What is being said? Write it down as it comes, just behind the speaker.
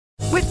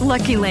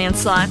Lucky Land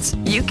Slots,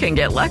 you can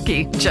get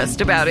lucky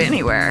just about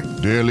anywhere.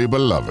 Dearly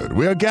beloved,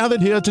 we are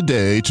gathered here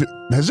today to...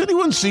 Has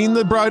anyone seen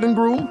the bride and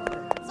groom?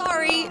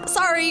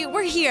 Sorry,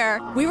 we're here.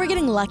 We were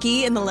getting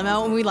lucky in the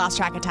limo and we lost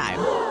track of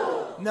time.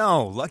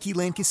 No, Lucky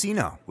Land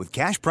Casino, with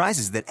cash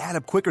prizes that add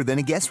up quicker than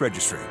a guest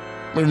registry.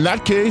 In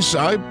that case,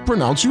 I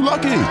pronounce you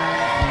lucky.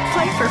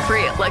 Play for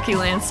free at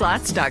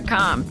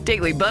LuckyLandSlots.com.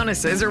 Daily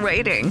bonuses are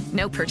waiting.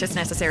 No purchase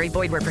necessary.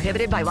 Void where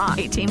prohibited by law.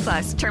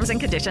 18+. Terms and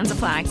conditions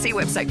apply. See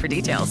website for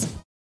details.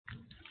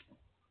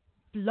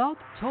 Blog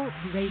Talk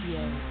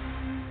Radio.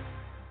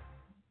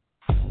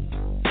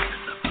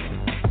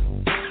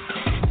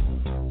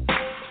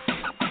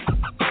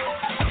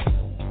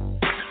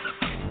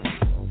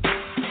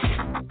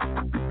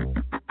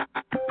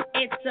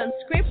 It's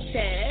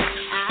unscripted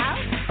out.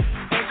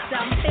 It's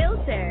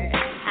unfiltered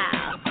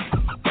out.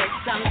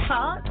 It's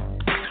uncut.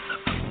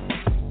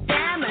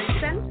 Damn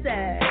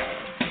uncensored.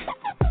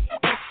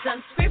 It's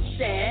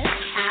unscripted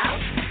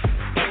out.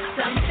 It's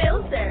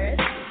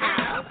unfiltered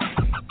out.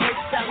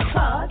 It's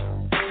uncut.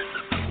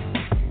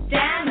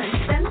 Damn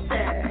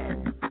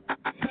uncensored.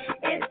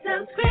 It's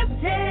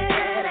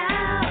unscripted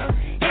out.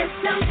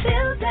 It's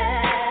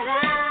unfiltered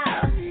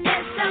out.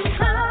 It's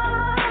uncut.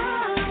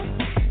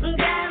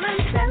 Damn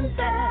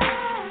uncensored.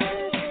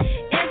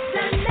 It's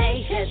the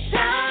Naked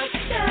Talk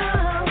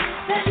Show.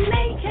 The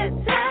Naked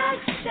Talk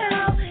Show.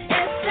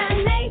 It's the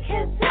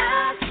Naked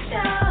Talk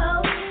Show.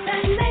 The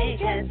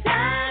Naked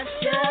Talk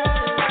Show.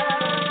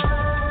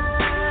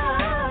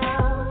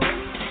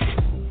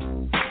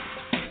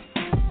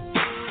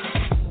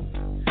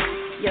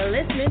 You're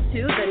listening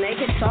to The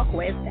Naked Talk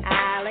with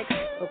Alex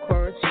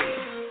Okorochi.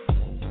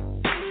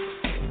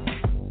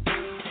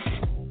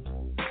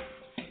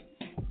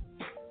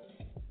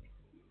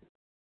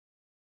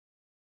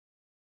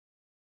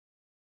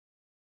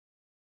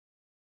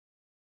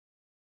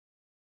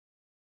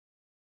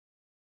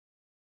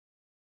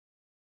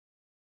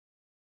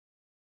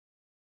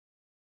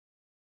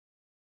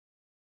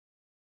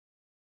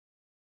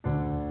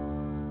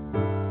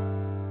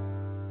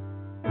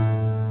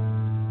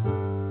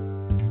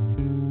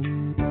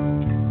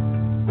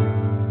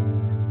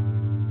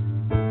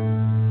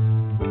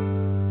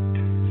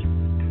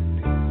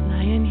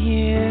 Lying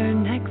here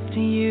next to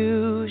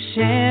you,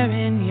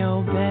 sharing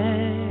your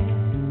bed,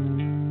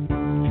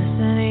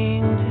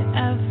 listening to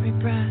every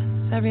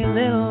breath, every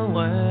little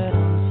word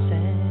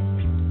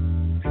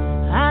unsaid.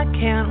 I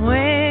can't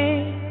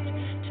wait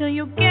till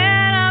you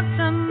get up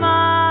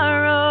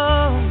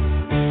tomorrow.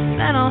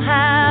 Then I'll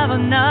have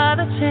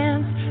another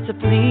chance to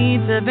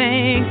plead, to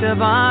beg, to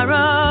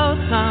borrow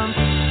some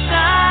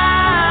time.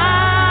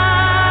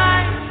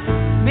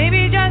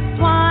 Maybe just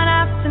one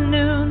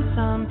afternoon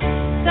sometime.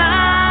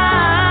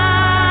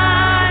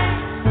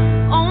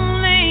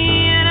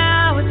 Only an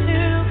hour or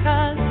two,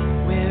 'cause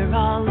we're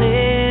all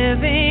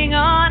living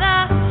on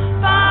a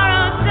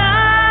borrowed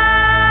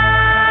time.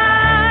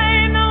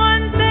 The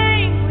one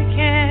thing we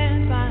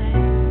can't buy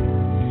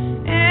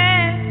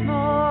is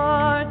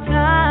more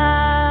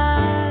time.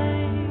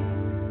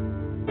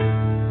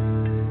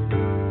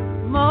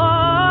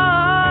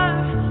 More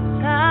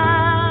time.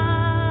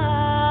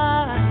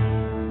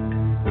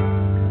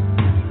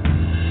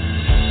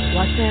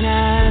 Watching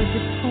as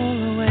you pull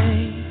away,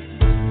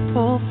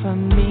 pull from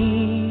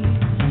me.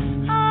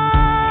 I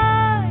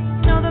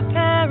know the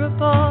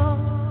parable,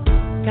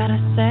 gotta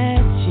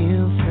set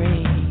you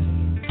free.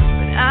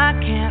 But I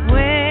can't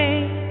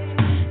wait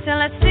till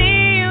I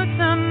see you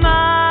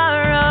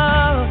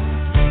tomorrow.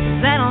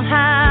 'Cause then I'll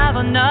have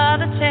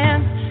another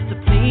chance to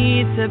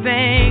plead, to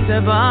beg,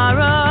 to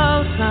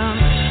borrow some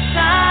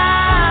time.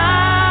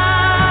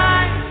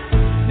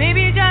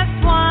 Maybe just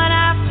one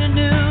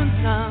afternoon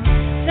sometime.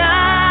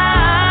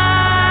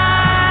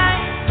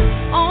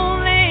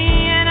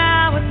 Only an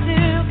hour or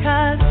two,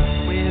 'cause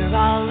we're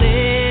all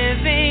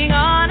living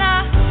on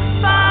a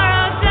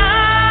borrowed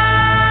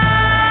time.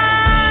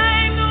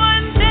 The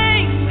one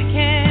thing we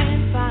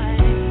can't buy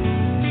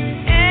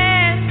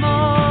is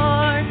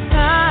more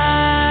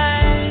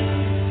time.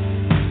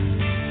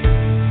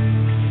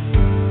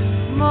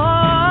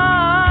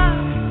 More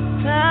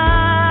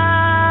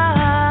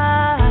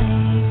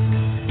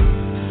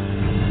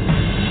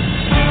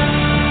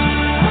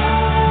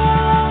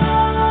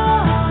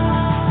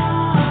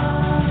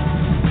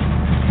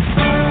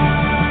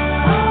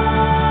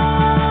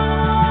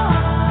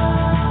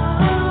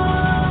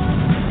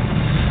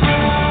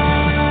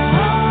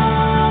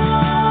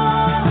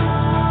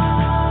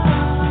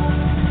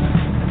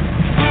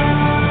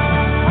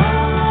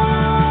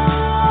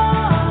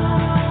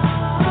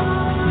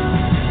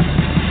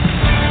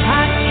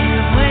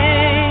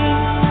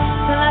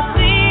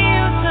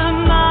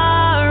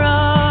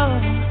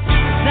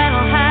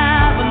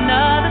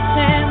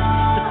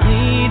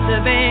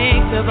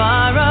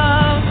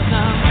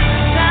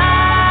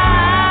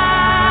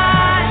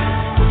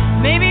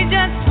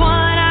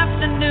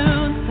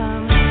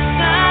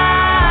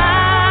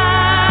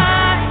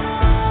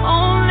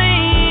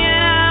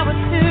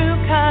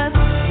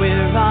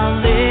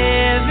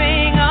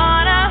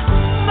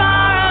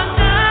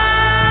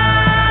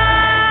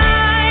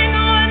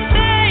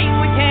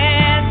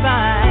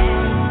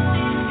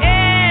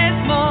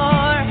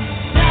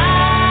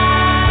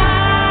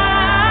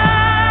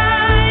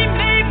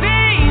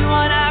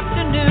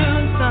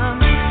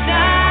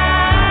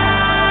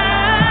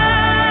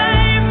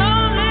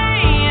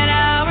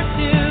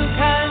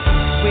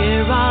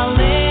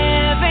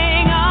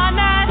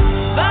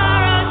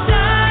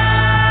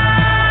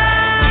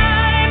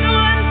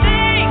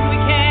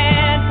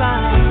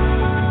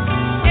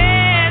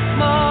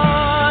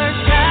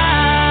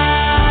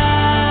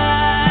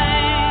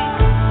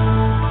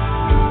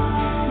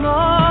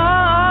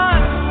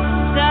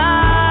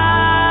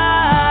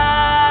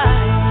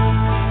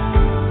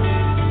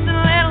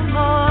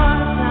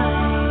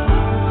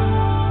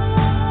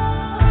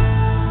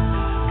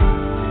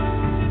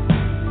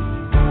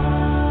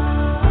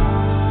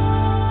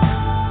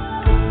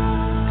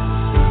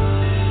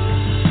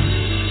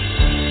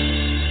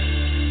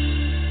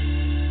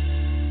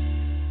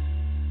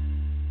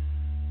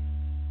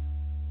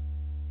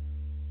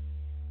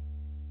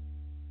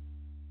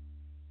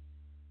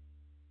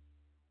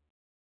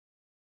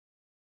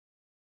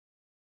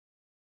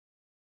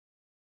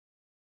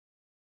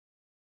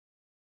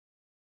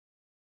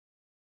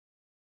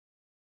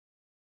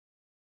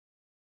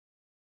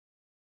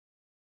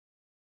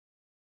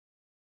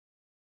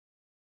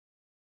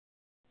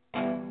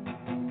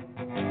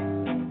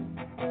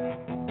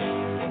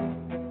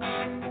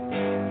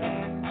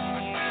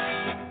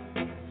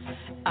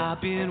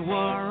I've been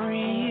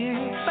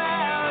worrying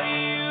about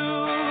you.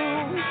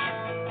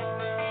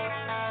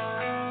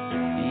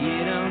 You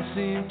don't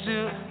seem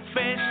to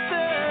face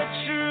the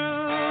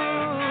truth,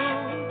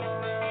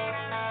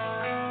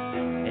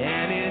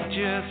 and it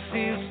just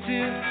seems to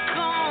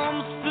come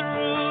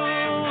through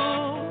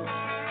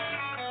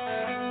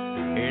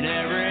in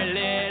every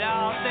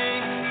little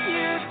thing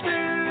you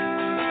do.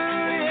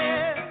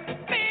 Yeah,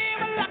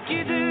 baby, like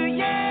you do,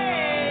 yeah.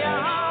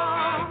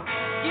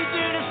 You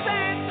do the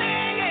same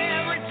thing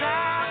every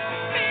time,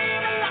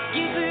 baby, like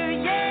you do,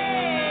 yeah.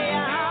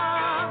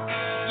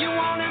 You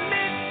won't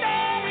admit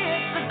that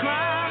it's a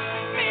crime,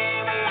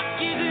 baby,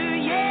 like you do,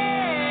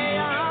 yeah.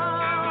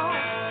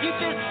 You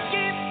just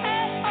keep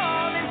it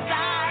all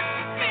inside,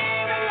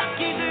 baby, like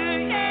you do,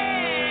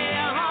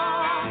 yeah.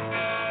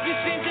 You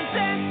seem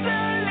content to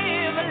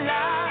live a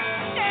lie,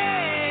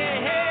 yeah,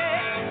 yeah.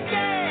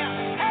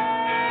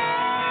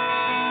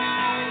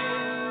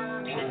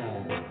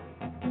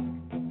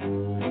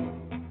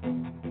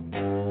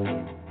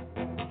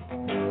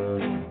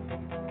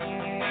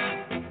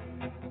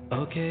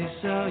 Okay,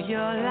 so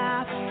your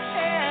life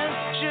has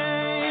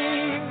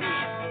changed,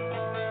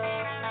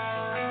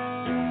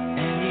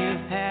 and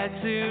you've had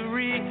to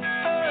rearrange.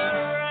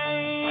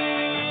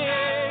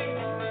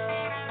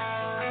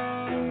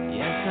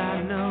 Yes, I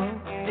know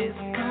this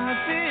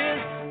causes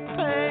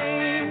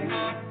pain,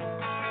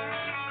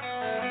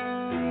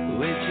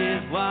 which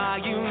is why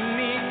you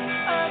need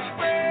a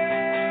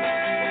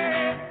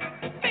friend.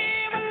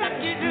 Baby, like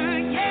you do,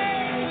 yeah.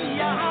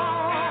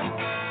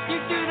 You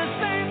do the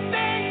same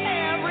thing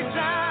every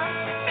time,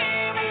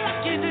 baby,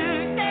 like you do,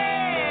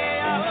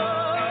 yeah.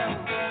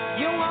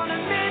 You wanna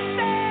admit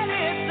that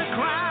it's a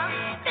crime,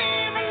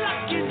 baby,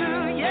 like you do,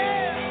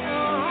 yeah.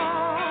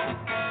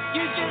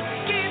 You just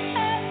keep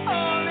it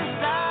all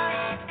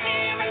inside,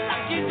 baby,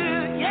 like you do,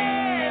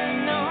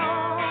 yeah. No,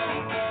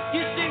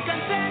 you seem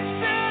content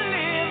to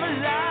live a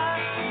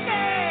lie,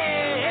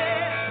 yeah,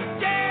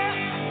 yeah.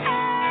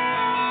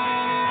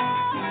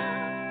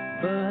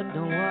 But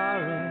don't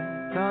worry,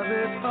 'cause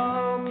it's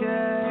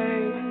okay.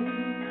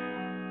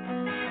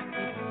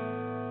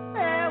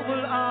 There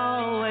will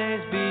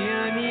always be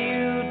a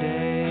new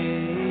day.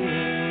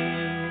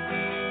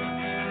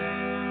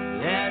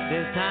 That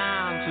there's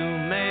time to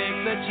make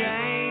the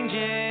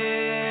changes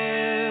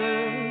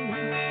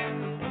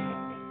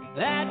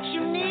that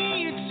you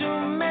need to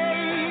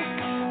make,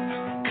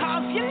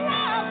 'cause your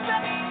life's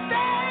at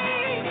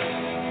stake.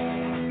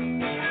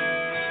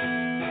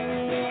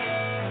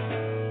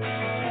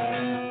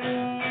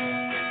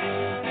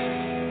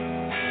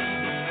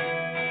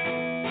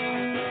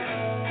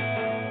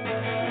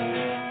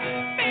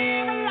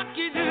 Baby, like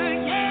you do,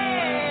 yeah.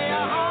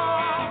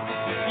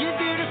 You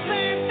do the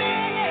same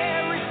thing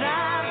every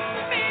time,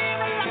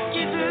 baby, like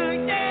you do,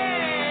 yeah.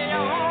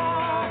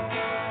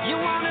 You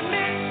won't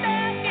admit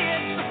that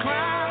it's a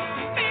crime,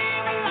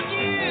 baby, like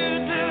you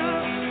do,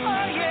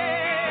 oh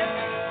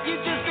yeah. You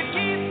just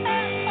keep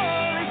it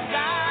all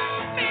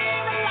inside,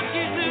 baby, like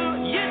you do,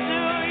 you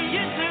do,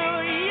 you do.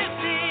 You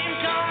seem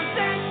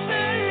content to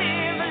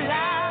live a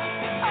lie,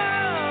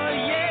 oh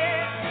yeah,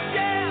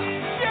 yeah,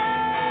 yeah.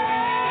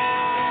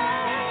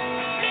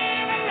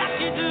 Baby, like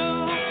you do.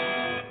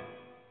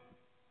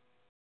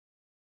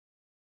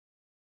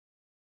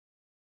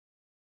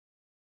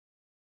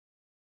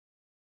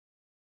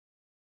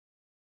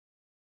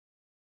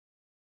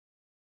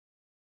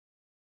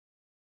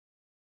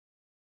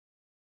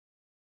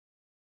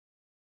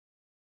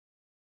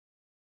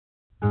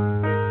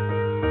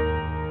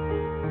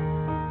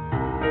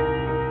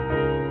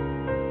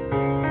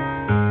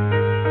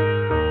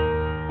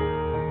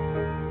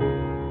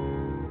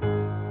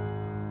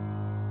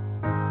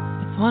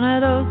 It's one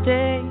of those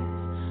days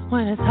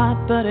when it's hot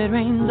but it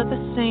rains at the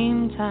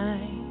same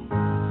time.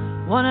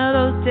 One of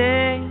those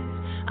days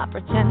I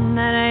pretend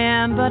that I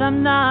am but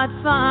I'm not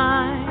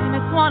fine.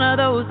 It's one of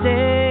those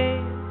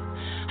days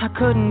I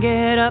couldn't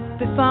get up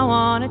if I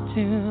wanted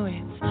to.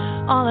 It's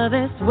all of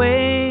this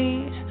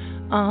weight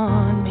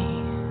on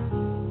me.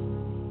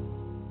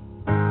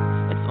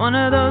 It's one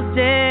of those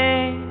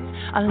days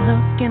I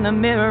look in the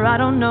mirror, I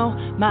don't know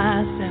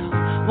myself.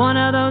 One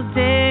of those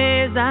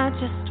days I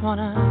just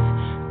wanna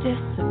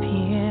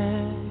disappear.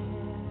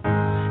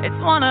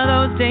 It's one of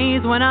those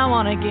days when I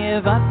wanna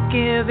give up,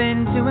 give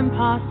in to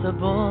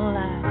impossible.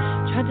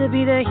 I tried to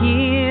be the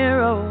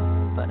hero,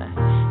 but I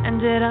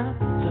ended up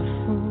the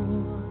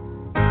fool.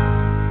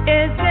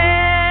 Is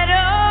it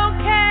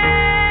okay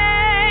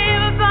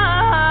if I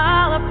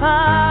fall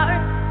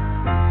apart?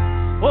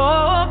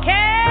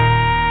 Okay,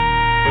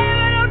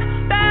 look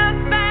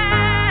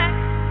back.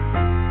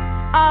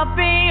 I'll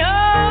be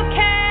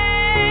okay.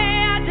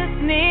 I just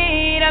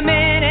need a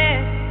minute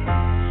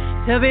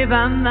to be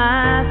by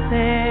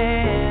myself.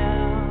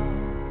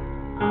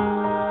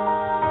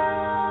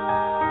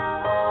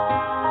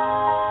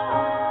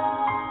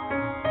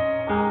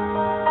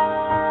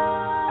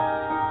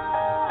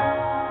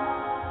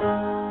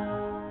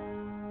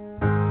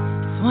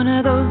 It's one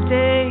of those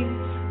days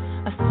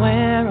I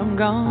swear I'm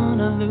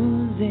gonna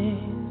lose it.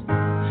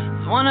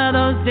 It's one of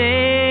those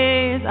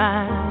days I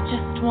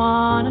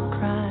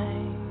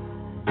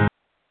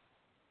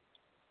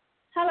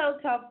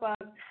Talk Bugs.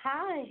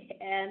 Hi,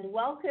 and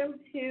welcome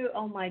to,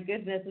 oh my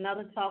goodness,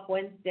 another Talk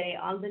Wednesday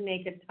on the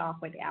Naked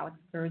Talk with Alex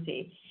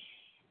Kurzi.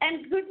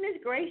 And goodness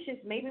gracious,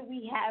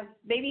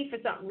 maybe for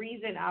some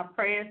reason our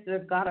prayers to the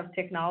God of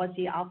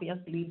technology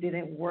obviously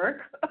didn't work,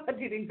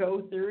 didn't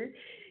go through,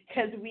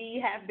 because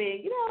we have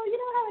been, you know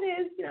how it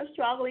is,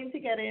 struggling to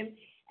get in.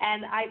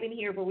 And I've been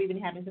here, but we've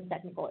been having some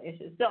technical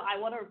issues. So I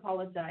want to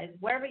apologize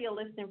wherever you're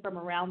listening from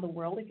around the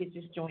world, if you're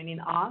just joining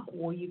us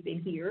or you've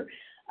been here.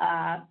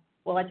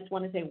 Well, I just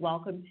want to say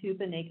welcome to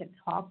the Naked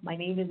Talk. My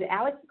name is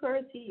Alex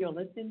Kurzi. You're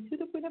listening to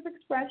the Queen of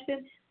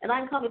Expression, and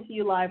I'm coming to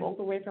you live all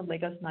the way from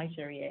Lagos,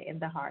 Nigeria, in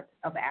the heart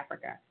of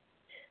Africa.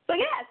 So,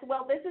 yes,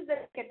 well, this is the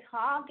Naked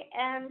Talk,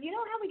 and you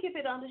know how we keep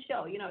it on the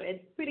show.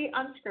 It's pretty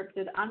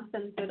unscripted,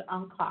 uncensored,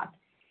 uncut.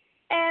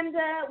 And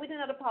we do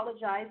not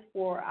apologize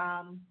for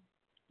how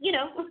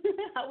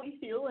we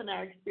feel and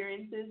our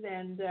experiences.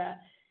 And,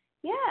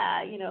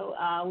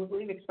 we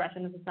believe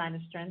expression is a sign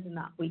of strength and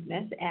not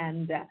weakness.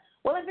 And,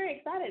 well, I'm very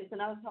excited. It's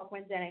another Talk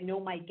Wednesday, and I know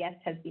my guest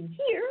has been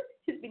here.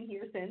 He's been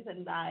here since,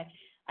 and I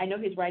know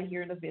he's right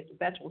here in the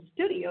virtual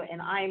studio,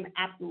 and I'm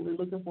absolutely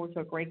looking forward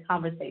to a great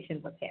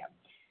conversation with him.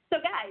 So,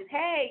 guys,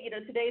 hey,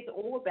 today is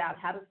all about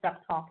how to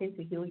stop talking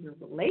to heal your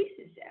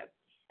relationship.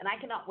 And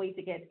I cannot wait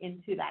to get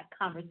into that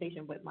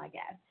conversation with my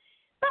guest.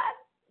 But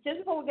just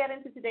before we get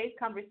into today's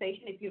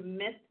conversation, if you've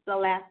missed the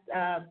last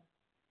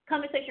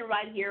conversation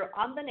right here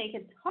on the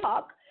Naked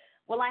Talk,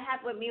 well, I have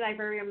with me my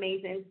very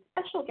amazing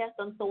special guest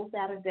on Soul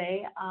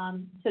Saturday,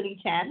 Tony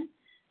Chen,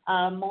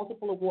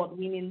 multiple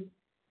award-winning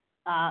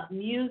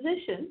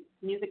musician,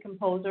 music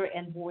composer,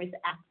 and voice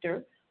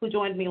actor, who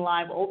joined me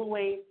live all the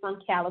way from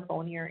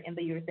California in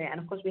the USA. And,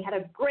 of course, we had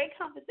a great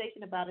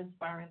conversation about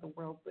inspiring the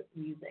world with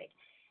music.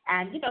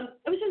 And, it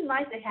was just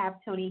nice to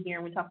have Tony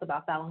here. We talked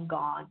about Falun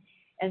Gong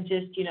and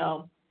just,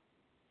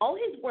 all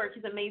his work,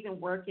 his amazing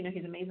work,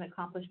 his amazing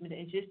accomplishment,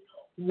 and just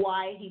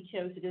why he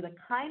chose to do the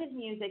kind of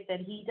music that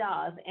he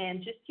does,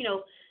 and just,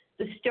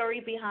 the story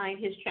behind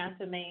his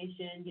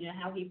transformation,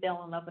 how he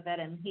fell in love with that,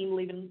 and him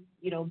leaving,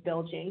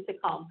 Belgium to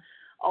come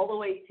all the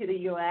way to the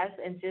U.S.,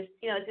 and just,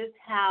 just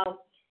how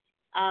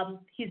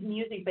his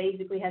music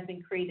basically has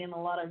been creating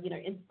a lot of,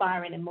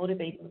 inspiring and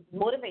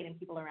motivating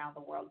people around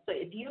the world. So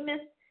if you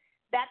missed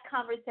that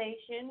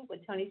conversation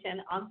with Tony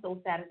Chen on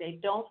Soul Saturday,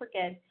 don't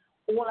forget,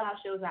 all our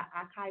shows are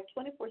archived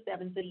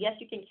 24/7. So, yes,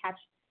 you can catch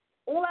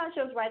all our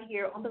shows right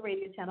here on the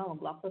radio channel on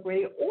Blog Talk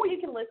Radio, or you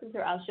can listen to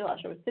our show. Our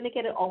show is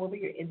syndicated all over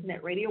your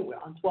internet radio. We're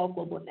on 12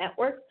 global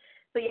networks,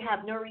 so you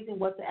have no reason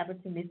whatsoever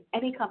to miss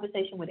any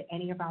conversation with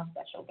any of our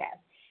special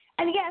guests.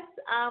 And, yes,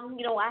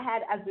 I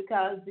had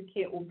Azuka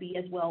Zuki Obi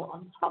as well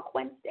on Talk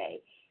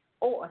Wednesday,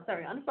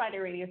 on Friday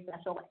Radio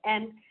Special.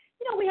 And,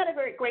 we had a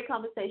very great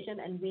conversation,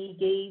 and we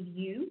gave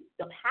you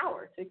the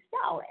power to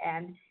excel.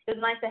 And it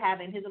was nice to have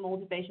him. He's a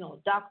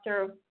motivational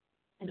doctor,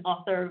 an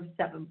author of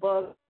 7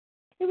 books.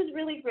 It was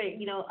really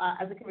great.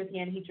 As a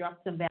comedian, he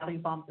dropped some value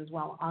bombs as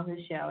well on the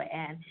show,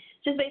 and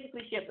just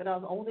basically shared with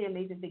us all the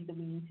amazing things that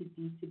we need to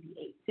do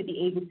to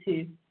be able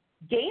to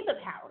gain the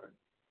power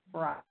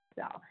for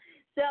ourselves.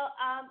 So,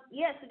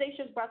 yes, today's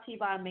show is brought to you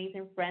by our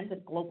amazing friends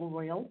at Global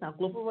Royal. Now,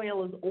 Global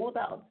Royal is all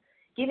about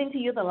giving to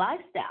you the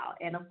lifestyle.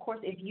 And, of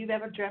course, if you've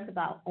ever dreamt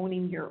about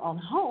owning your own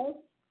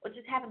home or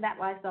just having that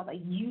lifestyle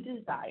that you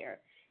desire,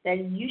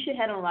 then you should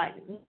head on right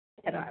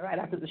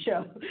after the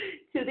show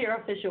to their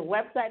official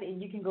website,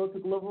 and you can go to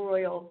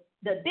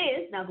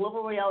globalroyal.biz. Now,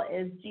 Global Royal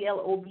is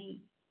GLOBALROYALE.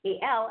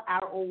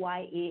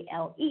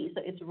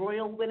 So it's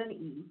royal with an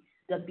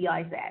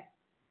E.biz.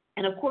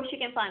 And, of course, you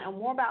can find out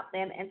more about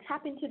them and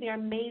tap into their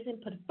amazing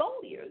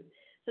portfolios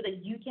so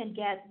that you can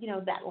get,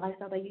 that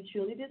lifestyle that you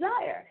truly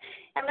desire.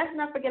 And let's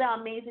not forget our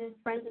amazing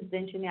friends at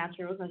Zincher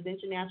Naturals. And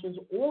Zincher Naturals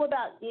is all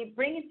about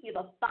bringing to you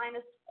the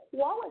finest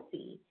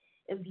quality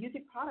of beauty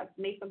products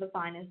made from the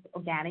finest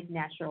organic,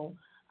 natural,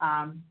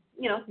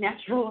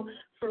 natural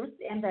fruits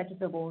and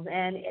vegetables.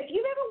 And if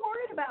you've ever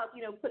worried about,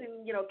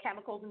 putting,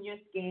 chemicals in your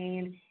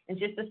skin and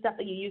just the stuff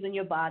that you use in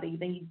your body,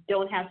 then you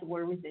don't have to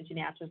worry with Zincher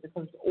Naturals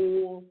because it's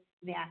all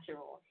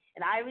natural.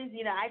 And I've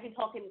been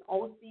talking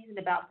all season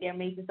about their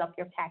amazing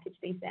self-care package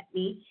they sent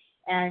me.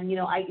 And,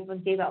 I even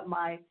gave out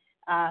my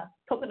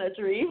coconut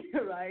tree,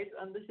 right,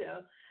 on the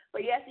show.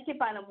 But, yes, you can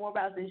find out more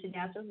about Zincher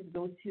Naturals if you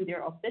go to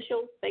their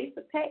official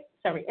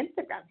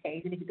Instagram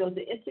page. And if you go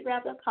to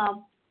Instagram.com/Zincher,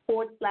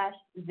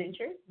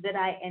 ZINCHER,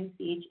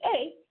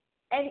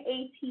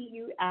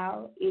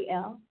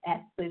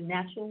 so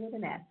natural with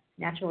an S,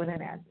 natural with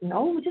an S.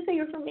 No, just say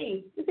you're from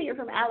me. Just say you're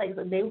from Alex,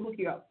 and they will hook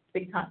you up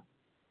big time.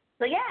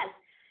 So, yes.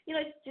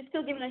 Just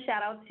still giving a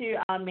shout out to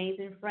our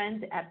amazing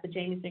friends at the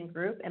Jameson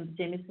Group, and the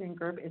Jameson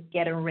Group is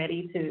getting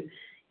ready to,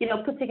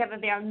 put together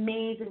their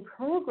amazing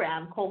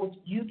program called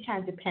You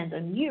Can Depend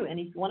on You. And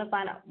if you want to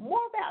find out more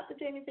about the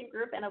Jameson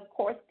Group, and of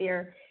course,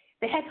 they're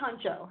the head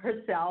honcho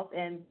herself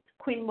and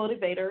Queen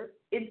Motivator,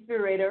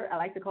 Inspirator, I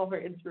like to call her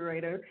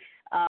Inspirator,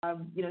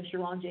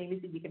 Sharon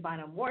Jameson, you can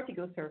find out more if you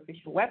go to her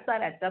official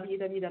website at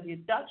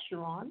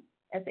www.sharon,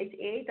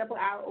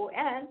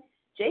 SHARRON,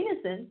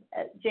 Jamison,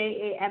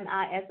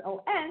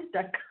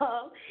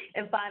 JAMISON.com,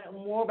 and find out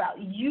more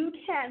about You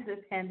Can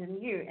Depend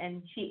on You.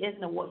 And she is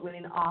an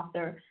award-winning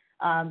author,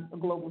 a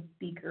global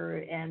speaker,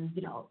 and,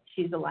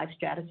 she's a life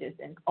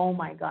strategist. And, oh,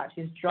 my God,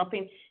 she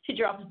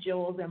drops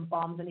jewels and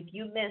bombs. And if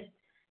you missed,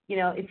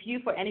 if you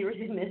for any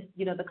reason missed,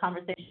 the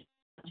conversation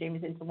with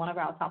Jamie's into one of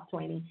our top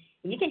 20,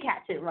 you can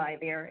catch it right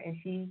there. And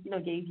she,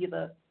 gave you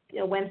the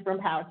went from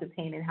power to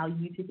pain and how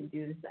you too can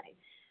do the same.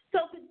 So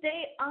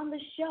today on the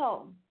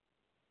show,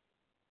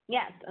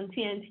 yes, on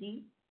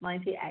TNT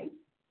 98,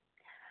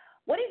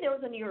 what if there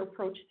was a new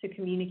approach to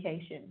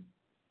communication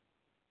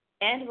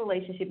and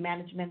relationship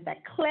management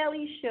that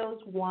clearly shows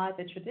why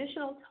the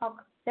traditional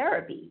talk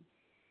therapy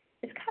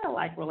is kind of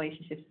like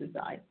relationship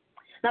suicide?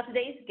 Now,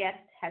 today's guest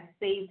has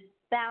saved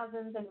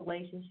thousands of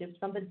relationships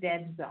from the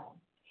dead zone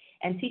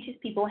and teaches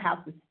people how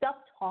to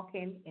stop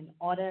talking in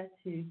order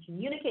to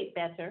communicate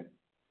better,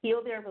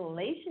 heal their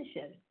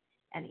relationships,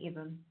 and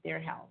even their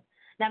health.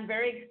 Now, I'm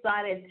very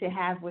excited to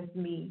have with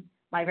me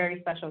my very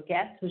special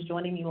guest who's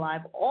joining me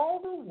live all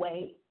the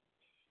way.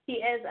 He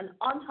is an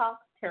on-talk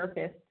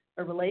therapist,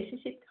 a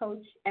relationship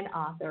coach, and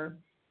author,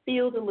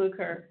 Phil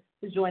Deluca,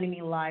 who's joining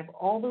me live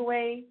all the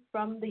way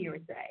from the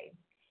USA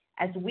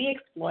as we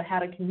explore how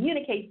to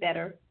communicate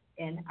better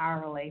in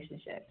our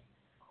relationships.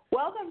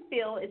 Welcome,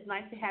 Phil. It's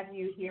nice to have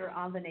you here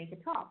on The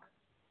Naked Talk.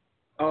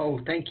 Oh,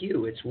 thank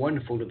you. It's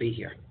wonderful to be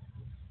here.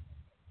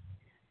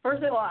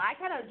 First of all, I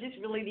kind of just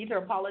really need to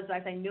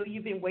apologize. I know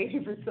you've been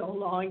waiting for so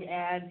long,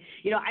 and,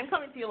 I'm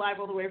coming to you live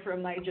all the way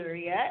from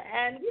Nigeria,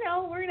 and,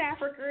 we're in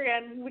Africa,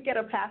 and we get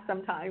a pass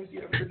sometimes,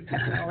 for the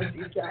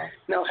technology. So.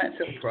 No, that's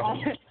no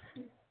problem.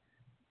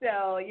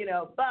 So,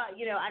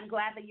 I'm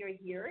glad that you're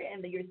here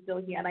and that you're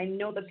still here, and I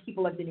know that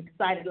people have been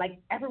excited. Like,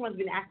 everyone's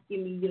been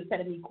asking me,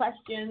 sending me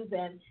questions,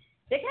 and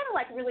they're kind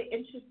of, really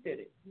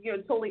interested,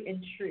 totally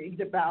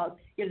intrigued about,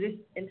 this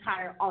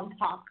entire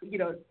on-talk,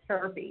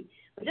 therapy.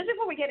 But just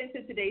before we get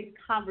into today's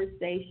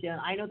conversation,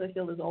 I know that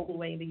Phil is all the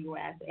way in the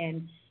U.S.,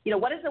 and,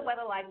 what is the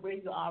weather like where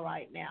you are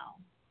right now?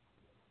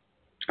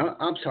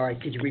 I'm sorry.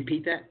 Could you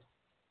repeat that?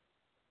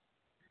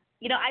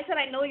 I said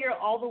I know you're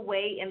all the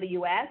way in the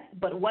U.S.,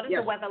 but what is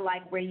Yes. the weather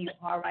like where you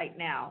are right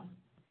now?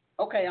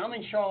 Okay, I'm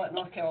in Charlotte,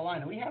 North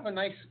Carolina. We have a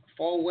nice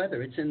fall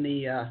weather. It's in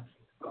the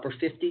upper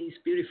 50s.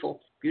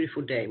 Beautiful,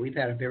 beautiful day. We've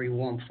had a very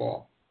warm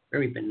fall.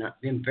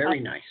 Been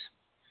very nice.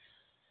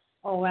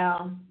 Oh,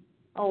 wow.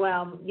 Oh,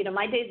 wow.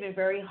 My day's been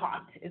very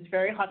hot. It's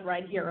very hot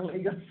right here in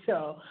Lagos.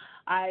 So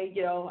I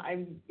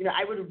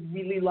would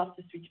really love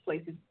to switch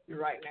places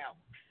right now.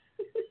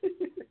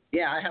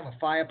 Yeah, I have a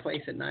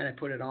fireplace at night. I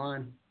put it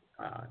on,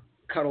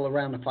 cuddle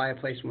around the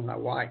fireplace when I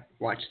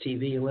watch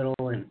TV a little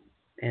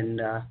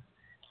and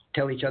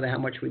tell each other how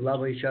much we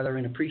love each other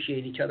and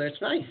appreciate each other.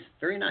 It's nice.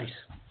 Very nice.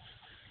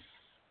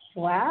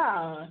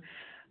 Wow.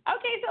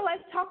 Okay, so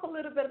let's talk a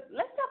little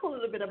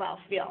bit about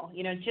Phil.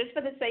 Just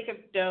for the sake of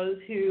those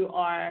who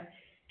are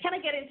kind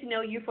of getting to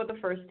know you for the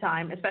first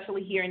time,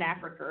 especially here in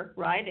Africa,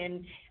 right,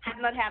 and have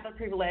not had the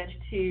privilege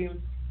to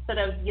sort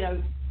of,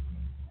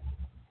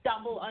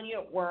 stumble on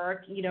your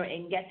work,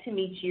 and get to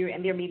meet you,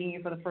 and they're meeting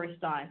you for the first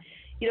time.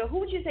 Who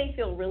would you say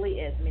Phil really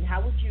is? I mean,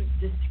 how would you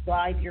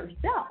describe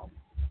yourself?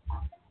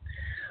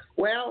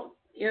 Well,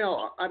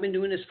 I've been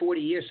doing this 40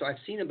 years, so I've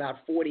seen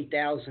about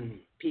 40,000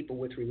 people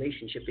with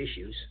relationship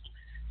issues.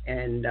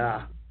 And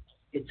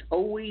it's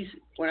always,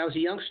 when I was a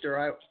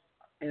youngster,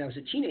 and I was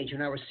a teenager,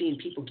 and I was seeing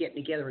people getting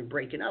together and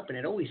breaking up, and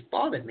it always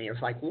bothered me. I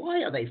was like,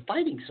 why are they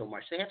fighting so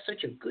much? They have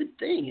such a good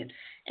thing. And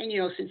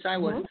since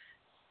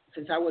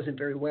I wasn't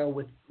very well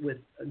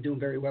doing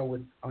very well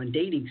on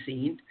dating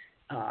scene,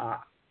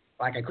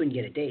 like I couldn't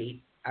get a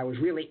date, I was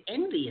really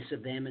envious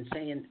of them and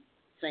saying,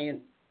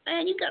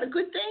 man, you got a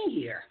good thing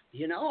here.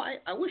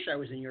 I wish I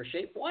was in your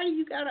shape. Why do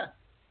you gotta?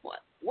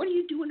 What are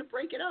you doing to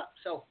break it up?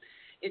 So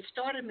it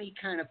started me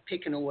kind of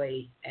picking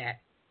away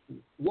at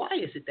why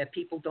is it that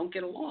people don't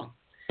get along?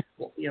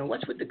 Well,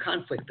 what's with the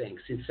conflict thing?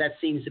 Since that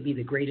seems to be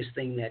the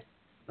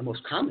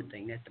most common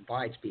thing that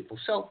divides people.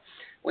 So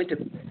went to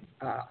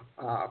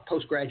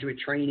postgraduate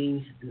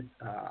training,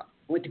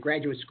 went to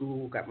graduate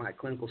school, got my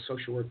clinical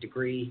social work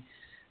degree,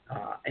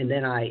 and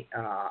then I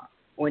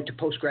went to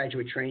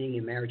postgraduate training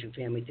in marriage and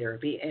family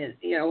therapy. And,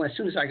 as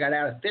soon as I got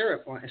out of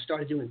therapy, I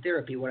started doing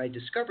therapy, what I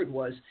discovered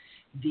was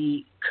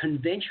the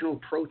conventional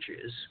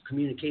approaches,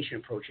 communication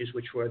approaches,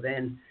 which were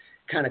then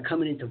kind of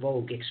coming into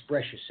vogue: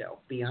 express yourself,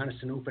 be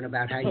honest and open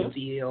about how you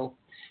feel,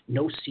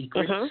 no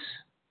secrets.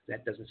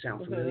 That doesn't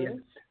sound familiar.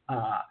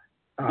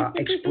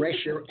 Express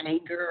your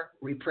anger.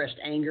 Repressed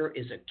anger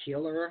is a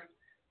killer.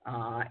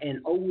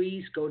 And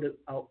always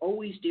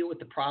deal with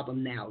the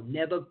problem now.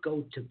 Never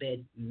go to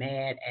bed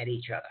mad at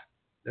each other.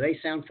 Do they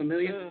sound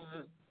familiar?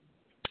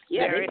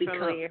 Yeah, very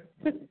familiar.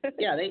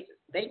 Yeah,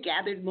 they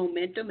gathered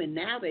momentum, and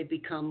now they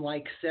become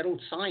like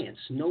settled science.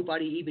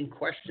 Nobody even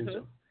questions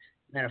them.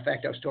 Matter of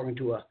fact, I was talking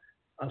to a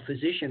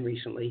physician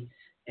recently,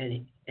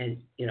 and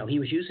he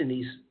was using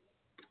these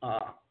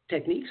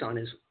techniques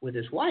with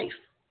his wife,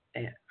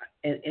 and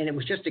it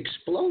was just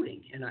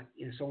exploding. And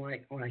so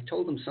when I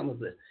told him some of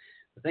the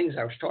the things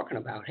I was talking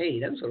about, hey,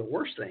 those are the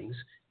worst things,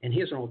 and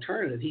here's an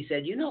alternative. He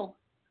said,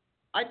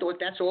 I thought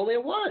that's all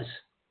there was.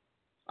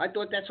 I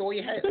thought that's all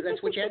you had.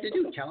 That's what you had to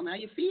do. Tell them how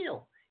you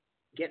feel.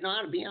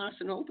 Be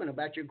honest and open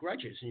about your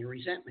grudges and your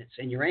resentments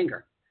and your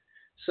anger.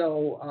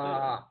 So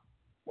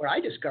what I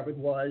discovered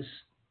was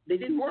they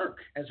didn't work.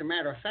 As a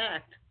matter of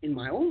fact, in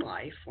my own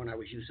life, when I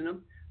was using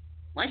them,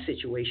 my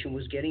situation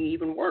was getting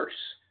even worse.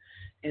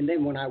 And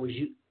then when I was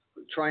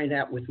trying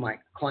that with my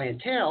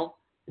clientele,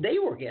 they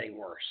were getting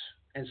worse.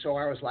 And so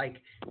I was like,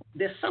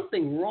 there's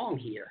something wrong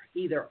here.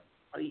 Either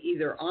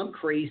I'm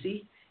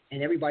crazy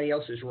and everybody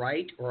else is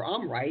right, or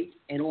I'm right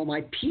and all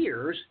my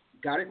peers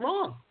got it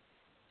wrong.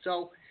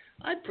 So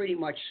I pretty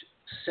much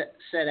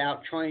set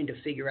out trying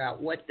to figure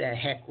out what the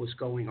heck was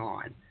going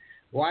on.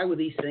 Why were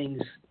these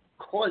things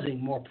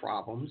causing more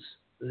problems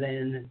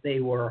than they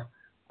were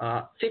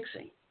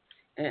fixing?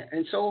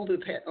 And so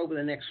over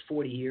the next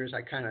 40 years,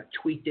 I kind of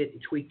tweaked it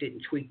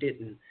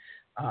and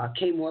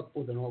came up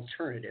with an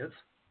alternative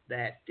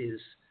that is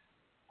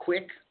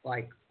quick.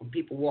 Like when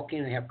people walk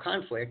in and have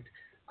conflict,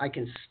 I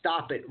can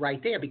stop it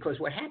right there, because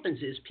what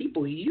happens is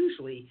people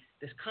usually,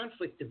 this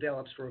conflict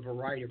develops for a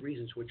variety of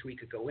reasons, which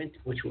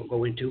we'll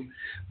go into,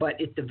 but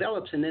it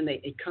develops and then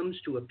it comes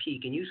to a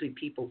peak, and usually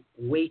people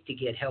wait to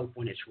get help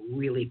when it's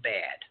really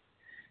bad.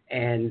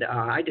 And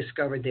I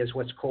discovered there's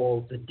what's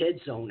called the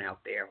dead zone out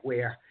there,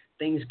 where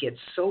things get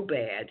so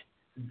bad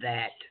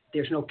that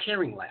there's no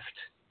caring left.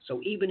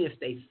 So even if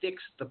they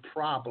fix the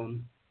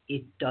problem,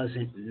 it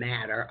doesn't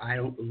matter. I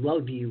don't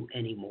love you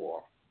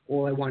anymore.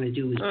 All I want to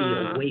do is be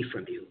away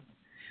from you.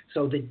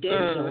 So the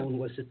dead zone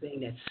was the thing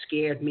that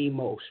scared me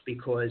most,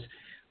 because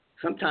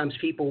sometimes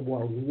people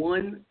were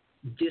one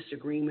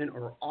disagreement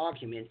or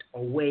argument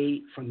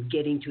away from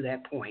getting to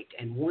that point.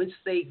 And once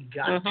they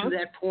got to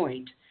that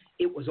point,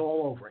 it was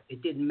all over.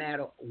 It didn't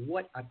matter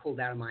what I pulled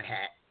out of my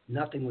hat.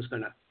 Nothing was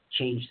going to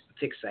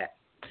fix that.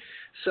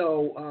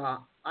 So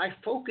I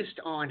focused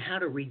on how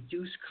to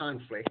reduce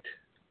conflict,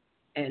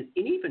 and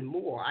even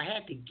more, I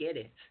had to get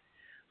it.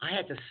 I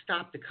had to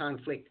stop the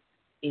conflict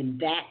in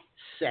that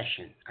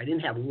session. I didn't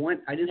have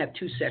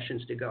 2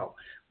 sessions to go.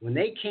 When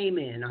they came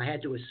in, I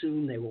had to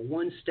assume they were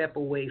one step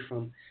away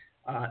from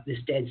this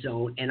dead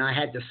zone, and I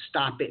had to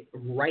stop it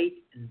right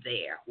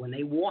there. When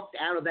they walked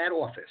out of that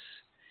office,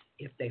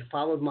 if they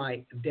followed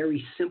my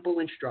very simple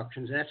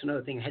instructions, and that's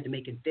another thing, I had to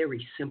make it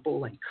very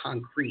simple and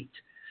concrete.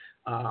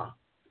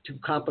 Too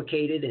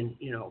complicated and,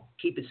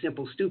 keep it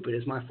simple, stupid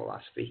is my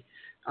philosophy.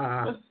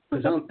 Because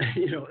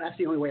that's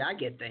the only way I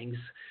get things.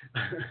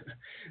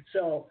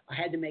 So I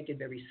had to make it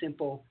very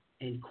simple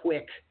and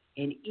quick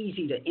and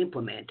easy to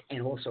implement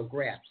and also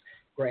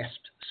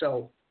grasped.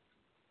 So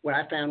what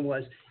I found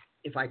was,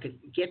 if I could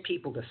get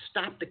people to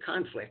stop the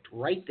conflict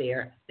right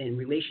there, then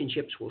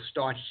relationships will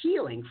start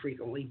healing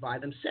frequently by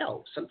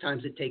themselves.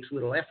 Sometimes it takes a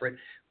little effort,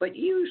 but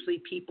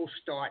usually people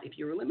start, if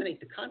you eliminate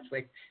the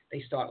conflict,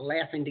 they start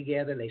laughing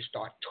together, they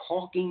start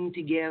talking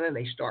together,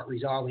 they start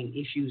resolving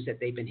issues that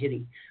they've been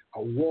hitting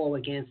a wall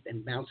against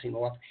and bouncing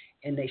off,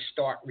 and they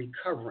start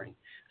recovering.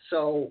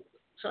 So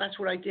that's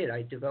what I did.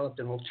 I developed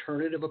an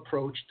alternative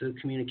approach to the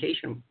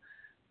communication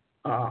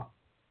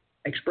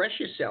express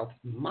yourself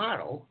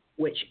model,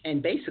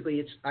 and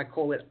basically I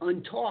call it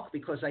untalk,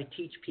 because I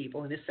teach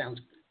people, and this sounds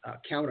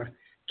counter,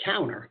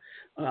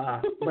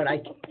 but I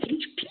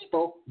teach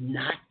people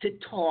not to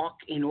talk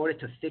in order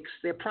to fix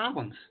their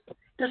problems.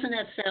 Doesn't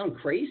that sound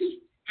crazy?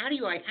 How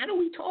do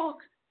we talk?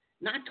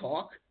 Not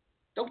talk.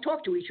 Don't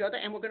talk to each other,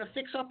 and we're going to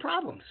fix our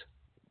problems.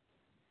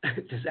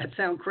 Does that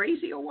sound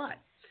crazy or what?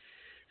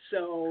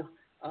 So,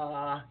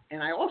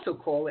 and I also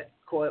call it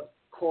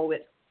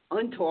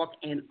untalk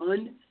and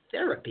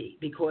untherapy,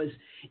 because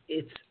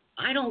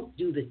I don't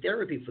do the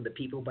therapy for the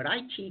people, but I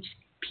teach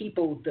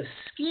people the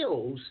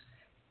skills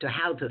to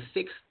how to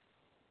fix,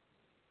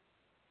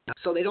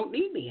 so they don't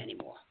need me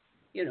anymore.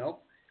 They don't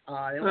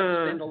have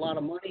to spend a lot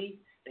of money.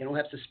 They don't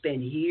have to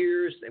spend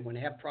years. And when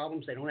they have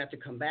problems, they don't have to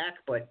come back.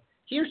 But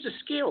here's the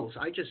skills.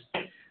 I just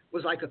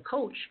was like a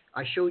coach.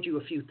 I showed you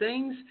a few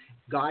things,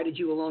 guided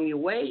you along your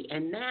way,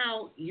 and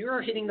now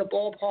you're hitting the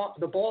ball out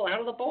of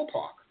the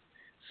ballpark.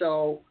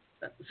 So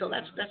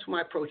that's what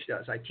my approach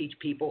does. I teach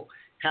people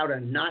how to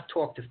not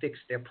talk to fix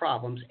their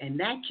problems. And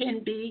that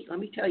can be, let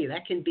me tell you,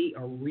 that can be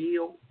a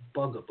real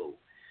bugaboo,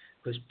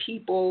 because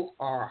people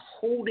are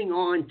holding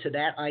on to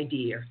that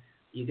idea.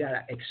 You got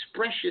to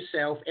express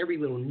yourself, every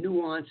little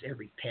nuance,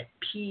 every pet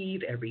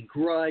peeve, every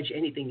grudge,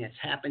 anything that's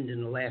happened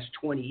in the last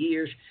 20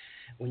 years.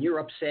 When you're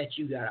upset,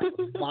 you got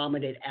to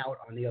vomit it out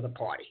on the other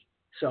party.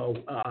 So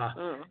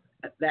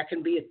that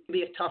can be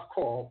a tough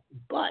call.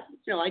 But,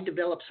 I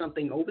developed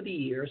something over the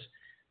years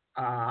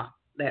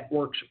that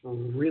works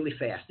really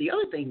fast. The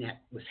other thing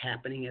that was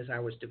happening as I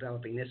was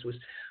developing this was,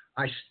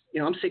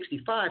 I'm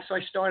 65, so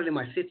I started in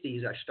my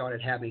 50s. I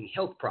started having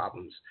health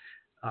problems,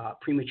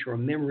 premature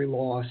memory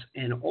loss,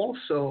 and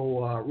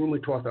also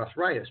rheumatoid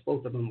arthritis.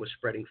 Both of them were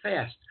spreading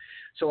fast.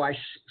 So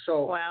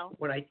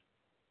what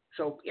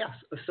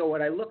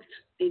I looked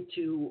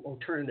into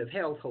alternative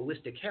health,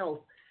 holistic health,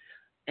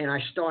 and I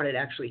started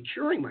actually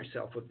curing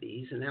myself of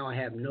these, and now I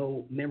have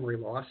no memory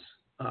loss,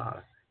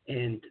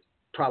 and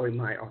probably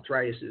my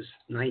arthritis is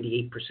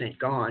 98%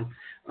 gone.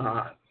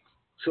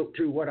 So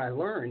through what I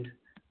learned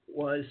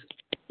was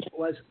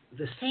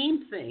the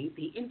same thing,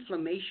 the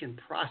inflammation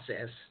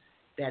process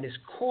that is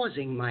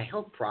causing my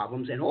health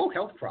problems, and all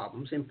health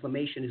problems.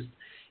 Inflammation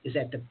is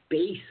at the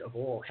base of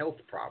all health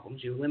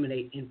problems. You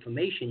eliminate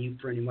inflammation, you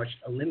pretty much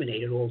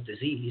eliminated all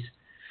disease.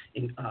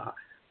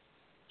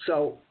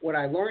 So what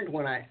I learned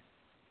when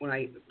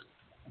I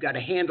got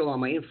a handle on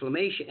my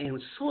inflammation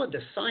and saw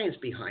the science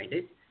behind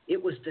it,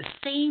 it was the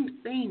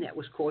same thing that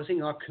was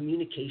causing our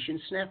communication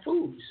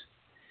snafus.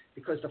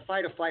 Because the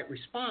fight or flight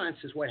response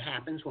is what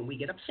happens when we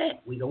get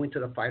upset. We go into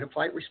the fight or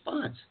flight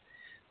response.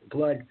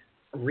 Blood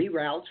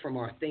reroutes from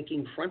our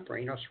thinking front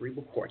brain, our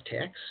cerebral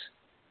cortex,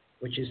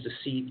 which is the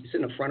seat. It's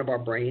in the front of our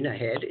brain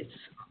ahead. It's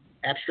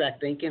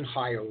abstract thinking,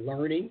 higher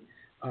learning,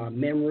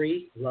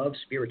 memory, love,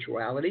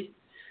 spirituality.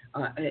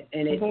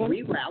 And it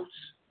reroutes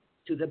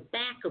to the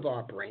back of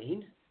our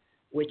brain,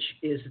 which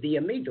is the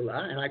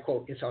amygdala, and I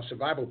call it's our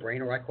survival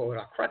brain, or I call it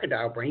our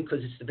crocodile brain,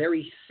 because it's the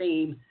very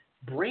same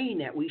brain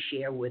that we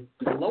share with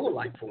the lower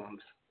life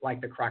forms, like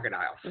the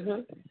crocodiles.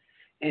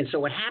 And so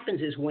what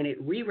happens is when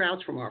it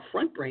reroutes from our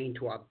front brain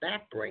to our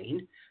back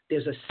brain,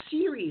 there's a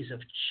series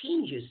of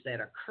changes that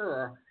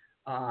occur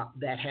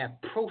that have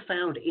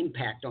profound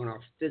impact on our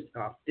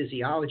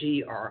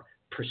physiology, our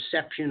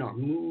perception, our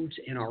moods,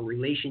 and our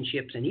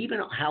relationships, and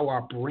even how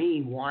our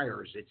brain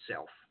wires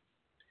itself.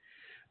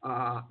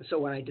 So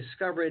when I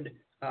discovered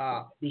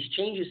these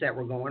changes that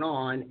were going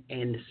on,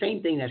 and the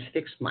same thing that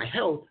fixed my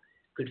health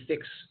could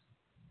fix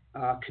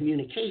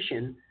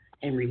communication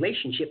and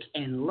relationships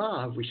and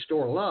love,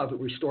 restore love. It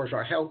restores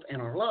our health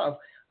and our love.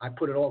 I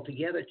put it all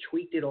together,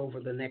 tweaked it over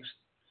the next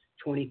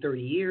 20,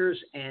 30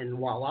 years, and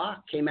voila,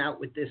 came out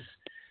with this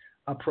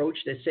approach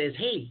that says,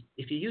 hey,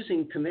 if you're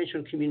using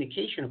conventional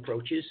communication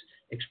approaches,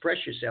 express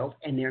yourself,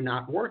 and they're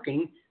not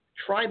working,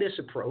 try this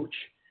approach,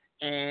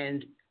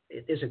 and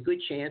there's a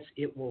good chance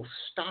it will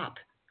stop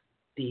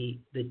the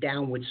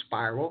downward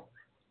spiral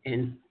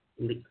and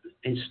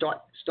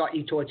start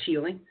you towards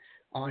healing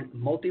on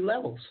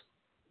multi-levels.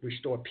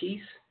 Restore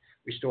peace,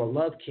 restore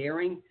love,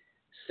 caring,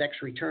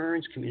 sex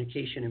returns,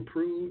 communication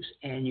improves,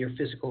 and your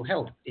physical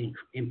health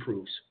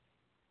improves.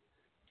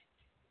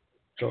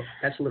 So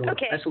that's a little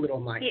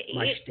of my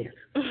stick.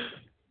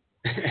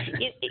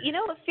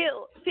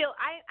 Phil,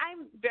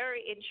 I'm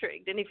very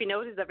intrigued, and if you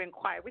notice, I've been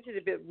quiet, which is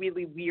a bit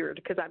really weird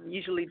because I'm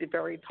usually the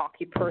very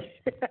talky person.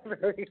 And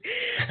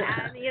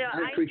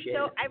I appreciate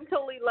it. I'm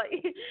totally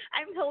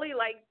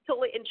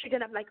intrigued,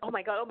 and I'm like, oh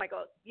my god,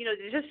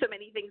 there's just so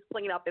many things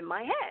playing up in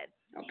my head.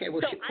 Okay,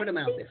 well, put them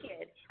out there.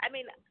 I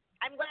mean,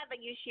 I'm glad that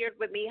you shared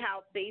with me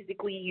how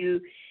basically you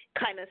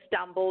kind of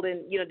stumbled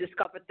and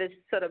discovered this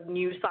sort of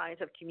new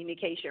science of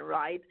communication,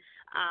 right?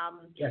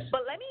 Yes.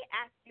 But let me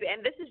ask you,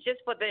 and this is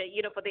just for the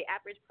for the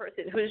average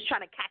person who's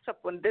trying to catch up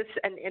on this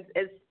and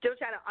is still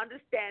trying to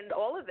understand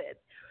all of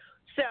it.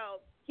 So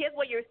here's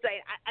what you're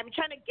saying. I'm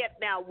trying to get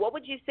now. What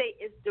would you say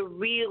is the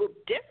real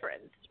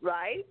difference,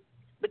 right,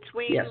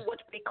 between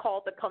what we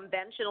call the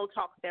conventional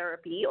talk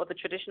therapy or the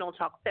traditional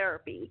talk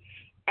therapy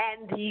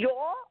and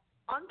your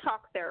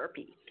on-talk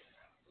therapy?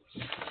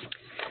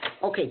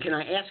 Okay, can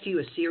I ask you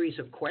a series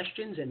of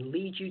questions and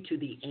lead you to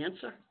the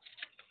answer?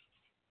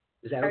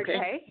 Is that okay?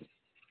 Okay.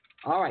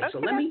 All right, okay, so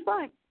let me.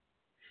 Fine.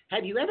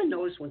 Have you ever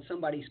noticed when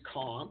somebody's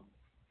calm,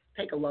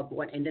 take a loved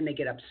one, and then they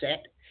get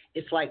upset?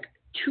 It's like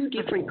two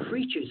different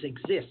creatures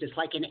exist. It's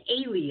like an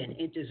alien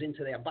enters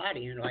into their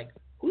body, and you're like,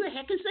 who the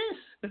heck is this?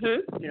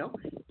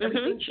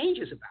 Everything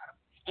changes about them.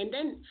 And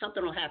then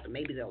something will happen.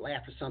 Maybe they'll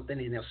laugh or something,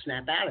 and they'll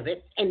snap out of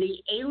it, and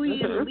the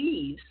alien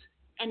leaves,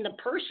 and the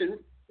person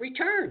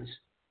returns.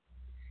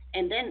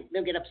 And then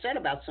they'll get upset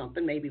about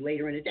something maybe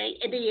later in the day,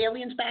 and the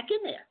alien's back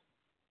in there.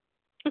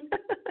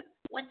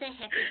 What the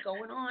heck is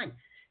going on?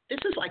 This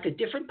is like a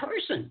different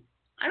person.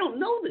 I don't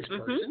know this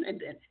person. And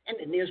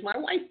then there's my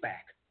wife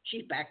back.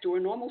 She's back to her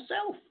normal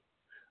self.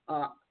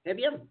 Have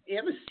you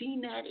ever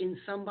seen that in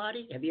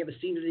somebody? Have you ever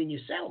seen it in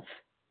yourself?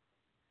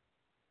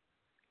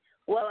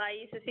 Well, I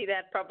used to see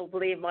that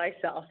probably in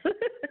myself.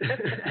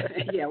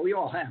 Yeah, we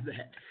all have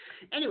that.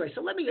 Anyway,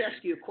 so let me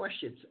ask you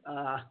questions.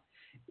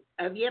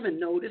 Have you ever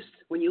noticed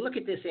when you look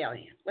at this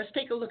alien? Let's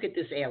take a look at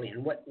this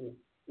alien. What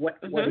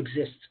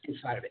exists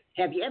inside of it?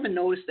 Have you ever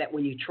noticed that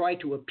when you try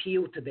to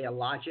appeal to their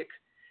logic,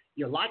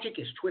 your logic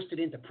is twisted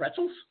into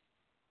pretzels?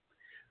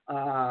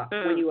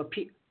 When you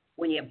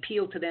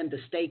appeal to them to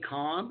stay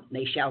calm,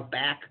 they shout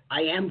back,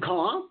 "I am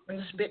calm,"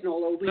 spitting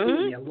all over you,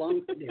 and their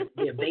lungs,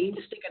 their veins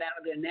sticking out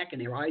of their neck,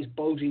 and their eyes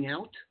bulging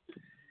out.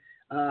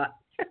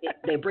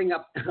 They bring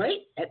up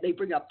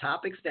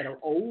topics that are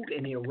old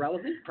and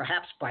irrelevant,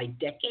 perhaps by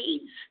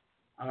decades.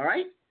 All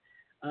right.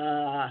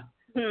 And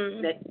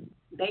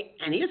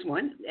here's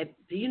one.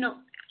 Do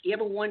you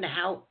ever wonder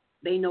how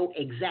they know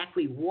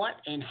exactly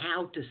what and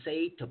how to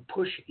say to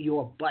push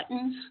your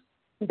buttons?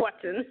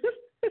 Buttons.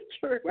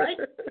 True. Right?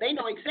 They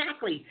know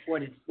exactly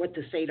what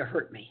to say to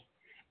hurt me.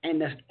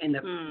 and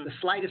the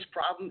slightest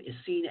problem is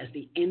seen as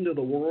the end of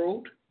the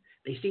world.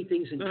 They see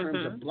things in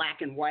terms of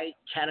black and white,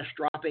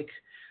 catastrophic.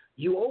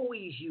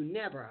 You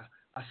never.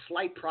 A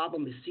slight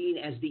problem is seen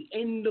as the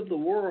end of the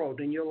world,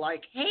 and you're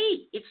like,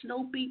 hey, it's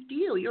no big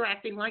deal. You're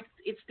acting like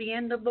it's the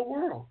end of the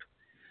world.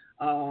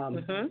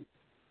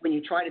 When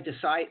you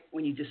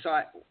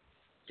decide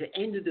to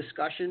end a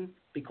discussion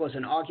because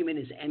an argument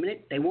is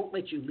imminent, they won't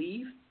let you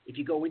leave. If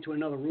you go into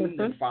another room,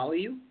 they'll follow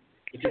you.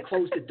 If you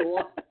close the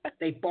door,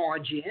 they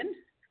barge in.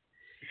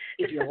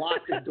 If you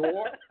lock the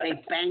door, they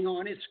bang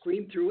on it,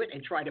 scream through it,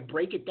 and try to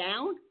break it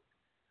down.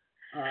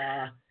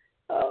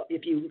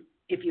 If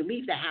you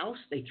leave the house,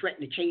 they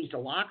threaten to change the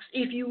locks.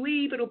 If you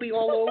leave, it'll be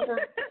all over.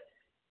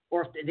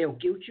 Or if they'll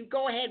guilt you.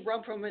 Go ahead,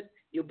 run from it.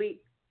 You'll be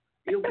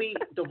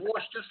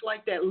divorced just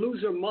like that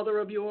loser mother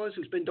of yours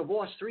who's been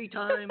divorced 3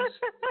 times.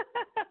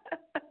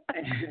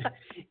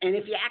 And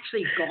if you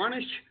actually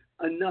garnish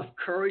enough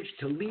courage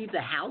to leave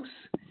the house,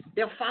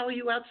 they'll follow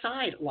you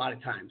outside a lot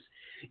of times.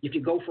 If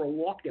you go for a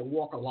walk, they'll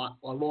walk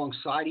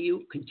alongside of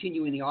you,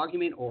 continuing the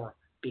argument, or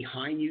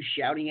behind you,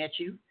 shouting at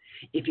you.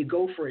 If you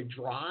go for a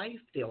drive,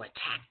 they'll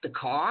attack the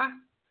car.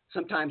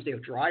 Sometimes they'll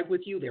drive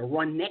with you. They'll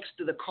run next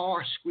to the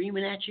car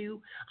screaming at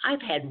you.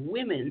 I've had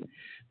women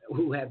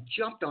who have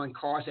jumped on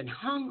cars and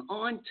hung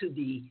on to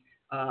the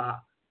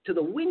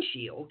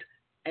windshield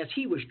as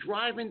he was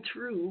driving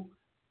through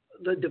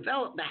the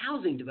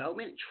housing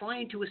development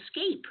trying to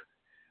escape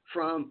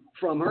from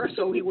her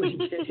so he wouldn't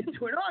get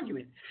into an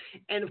argument.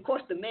 And, of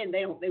course, the men,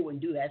 they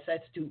wouldn't do that. So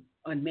that's too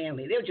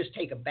unmanly. They'll just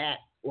take a bat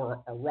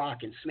or a rock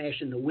and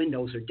smash in the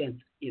windows or dent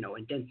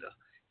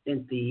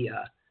the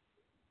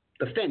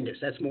fenders.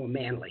 That's more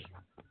manly.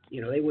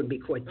 They wouldn't be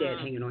caught dead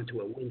hanging onto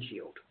a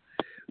windshield.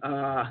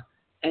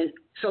 And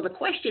so the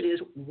question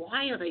is,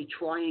 why are they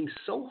trying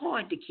so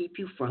hard to keep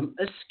you from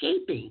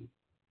escaping?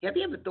 Have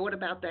you ever thought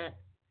about that?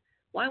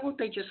 Why won't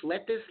they just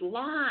let this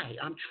lie?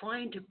 I'm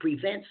trying to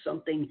prevent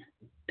something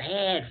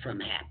bad from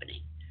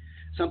happening,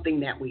 something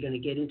that we're going to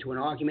get into an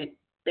argument.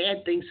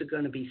 Bad things are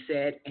going to be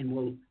said, and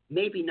we'll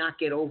maybe not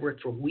get over it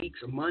for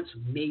weeks or months,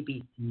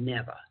 maybe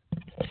never.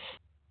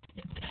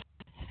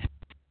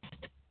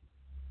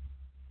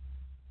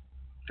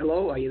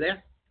 Hello, are you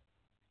there?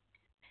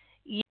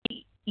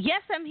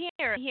 Yes, I'm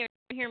here.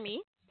 Hear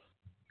me?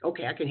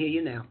 Okay, I can hear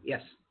you now.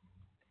 Yes.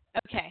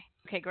 Okay,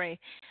 great.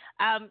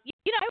 I'm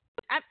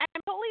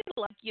totally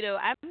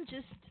I'm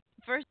just,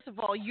 first of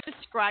all, you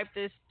described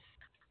this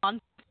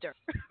monster,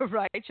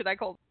 right? Should I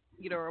call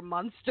a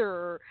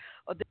monster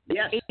or the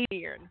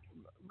alien,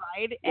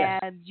 right? Yes.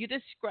 And you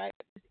described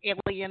this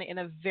alien in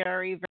a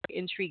very, very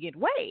intriguing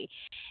way.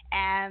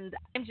 And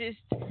I'm just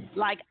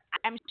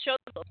I'm sure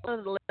that all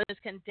of the listeners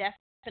can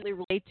definitely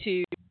relate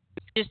to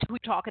just who we're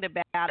talking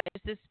about.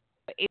 Is this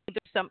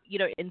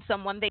either in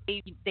someone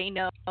they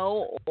know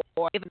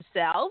or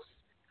themselves,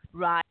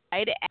 right?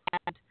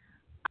 And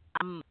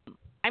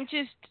I'm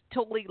just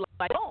totally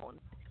alone.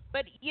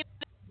 But here's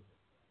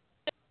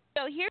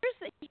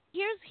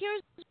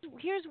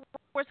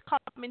what's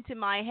coming to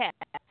my head.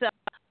 So,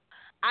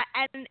 I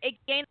kind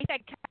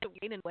of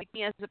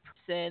me as a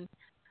person.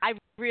 I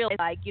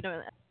realized, in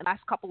the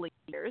last couple of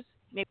years,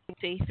 maybe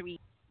say 3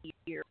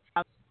 years,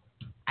 I'm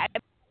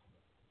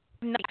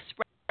not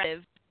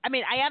expressive. I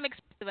mean, I am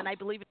expressive, and I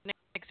believe in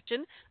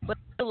expression, but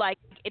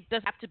it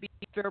doesn't have to be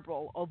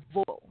verbal or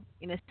vocal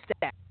in a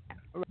sense,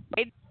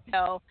 right?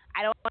 So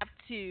I don't have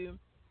to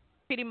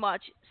pretty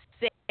much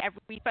say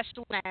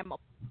especially when I'm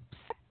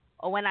upset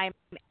or when I'm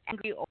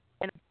angry or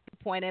when I'm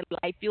disappointed.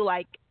 I feel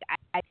like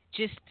I've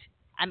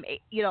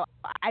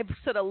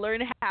sort of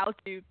learned how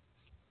to,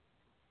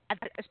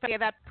 especially at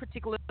that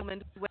particular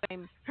moment when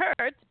I'm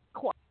hurt,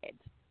 quiet.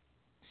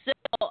 So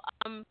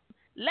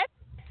let's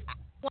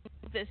want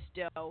this,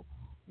 Joe.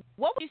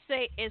 What would you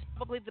say is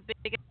probably the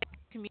biggest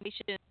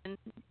communication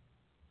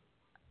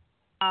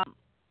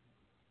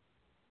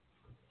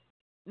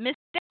mistake?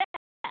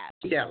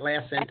 Yeah,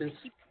 last sentence.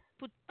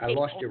 I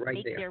lost you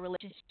right there.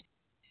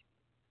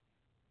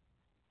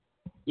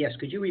 Yes,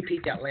 could you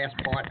repeat that last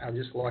part? I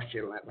just lost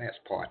you that last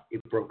part.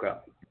 It broke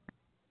up.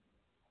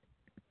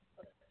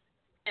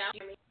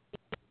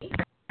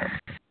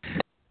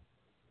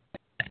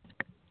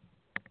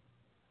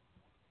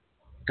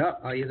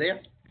 Are you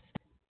there?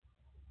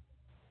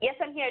 Yes,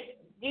 I'm here.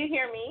 Do you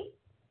hear me?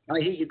 I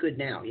hear you good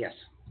now, yes.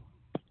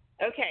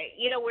 Okay,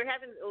 we're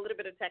having a little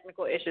bit of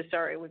technical issues.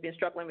 Sorry, we've been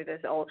struggling with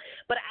this all.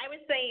 But I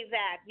would say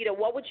that,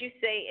 what would you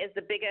say is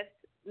the biggest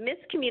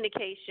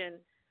miscommunication,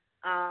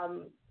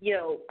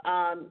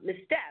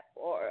 misstep,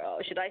 or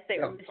should I say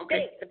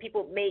mistakes that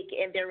people make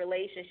in their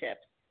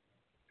relationships?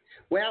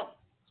 Well,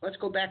 let's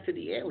go back to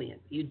the alien.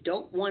 You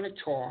don't want to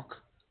talk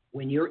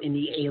when you're in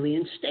the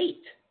alien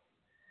state,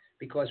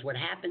 because what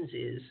happens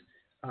is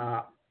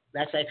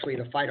that's actually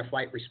the fight or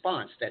flight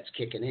response that's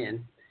kicking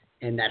in,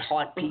 and that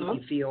heartbeat you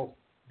feel,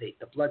 the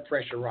blood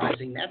pressure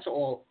rising, that's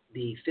all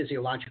the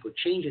physiological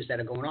changes that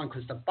are going on,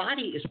 because the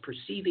body is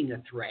perceiving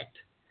a threat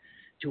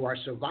to our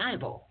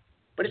survival.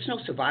 But it's no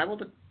survival.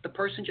 The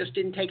person just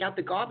didn't take out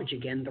the garbage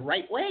again the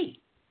right way.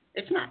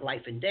 It's not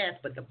life and death,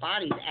 but the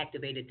body's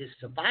activated this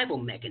survival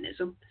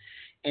mechanism,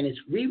 and it's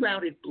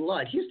rerouted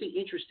blood. Here's the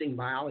interesting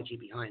biology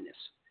behind this,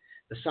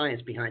 the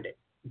science behind it.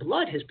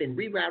 Blood has been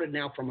rerouted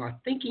now from our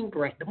thinking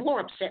brain. The more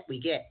upset we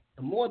get,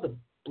 the more the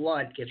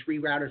blood gets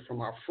rerouted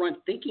from our front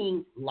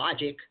thinking,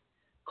 logic,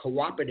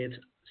 cooperative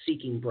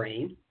seeking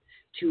brain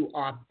to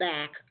our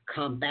back,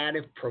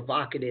 combative,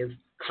 provocative,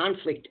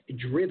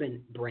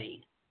 conflict-driven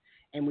brain.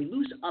 And we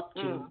lose up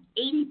to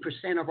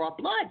 80% of our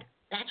blood.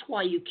 That's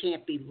why you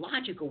can't be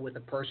logical with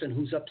a person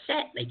who's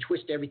upset. They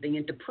twist everything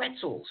into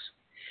pretzels.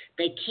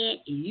 They can't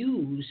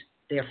use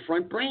their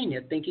front brain,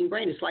 their thinking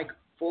brain. It's like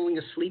falling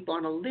asleep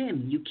on a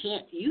limb. You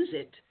can't use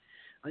it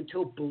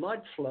until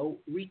blood flow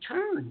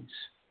returns.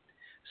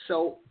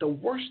 So the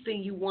worst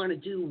thing you want to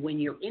do when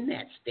you're in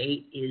that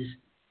state is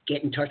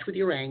get in touch with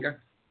your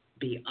anger,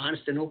 be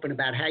honest and open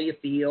about how you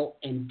feel,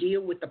 and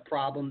deal with the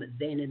problem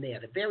then and there.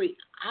 The very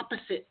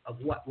opposite of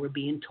what we're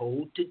being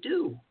told to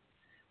do.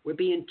 We're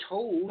being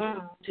told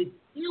to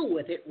deal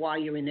with it while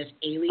you're in this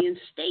alien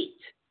state.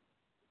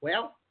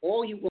 Well,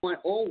 all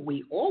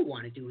we all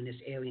want to do in this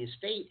alien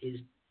state is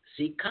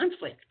seek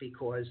conflict,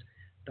 because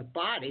the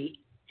body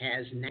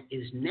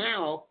is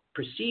now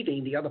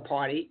perceiving the other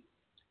party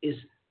is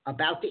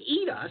about to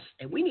eat us,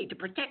 and we need to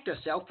protect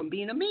ourselves from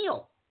being a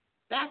meal.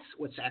 That's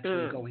what's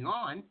actually going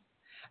on.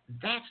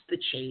 That's the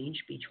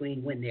change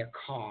between when they're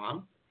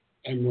calm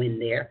and when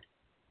they're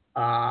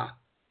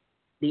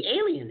the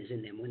alien is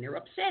in them, when they're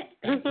upset.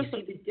 You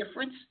see the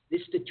difference? This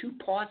is the two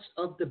parts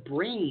of the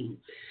brain.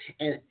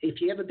 And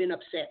if you ever been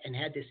upset and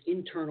had this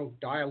internal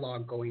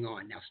dialogue going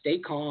on, now stay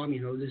calm.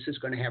 You know, this is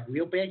going to have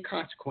real bad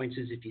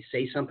consequences if you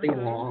say something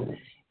wrong.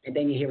 And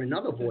then you hear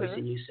another voice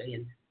and you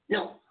saying,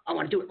 no, I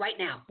want to do it right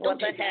now. Don't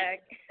take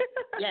that.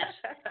 Yes,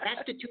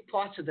 that's the two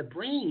parts of the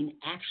brain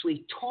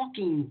actually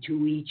talking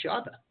to each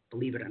other,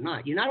 believe it or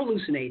not. You're not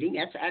hallucinating.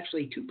 That's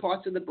actually two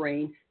parts of the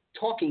brain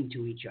talking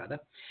to each other.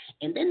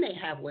 And then they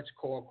have what's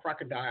called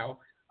crocodile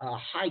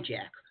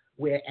hijack,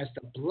 where as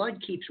the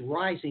blood keeps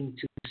rising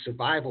to the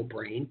survival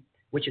brain,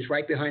 which is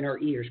right behind our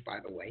ears, by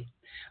the way,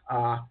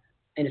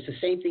 and it's the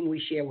same thing we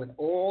share with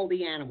all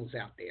the animals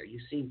out there.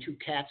 You've seen two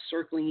cats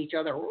circling each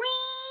other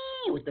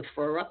with the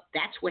fur up.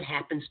 That's what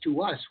happens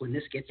to us when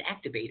this gets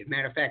activated.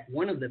 Matter of fact,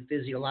 one of the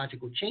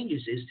physiological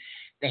changes is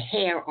the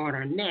hair on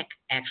our neck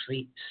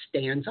actually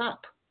stands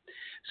up.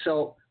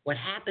 So what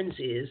happens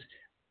is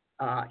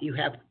you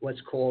have what's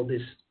called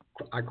this,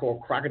 I call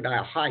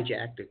crocodile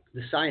hijack.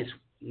 The science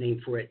name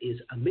for it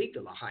is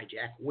amygdala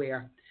hijack,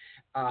 where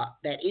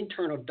that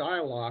internal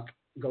dialogue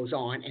goes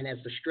on, and as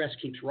the stress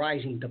keeps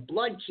rising, the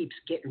blood keeps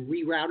getting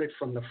rerouted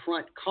from the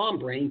front calm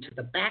brain to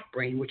the back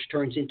brain, which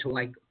turns into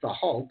like the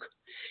Hulk.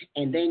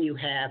 And then you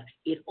have,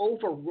 it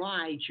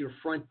overrides your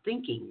front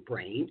thinking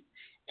brain,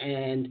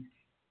 and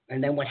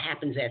then what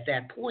happens at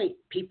that point,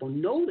 people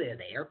know they're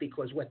there,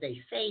 because what they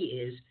say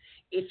is,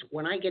 it's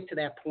when I get to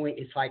that point,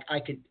 it's like I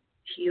could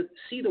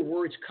see the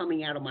words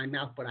coming out of my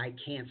mouth, but I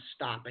can't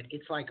stop it.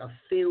 It's like a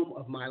film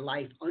of my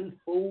life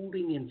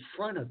unfolding in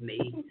front of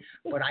me,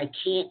 but I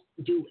can't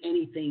do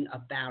anything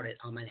about it.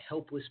 I'm a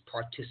helpless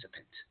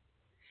participant.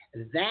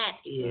 That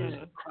is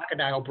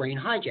crocodile brain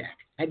hijack.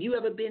 Have you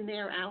ever been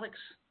there, Alex,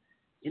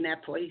 in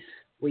that place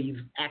where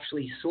you've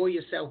actually saw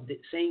yourself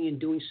saying and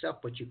doing stuff,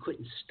 but you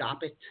couldn't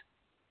stop it?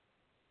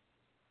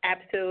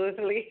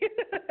 Absolutely.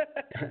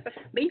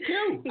 Me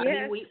too. Yes. I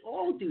mean, we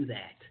all do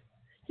that.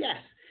 Yes.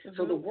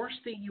 So the worst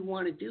thing you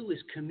want to do is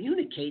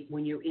communicate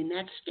when you're in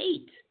that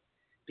state,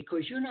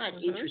 because you're not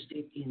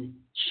interested in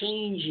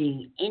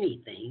changing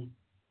anything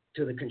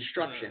to the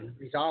construction,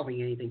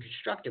 resolving anything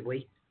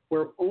constructively.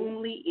 We're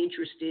only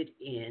interested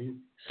in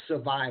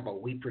survival.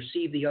 We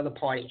perceive the other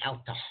party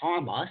out to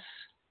harm us,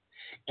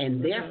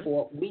 and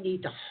therefore we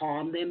need to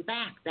harm them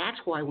back. That's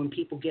why when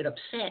people get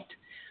upset,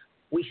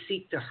 we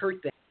seek to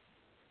hurt them.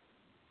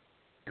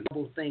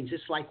 Things.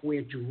 It's like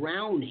we're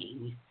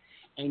drowning,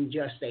 and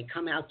just they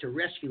come out to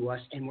rescue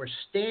us, and we're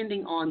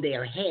standing on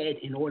their head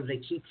in order to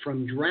keep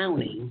from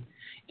drowning.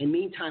 And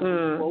meantime,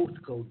 we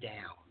both go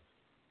down.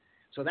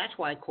 So that's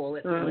why I call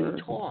it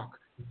untalk.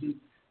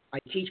 I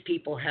teach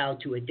people how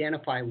to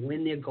identify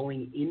when they're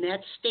going in that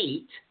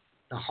state,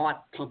 the heart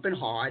pumping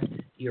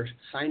hard, your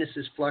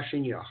sinuses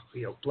flushing, your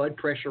blood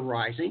pressure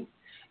rising,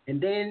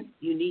 and then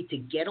you need to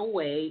get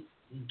away.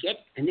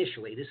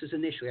 Initially,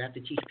 I have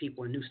to teach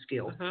people a new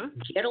skill.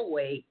 Get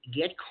away,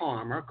 get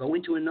calmer, go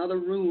into another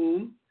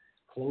room,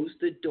 close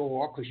the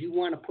door, because you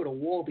want to put a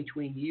wall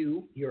between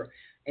you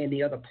and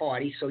the other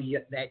party, so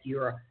that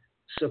your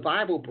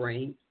survival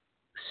brain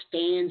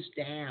stands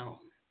down.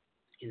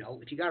 You know,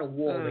 if you got a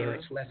wall there,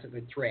 it's less of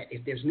a threat.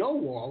 If there's no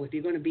wall, if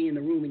you're going to be in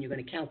the room and you're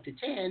going to count to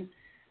 10,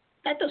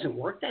 that doesn't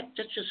work. That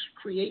just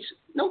creates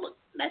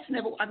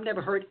I've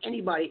never heard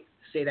anybody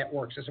say that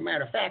works. As a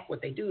matter of fact,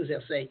 what they do is they'll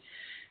say,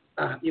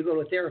 you go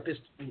to a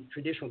therapist, in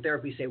traditional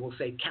therapy, will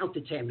say, count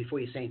to 10 before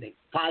you say anything.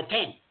 5, 10,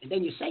 and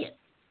then you say it.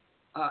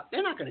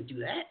 They're not going to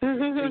do that.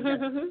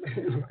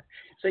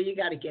 So you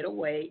got to get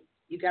away.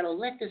 You got to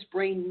let this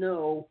brain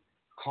know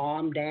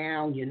Calm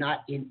down. You're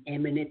not in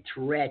imminent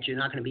threat. You're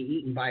not going to be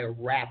eaten by a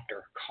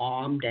raptor.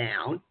 Calm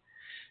down.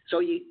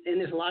 And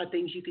there's a lot of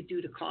things you could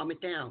do to calm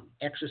it down.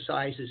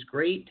 Exercise is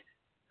great.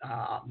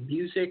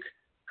 Music,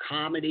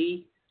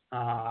 comedy,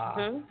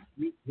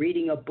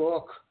 reading a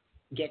book,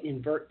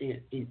 getting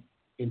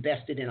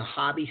invested in a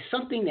hobby,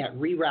 something that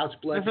reroutes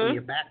blood from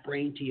your back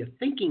brain to your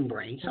thinking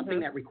brain, something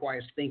that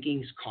requires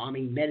thinking,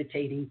 calming,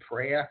 meditating,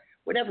 prayer,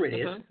 whatever it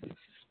is.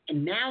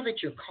 And now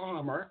that you're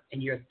calmer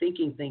and you're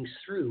thinking things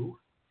through,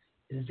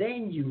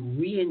 then you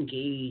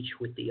re-engage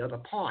with the other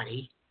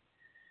party,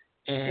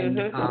 and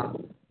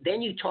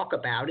then you talk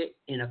about it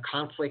in a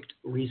conflict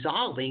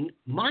resolving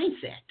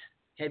mindset.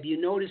 Have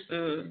you noticed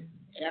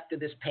after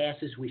this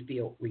passes, we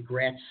feel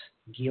regrets,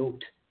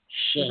 guilt,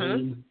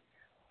 shame?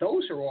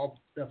 Those are all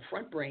the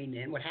front brain.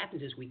 Then what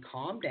happens is we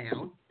calm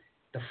down.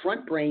 The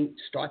front brain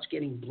starts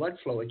getting blood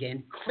flow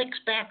again, clicks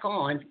back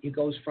on. It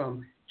goes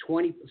from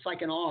 20. It's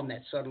like an arm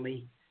that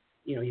suddenly,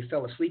 you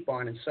fell asleep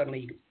on, and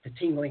suddenly the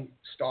tingling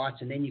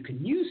starts, and then you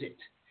can use it.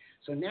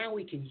 So now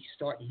we can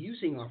start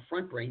using our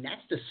front brain.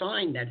 That's the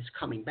sign that it's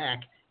coming back.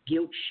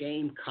 Guilt,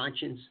 shame,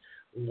 conscience,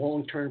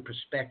 long-term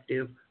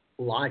perspective,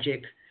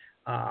 logic.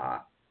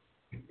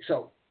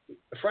 So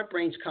the front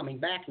brain's coming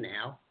back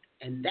now,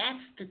 and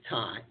that's the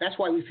time. That's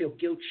why we feel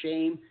guilt,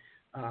 shame,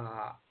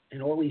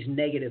 and all these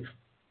negative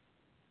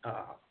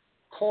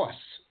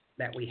costs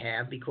that we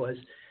have, because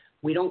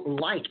we don't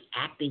like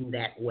acting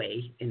that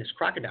way in this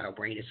crocodile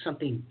brain. It's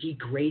something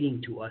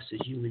degrading to us as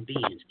human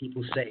beings.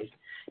 People say,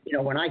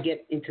 when I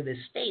get into this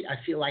state, I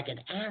feel like an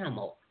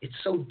animal. It's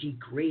so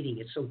degrading.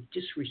 It's so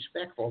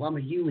disrespectful. I'm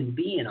a human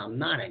being. I'm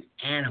not an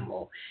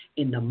animal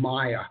in the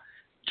mire,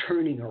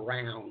 turning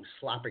around,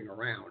 slopping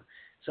around.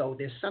 So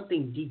there's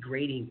something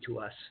degrading to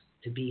us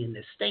to be in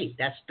this state.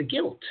 That's the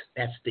guilt.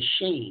 That's the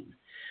shame.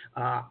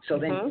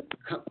 Then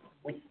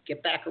we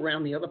get back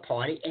around the other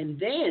party, and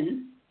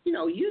then,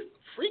 you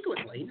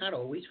frequently, not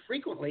always,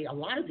 frequently, a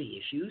lot of the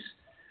issues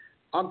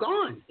are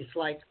gone. It's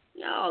like,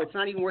 it's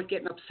not even worth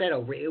getting upset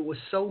over. It was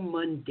so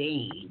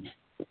mundane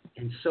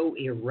and so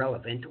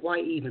irrelevant. Why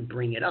even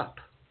bring it up?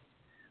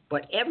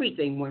 But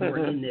everything, when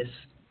we're in this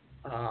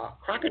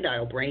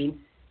crocodile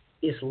brain,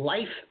 is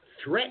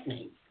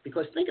life-threatening.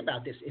 Because think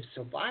about this. If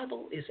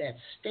survival is at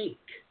stake,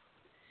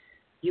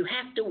 you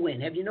have to win.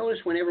 Have you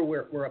noticed whenever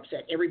we're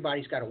upset,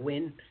 everybody's got to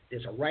win?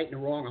 There's a right and a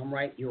wrong. I'm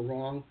right, you're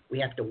wrong. We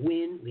have to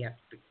win. We have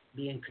to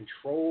be in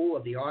control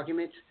of the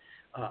argument.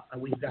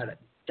 We've got to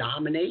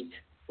dominate.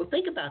 Well,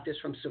 think about this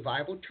from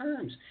survival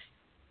terms.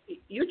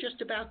 You're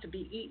just about to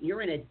be eaten.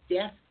 You're in a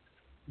death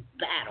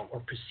battle,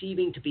 or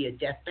perceiving to be a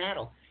death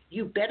battle.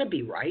 You better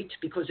be right,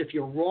 because if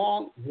you're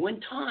wrong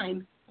one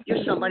time,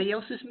 you're somebody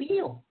else's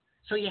meal.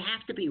 So you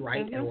have to be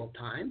right at all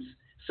times.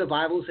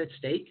 Survival's at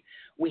stake.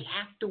 We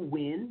have to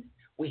win.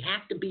 We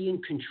have to be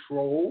in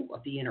control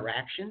of the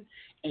interaction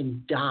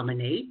and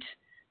dominate,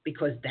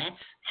 because that's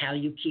how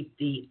you keep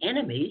the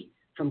enemy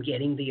from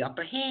getting the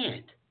upper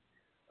hand.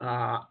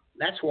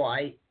 That's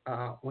why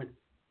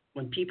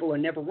when people are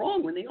never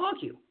wrong when they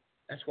argue,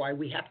 that's why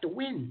we have to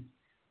win.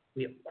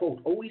 We, quote,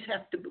 always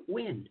have to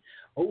win,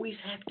 always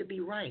have to be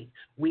right.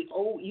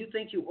 You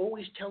think you're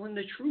always telling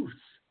the truth.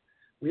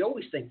 We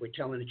always think we're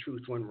telling the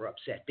truth when we're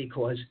upset,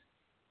 because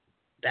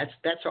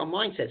that's our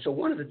mindset. So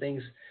one of the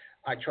things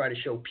I try to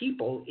show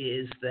people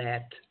is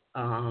that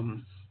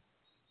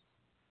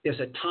there's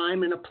a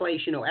time and a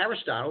place.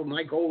 Aristotle,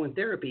 my goal in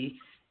therapy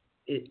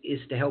is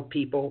to help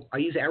people. I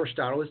use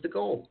Aristotle as the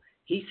goal.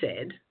 He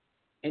said,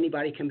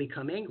 anybody can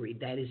become angry.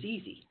 That is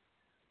easy.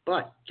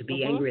 But to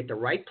be angry at the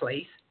right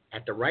place,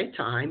 at the right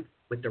time,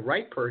 with the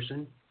right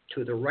person,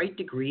 to the right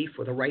degree,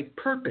 for the right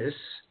purpose,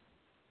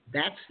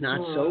 that's not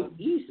so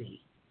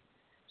easy.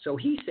 So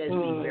he says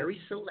be very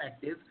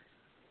selective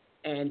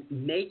and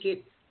make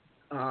it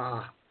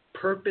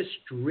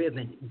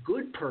purpose-driven,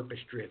 good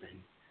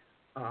purpose-driven,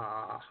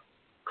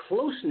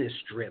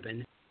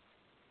 closeness-driven,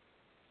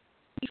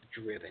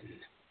 driven.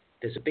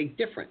 There's a big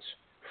difference.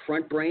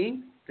 Front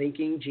brain,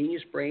 thinking,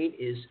 genius brain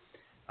is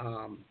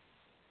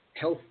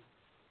health,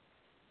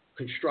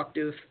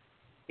 constructive,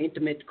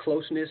 intimate,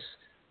 closeness,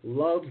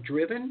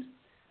 love-driven.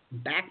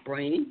 Back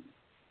brain,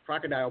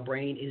 crocodile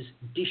brain, is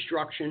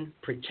destruction,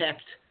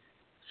 protect,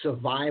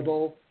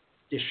 survival,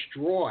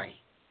 destroy.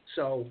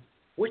 So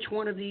which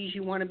one of these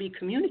you want to be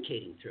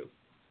communicating through?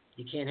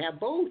 You can't have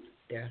both.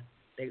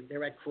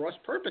 They're at cross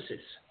purposes.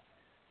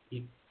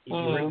 If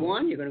you're in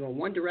one, you're going to go in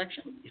one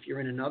direction. If you're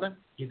in another,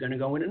 you're going to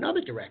go in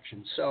another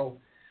direction. So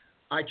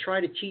I try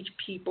to teach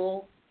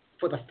people,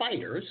 for the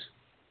fighters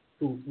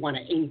who want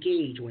to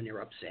engage when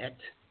they're upset,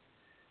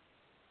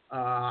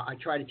 I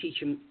try to teach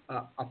them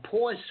a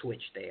pause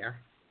switch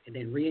there, and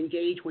then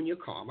re-engage when you're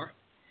calmer.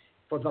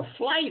 For the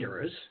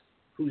flighters,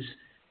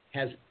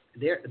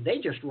 they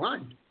just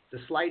run. The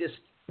slightest,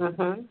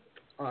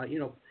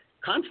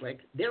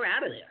 conflict, they're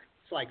out of there.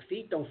 It's like,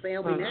 feet don't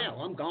fail me now.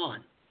 I'm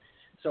gone.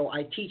 So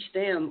I teach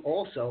them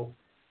also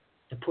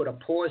to put a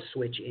pause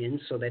switch in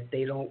so that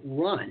they don't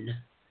run.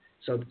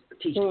 So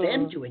teach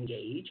them to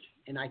engage,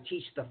 and I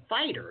teach the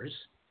fighters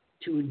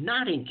to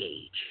not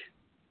engage.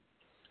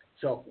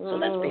 So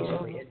that's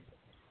basically it.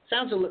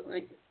 Sounds a little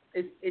like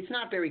it's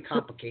not very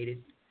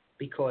complicated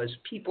because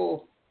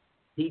people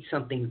need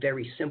something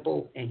very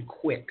simple and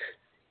quick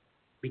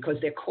because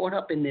they're caught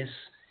up in this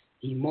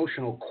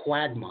emotional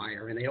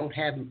quagmire and they don't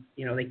have,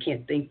 they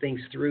can't think things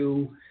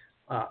through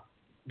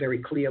very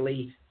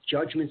clearly.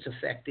 Judgment's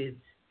affected.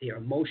 Their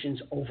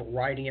emotions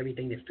overriding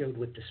everything. They're filled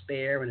with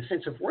despair and a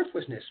sense of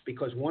worthlessness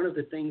because one of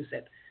the things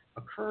that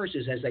occurs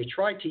is as they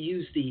try to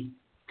use the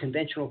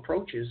conventional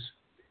approaches,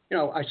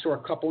 I saw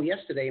a couple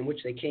yesterday in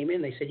which they came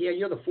in, they said, yeah,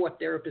 you're the fourth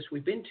therapist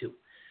we've been to.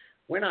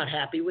 We're not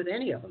happy with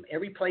any of them.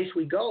 Every place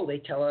we go, they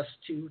tell us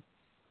to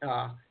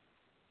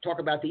talk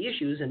about the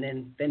issues, and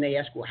then they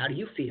ask, well, how do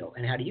you feel?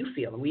 And how do you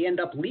feel? And we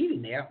end up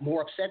leaving there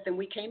more upset than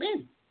we came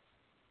in.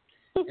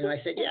 And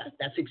I said, yeah,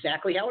 that's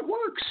exactly how it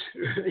works.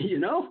 You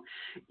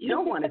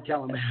don't want to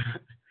tell them.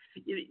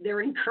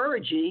 They're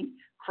encouraging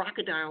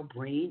crocodile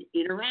brain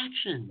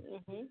interaction,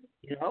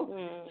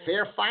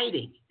 fair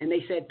fighting. And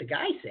the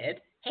guy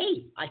said,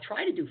 hey, I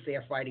try to do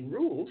fair fighting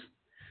rules,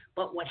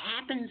 but what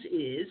happens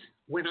is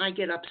when I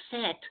get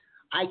upset,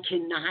 I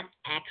cannot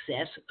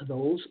access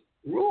those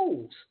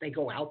rules. They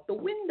go out the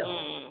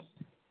window.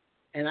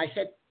 And I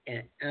said,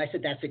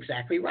 that's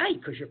exactly right,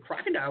 because your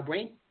crocodile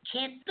brain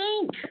can't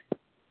think.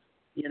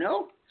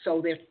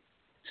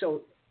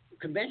 So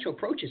conventional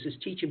approaches is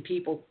teaching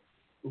people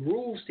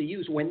rules to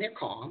use when they're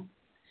calm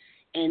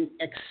and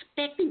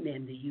expecting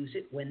them to use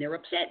it when they're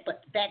upset.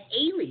 But that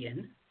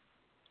alien,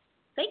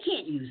 they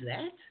can't use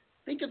that.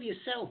 Think of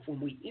yourself when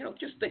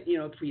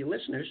for your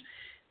listeners,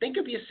 think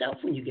of yourself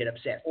when you get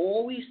upset.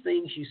 All these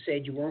things you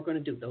said you weren't going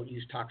to do. Don't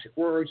use toxic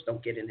words.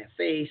 Don't get in their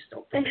face.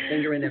 Don't put a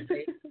finger in their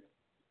face.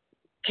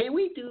 Can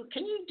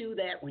you do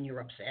that when you're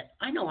upset?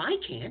 I know I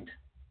can't.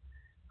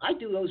 I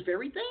do those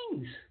very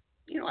things.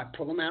 I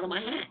pull them out of my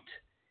hat,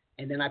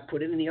 and then I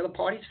put it in the other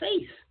party's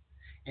face,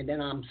 and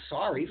then I'm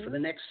sorry for the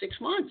next 6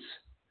 months.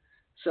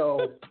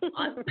 So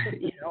I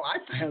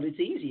found it's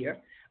easier.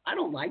 I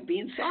don't like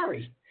being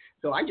sorry,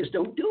 so I just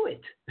don't do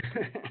it,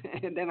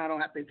 and then I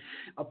don't have to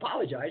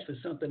apologize for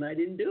something I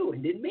didn't do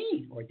and didn't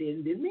mean or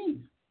didn't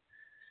mean.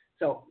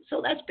 So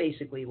that's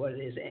basically what it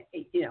is,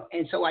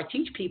 And so I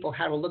teach people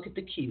how to look at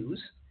the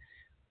cues,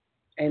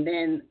 and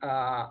then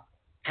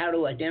how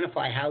to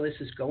identify how this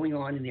is going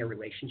on in their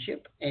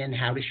relationship and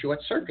how to short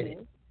circuit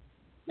it.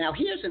 Now,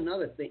 here's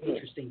another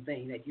interesting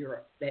thing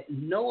that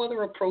no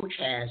other approach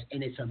has,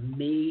 and it's a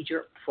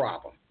major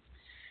problem.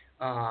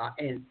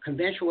 And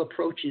conventional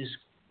approaches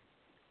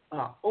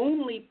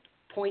only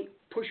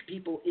push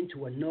people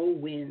into a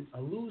no-win,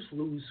 a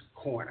lose-lose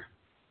corner.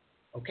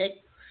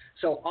 Okay?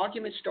 So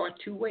arguments start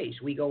two ways.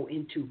 We go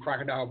into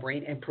crocodile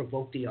brain and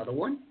provoke the other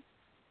one,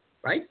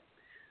 right?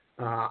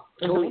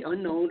 Totally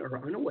unknown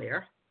or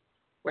unaware.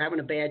 We're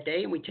having a bad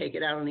day and we take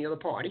it out on the other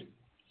party.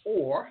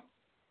 Or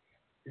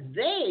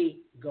they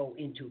go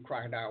into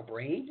crocodile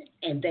brain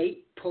and they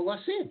pull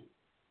us in.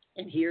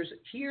 And here's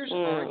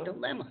our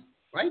dilemma,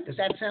 right? Does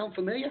that sound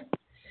familiar?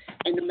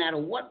 And no matter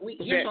what,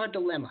 here's our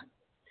dilemma.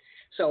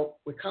 So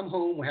we come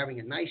home, we're having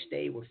a nice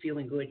day, we're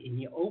feeling good, and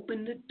you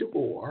open the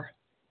door,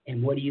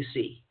 and what do you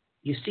see?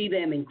 You see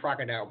them in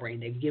crocodile brain.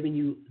 They've given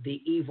you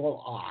the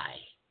evil eye,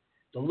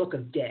 the look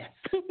of death,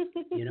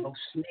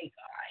 snake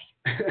eye.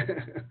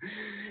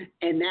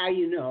 And now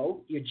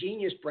your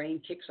genius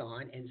brain kicks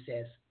on and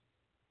says,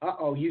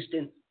 uh-oh,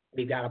 Houston,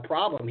 we've got a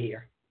problem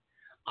here.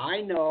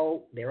 I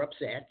know they're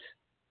upset,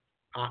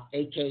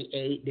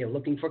 a.k.a. they're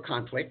looking for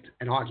conflict,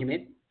 an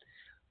argument,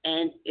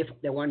 and if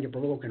they want to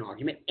provoke an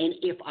argument, and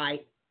if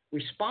I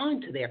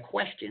respond to their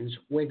questions,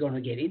 we're going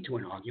to get into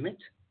an argument.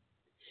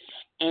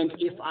 And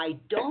if I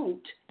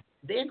don't,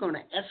 they're going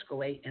to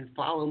escalate and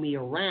follow me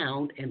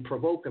around and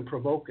provoke and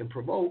provoke and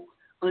provoke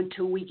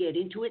until we get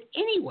into it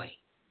anyway.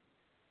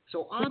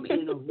 So I'm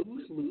in a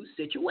lose-lose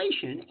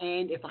situation,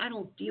 and if I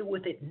don't deal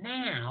with it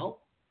now,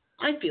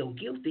 I feel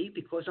guilty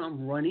because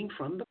I'm running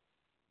from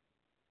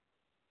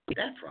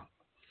that from.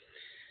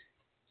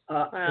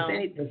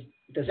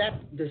 Does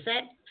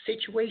that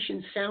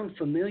situation sound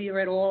familiar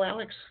at all,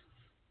 Alex?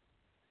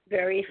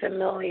 Very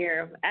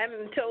familiar. I'm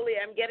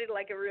getting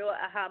like a real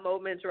aha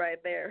moment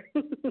right there.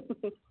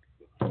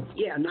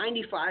 Yeah,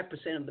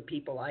 95% of the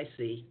people I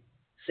see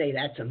say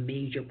that's a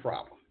major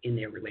problem in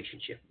their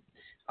relationship.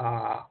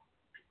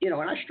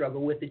 And I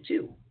struggle with it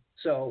too.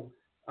 So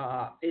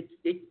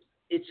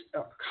it's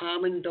a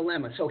common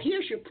dilemma. So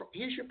here's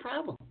your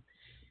problem.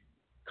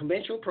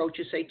 Conventional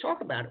approaches say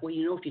talk about it. Well,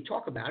 if you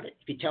talk about it,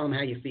 if you tell them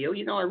how you feel,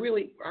 I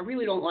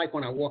really don't like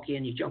when I walk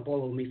in, you jump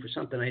all over me for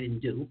something I didn't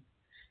do.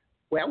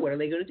 Well, what are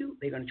they going to do?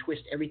 They're going to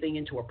twist everything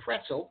into a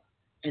pretzel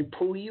and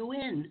pull you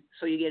in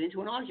so you get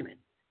into an argument.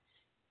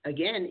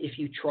 Again, if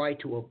you try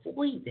to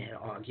avoid that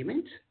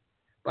argument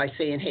by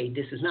saying, hey,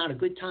 this is not a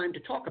good time to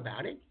talk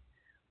about it,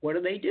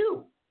 what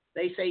do?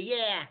 They say,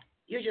 yeah,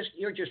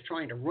 you're just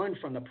trying to run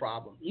from the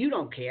problem. You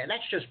don't care.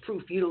 That's just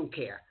proof you don't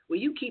care. Well,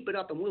 you keep it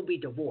up and we'll be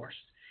divorced.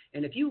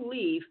 And if you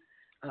leave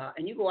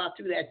and you go out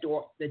through that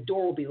door, the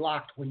door will be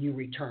locked when you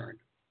return.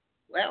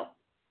 Well,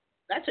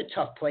 that's a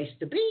tough place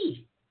to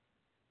be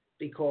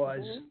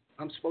because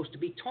I'm supposed to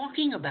be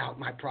talking about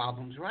my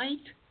problems, right?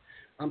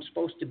 I'm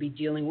supposed to be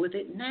dealing with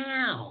it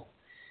now.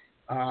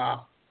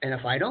 And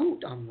if I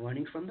don't, I'm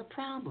running from the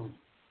problem.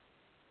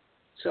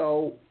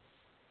 So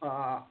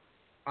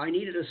I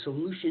needed a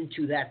solution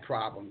to that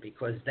problem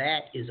because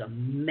that is a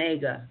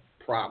mega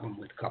problem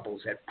with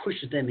couples that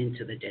pushes them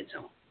into the dead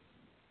zone.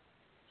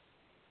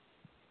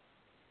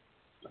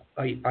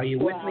 Are you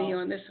with me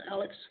on this,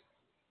 Alex?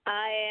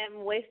 I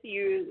am with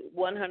you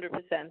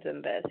 100%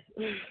 in this.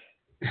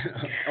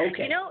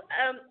 Okay.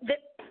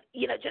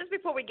 Just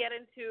before we get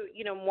into,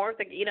 more of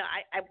the,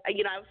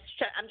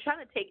 I'm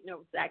trying to take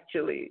notes.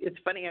 Actually, it's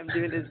funny I'm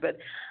doing this, but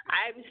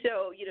I'm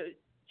so,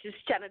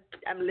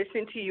 I'm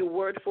listening to you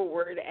word for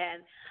word,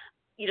 and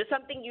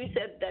something you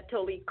said that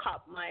totally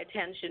caught my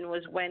attention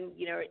was when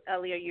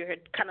earlier you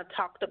had kind of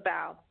talked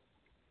about.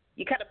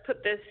 You kind of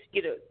put this,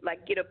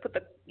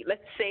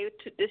 let's say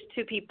this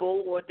two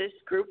people or this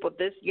group or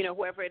this,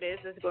 whoever it is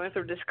that's going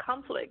through this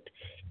conflict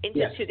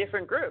into two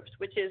different groups,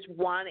 which is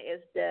one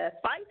is the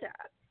fighter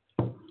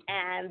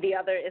and the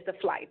other is the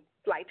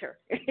flighter,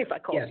 if I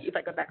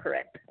got that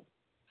correct.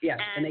 Yes,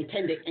 and they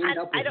tend to end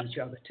up with each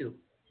other too.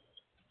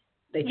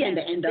 They tend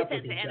to end up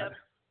with each other.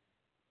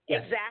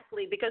 Yes.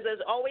 Exactly, because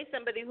there's always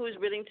somebody who's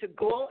willing to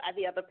go at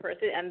the other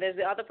person, and there's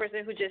the other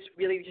person who just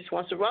really just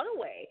wants to run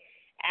away.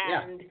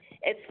 And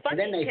it's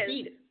funny. And then they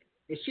feed.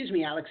 Excuse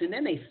me, Alex. And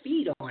then they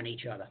feed on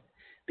each other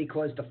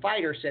because the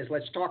fighter says,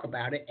 "Let's talk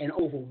about it," and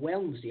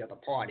overwhelms the other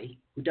party,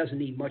 who doesn't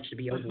need much to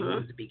be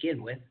overwhelmed to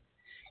begin with.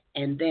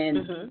 And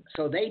then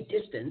so they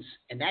distance,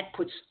 and that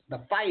puts the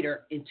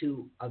fighter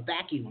into a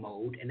vacuum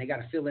mode, and they got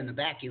to fill in the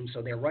vacuum.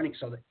 So they're running.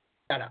 So they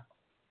got to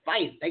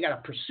fight. They got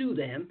to pursue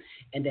them,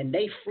 and then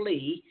they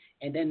flee,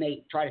 and then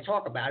they try to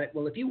talk about it.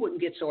 Well, if you wouldn't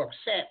get so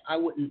upset,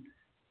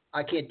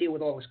 I can't deal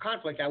with all this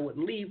conflict. I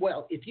wouldn't leave.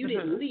 Well, if you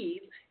didn't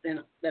leave,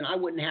 then I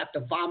wouldn't have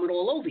to vomit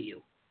all over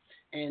you.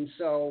 And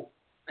so,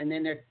 and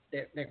then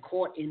they're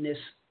caught in this,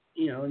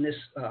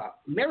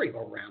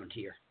 merry-go-round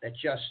here that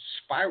just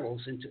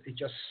spirals into. It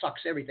just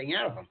sucks everything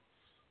out of them.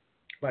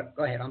 But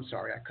go ahead. I'm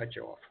sorry, I cut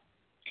you off.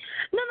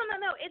 No.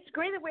 It's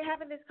great that we're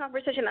having this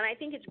conversation, and I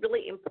think it's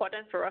really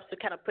important for us to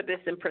kind of put this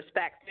in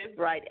perspective,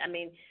 right? I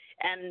mean,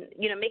 and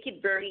make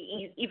it very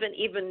easy,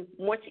 even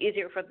much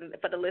easier for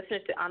the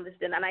listeners to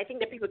understand. And I think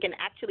that people can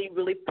actually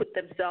really put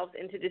themselves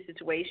into this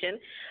situation.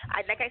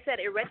 Like I said,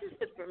 it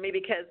registered for me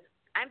because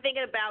I'm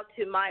thinking about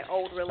to my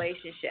old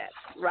relationship,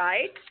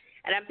 right?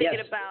 And I'm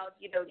thinking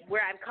about,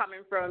 where I'm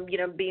coming from,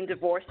 being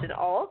divorced and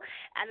all.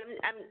 And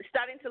I'm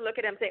starting to look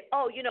at it and say,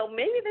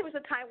 maybe there was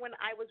a time when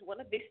I was one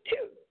of these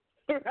two,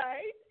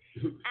 right?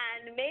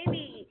 And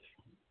maybe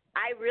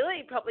I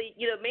really probably,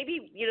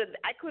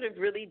 I could have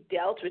really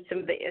dealt with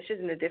some of the issues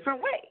in a different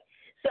way.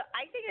 So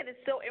I think it is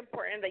so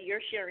important that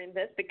you're sharing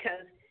this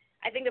because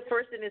I think the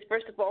first thing is,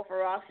 first of all,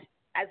 for us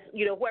as,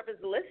 whoever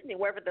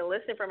they're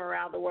listening from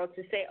around the world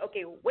to say,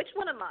 okay, which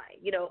one am I,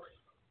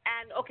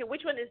 and okay,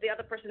 which one is the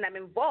other person I'm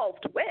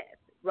involved with,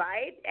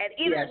 right? And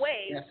either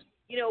way,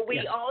 we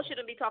all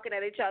shouldn't be talking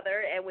at each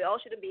other and we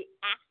all shouldn't be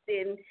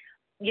acting,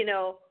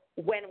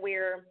 when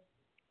we're,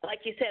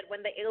 like you said,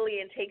 when the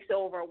alien takes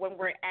over, when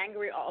we're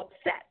angry or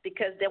upset,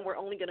 because then we're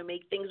only going to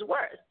make things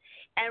worse.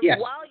 And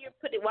while you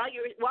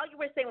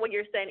were saying what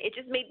you're saying, it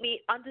just made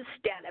me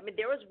understand. I mean,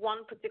 there was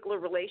one particular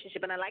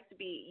relationship, and I like to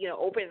be,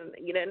 open,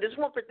 and there's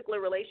one particular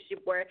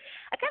relationship where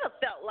I kind of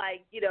felt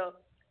like,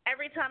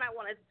 every time I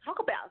wanted to talk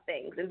about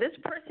things, and this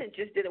person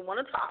just didn't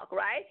want to talk,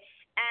 right?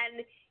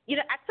 And,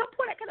 at some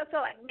point I kind of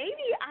felt like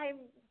maybe it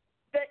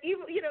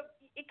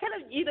kind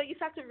of, you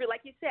start to,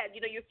 like you said,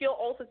 you feel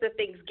all sorts of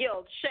things,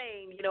 guilt,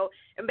 shame,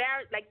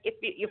 embarrassed, like if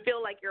you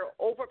feel like you're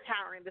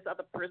overpowering this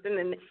other person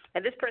and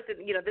this person,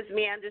 this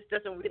man just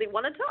doesn't really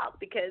want to talk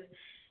because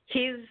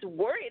he's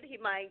worried he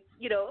might,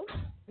 you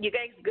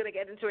guys are going to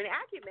get into an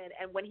argument.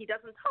 And when he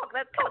doesn't talk,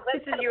 that kind of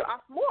pisses you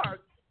off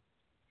more.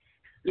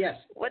 Yes.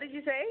 What did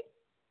you say?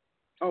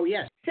 Oh,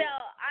 yes. So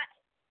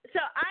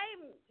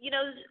I'm,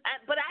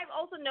 but I've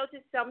also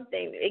noticed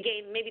something,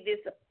 again, maybe this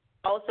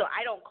also,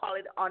 I don't call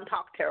it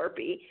on-talk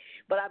therapy,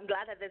 but I'm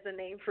glad that there's a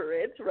name for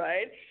it,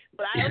 right?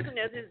 But I also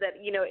noticed that,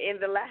 in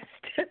the last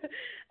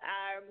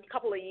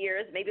couple of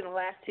years, maybe in the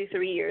last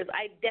 2-3 years,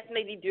 I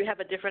definitely do have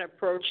a different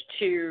approach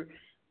to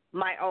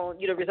my own,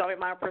 resolving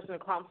my own personal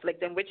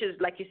conflict, and which is,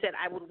 like you said,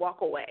 I would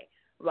walk away,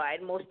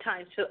 right, most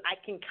times so I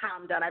can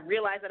calm down. I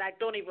realize that I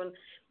don't even,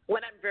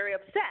 when I'm very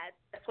upset,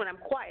 that's when I'm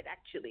quiet,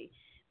 actually.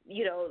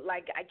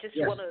 Like I just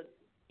want to,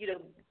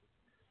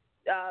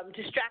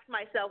 distract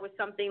myself with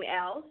something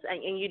else.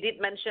 And you did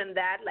mention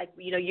that, like,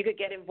 you could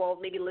get involved,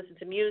 maybe listen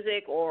to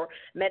music or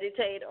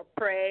meditate or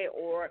pray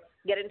or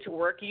get into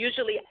work.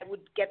 Usually I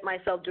would get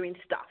myself doing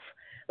stuff,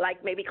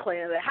 like maybe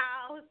cleaning the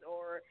house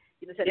or,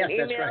 sending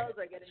emails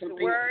or getting to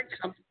work.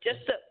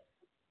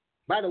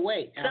 By the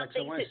way, Alex,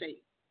 I want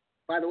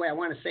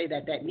to say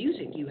that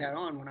music you had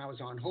on when I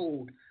was on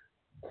hold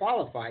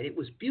qualified. It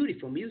was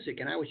beautiful music,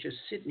 and I was just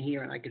sitting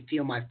here and I could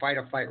feel my fight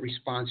or flight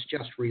response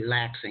just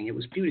relaxing. It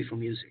was beautiful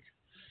music.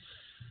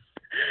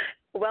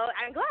 Well,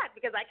 I'm glad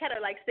because I kind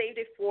of like saved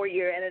it for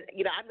you, and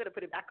I'm going to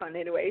put it back on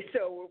anyway.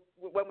 So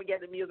when we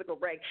get the musical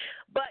break,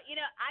 but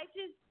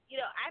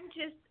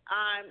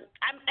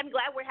I'm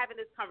glad we're having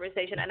this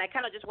conversation, and I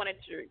kind of just wanted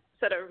to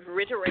sort of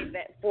reiterate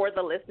that for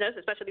the listeners,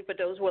 especially for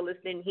those who are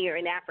listening here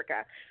in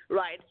Africa,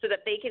 right, so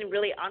that they can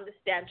really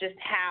understand just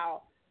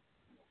how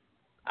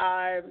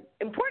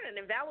important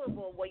and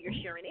valuable what you're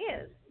sharing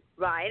is.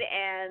 Right,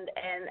 and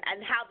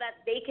how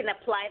that they can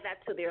apply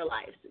that to their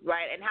lives,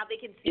 right, and how they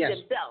can see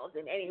themselves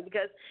in any.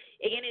 Because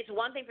again, it's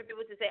one thing for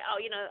people to say,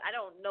 oh, I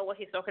don't know what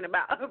he's talking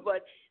about,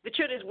 but the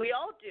truth is we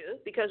all do,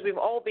 because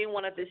we've all been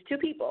one of these two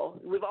people.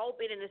 We've all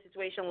been in a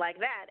situation like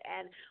that,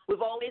 and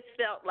we've always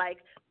felt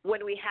like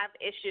when we have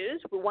issues,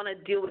 we want to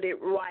deal with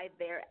it right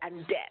there and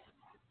then.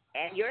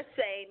 And you're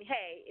saying,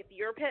 hey, if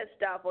you're pissed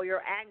off or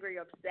you're angry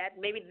or upset,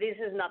 maybe this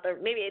is not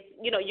maybe it's,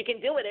 you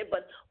can deal with it,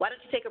 but why don't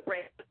you take a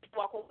break,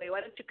 walk away? Why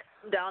don't you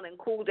calm down and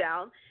cool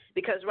down?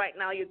 Because right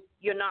now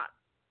you're not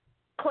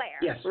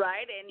clear,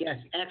 right? And yes,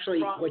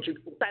 actually,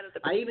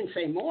 I even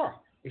say more.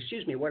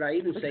 Excuse me, what I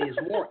even say is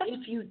more.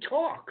 If you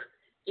talk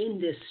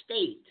in this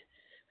state,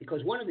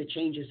 because one of the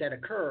changes that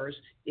occurs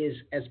is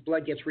as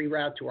blood gets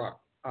rerouted to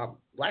our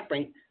black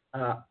brain,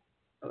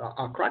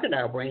 our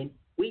crocodile brain,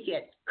 we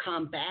get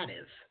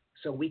combative.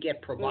 So we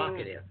get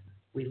provocative.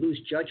 We lose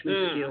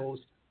judgment skills.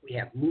 We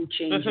have mood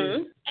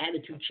changes,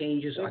 attitude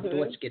changes. Our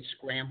thoughts get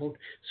scrambled.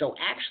 So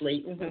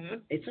actually,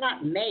 it's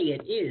not may,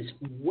 it is.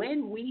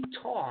 When we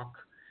talk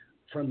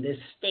from this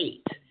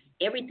state,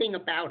 everything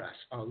about us,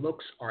 our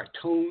looks, our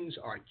tones,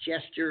 our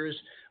gestures,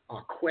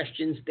 our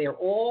questions, they're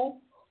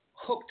all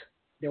hooked.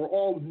 They're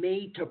all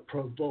made to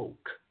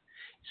provoke.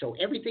 So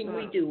everything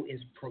we do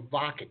is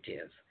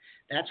provocative.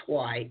 That's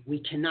why we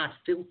cannot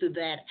filter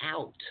that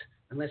out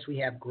unless we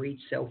have great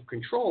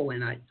self-control,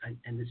 and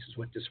this is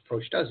what this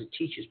approach does. It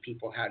teaches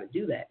people how to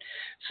do that.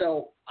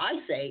 So I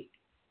say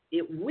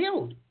it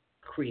will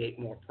create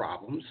more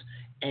problems,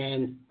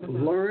 and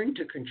learn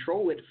to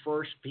control it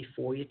first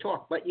before you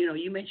talk. But,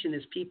 you mentioned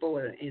there's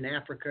people in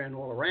Africa and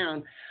all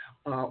around.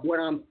 What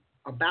I'm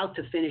about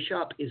to finish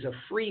up is a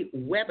free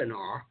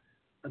webinar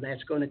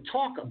that's going to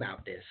talk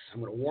about this. I'm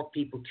going to walk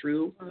people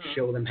through,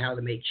 show them how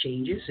to make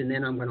changes, and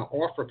then I'm going to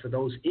offer for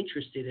those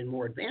interested in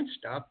more advanced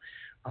stuff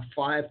a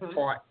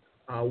 5-part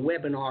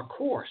webinar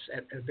course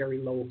at a very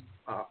low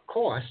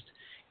cost.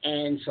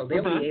 And so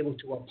they'll be able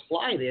to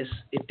apply this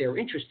if they're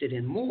interested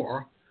in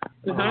more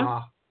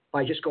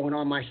by just going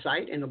on my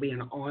site, and it'll be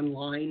an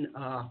online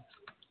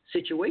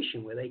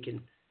situation where they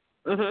can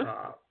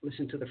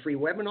listen to the free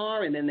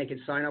webinar, and then they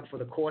can sign up for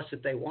the course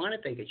if they want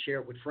it. They could share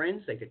it with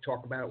friends. They could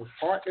talk about it with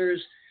partners.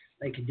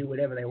 They could do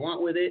whatever they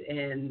want with it.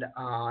 And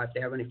if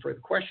they have any further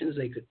questions,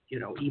 they could,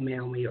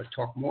 email me or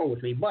talk more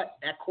with me. But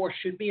that course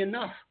should be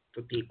enough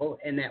for people.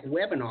 And that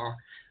webinar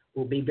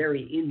will be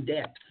very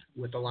in-depth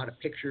with a lot of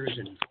pictures,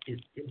 and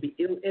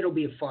it'll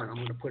be fun. I'm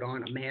going to put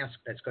on a mask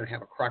that's going to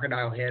have a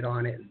crocodile head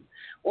on it and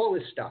all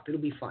this stuff. It'll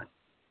be fun.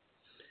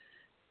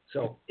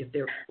 So if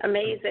they're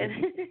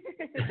amazing.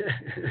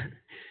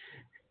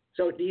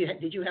 So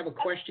did you have a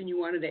question you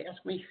wanted to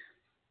ask me?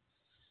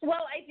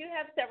 Well, I do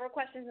have several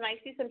questions, and I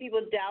see some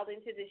people dialed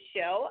into the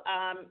show.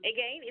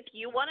 Again, if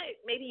you want to,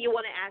 maybe you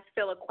want to ask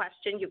Phil a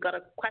question. You've got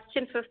a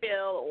question for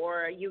Phil,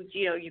 or you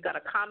got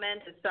a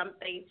comment or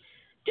something.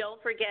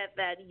 Don't forget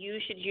that you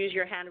should use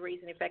your hand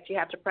raising effect. You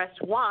have to press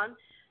 1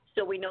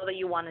 so we know that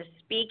you want to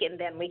speak, and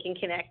then we can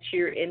connect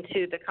you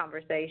into the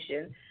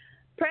conversation.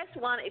 Press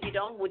 1 if you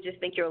don't. We'll just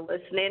think you're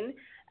listening.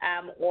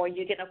 Or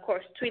you can, of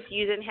course, tweet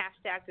using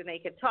hashtag The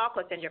Naked Talk,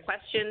 or send your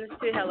questions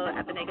to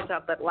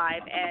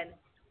hello@thenakedtalk.live, and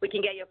we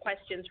can get your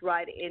questions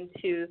right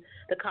into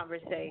the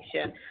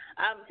conversation.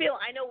 Phil,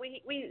 I know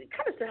we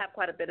kind of still have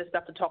quite a bit of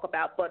stuff to talk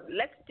about, but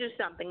let's do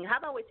something. How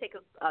about we take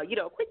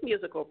a quick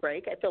musical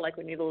break? I feel like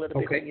we need a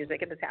little bit of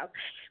music in this house.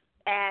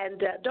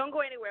 And don't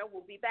go anywhere.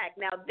 We'll be back.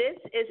 Now, this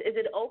is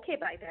It Okay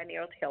by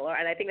Danielle Taylor,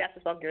 and I think that's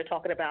the song you're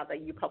talking about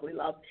that you probably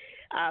love.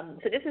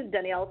 So this is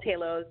Danielle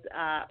Taylor's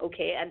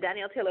Okay, and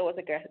Danielle Taylor was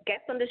a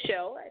guest on the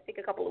show, I think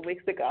a couple of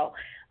weeks ago.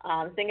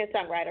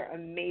 Singer-songwriter,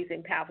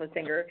 amazing, powerful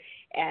singer.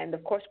 And,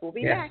 of course, we'll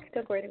be back.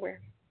 Don't go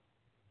anywhere.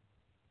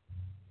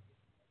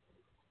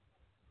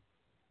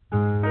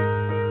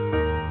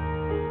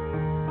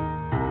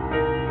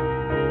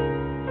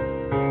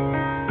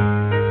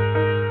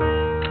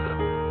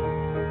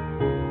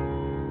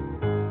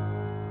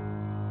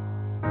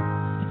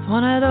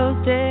 One of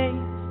those days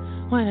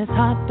when it's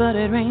hot but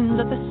it rains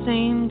at the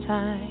same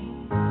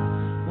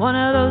time. One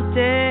of those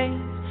days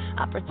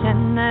I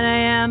pretend that I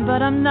am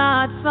but I'm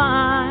not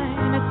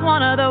fine. It's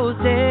one of those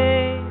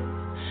days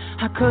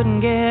I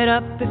couldn't get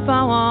up if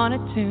I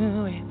wanted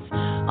to. It's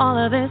all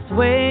of this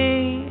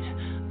weight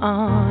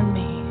on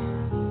me.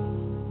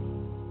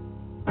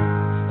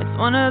 It's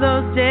one of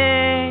those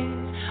days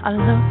I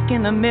look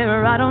in the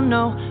mirror, I don't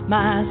know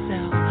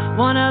myself.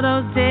 One of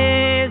those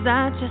days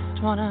I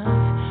just wanna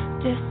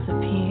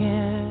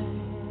disappear.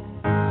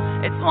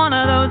 It's one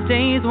of those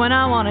days when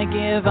I want to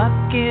give up,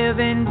 give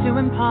in to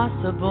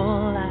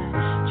impossible.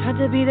 I tried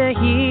to be the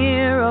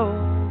hero,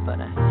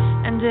 but I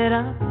ended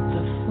up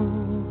the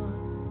fool.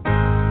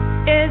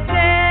 Is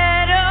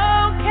it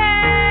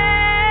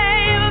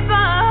okay if I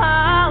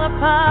fall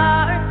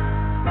apart?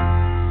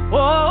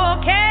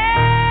 Okay,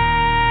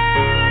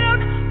 if I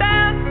don't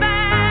bounce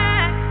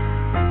back,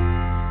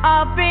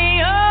 I'll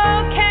be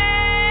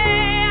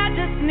okay. I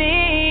just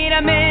need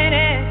a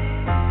minute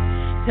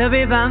to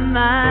be by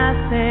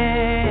myself.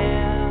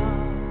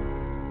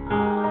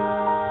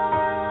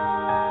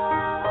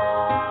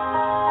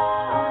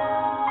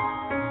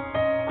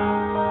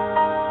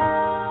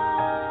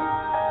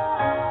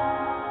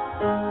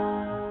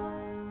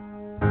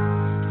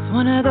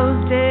 One of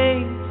those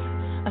days,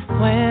 I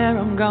swear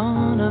I'm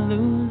gonna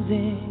lose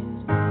it.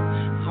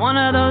 It's one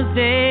of those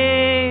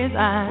days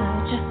I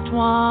just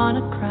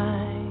wanna cry.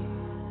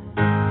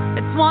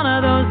 It's one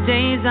of those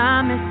days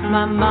I miss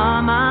my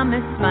mom, I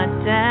miss my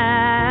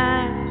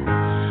dad.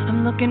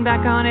 I'm looking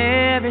back on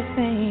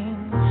everything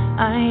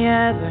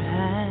I ever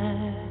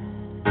had.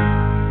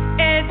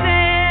 Is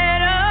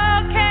it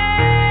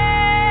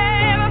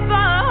okay if I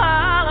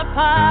fall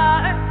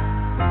apart?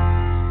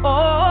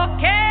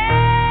 Okay.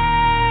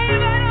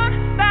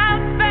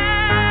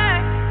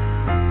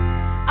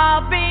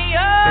 I'll be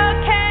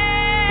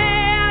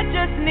okay. I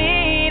just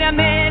need a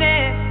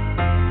minute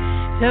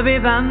to be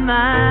by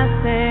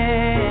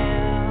myself.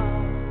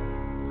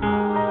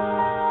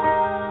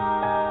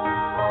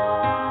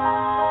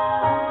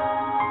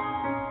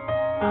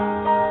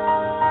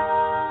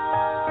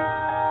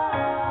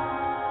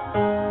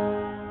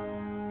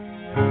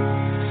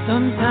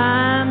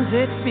 Sometimes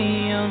it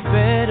feels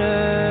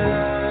better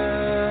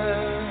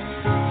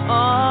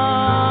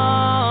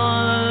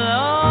all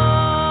alone.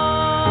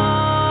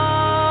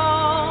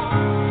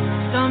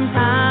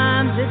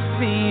 Sometimes it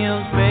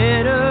feels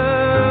better,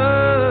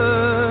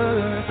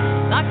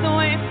 locked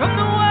away from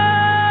the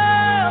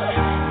world,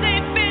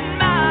 safe in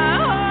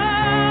my home.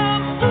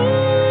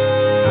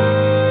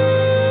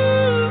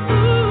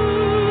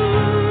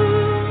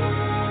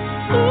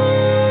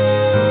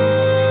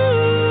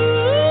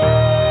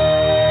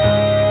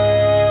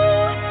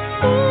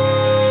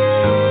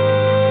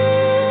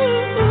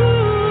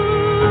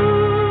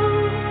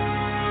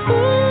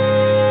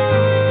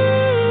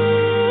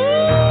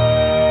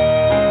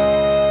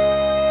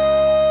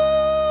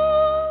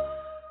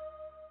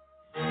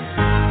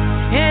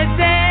 Is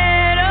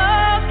it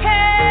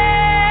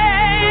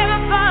okay if I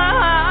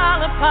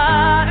fall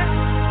apart?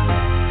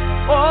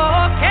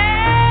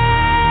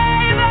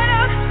 Okay, if I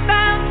don't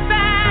bounce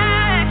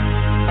back,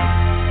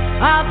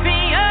 I'll be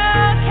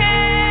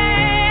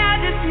okay. I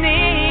just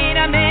need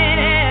a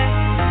minute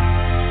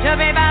to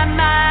be by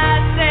myself.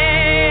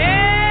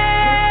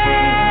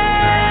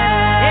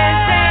 Is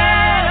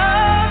it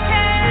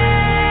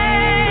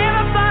okay if I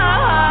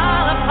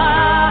fall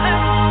apart?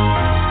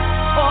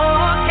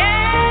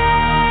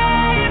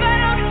 Okay, if I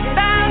don't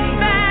bounce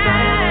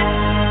back,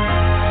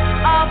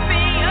 I'll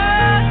be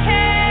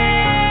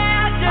okay. I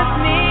just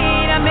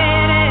need a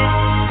minute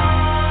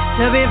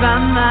to be by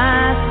myself.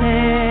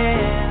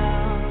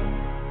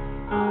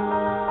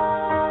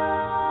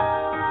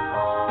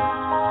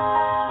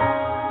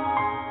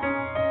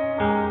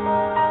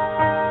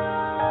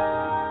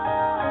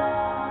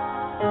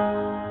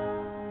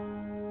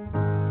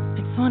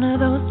 It's one of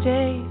those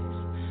days,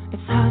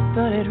 it's hot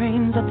but it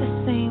rains at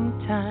the same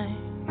time.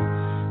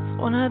 It's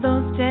one of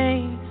those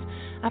days,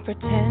 I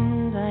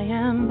pretend I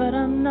am but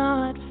I'm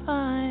not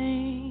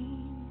fine.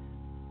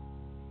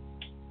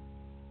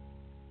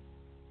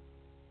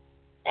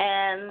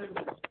 And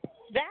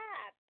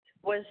that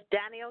was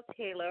Daniel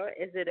Taylor.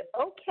 Is it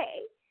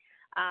okay?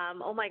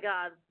 Oh my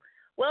God.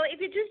 Well, if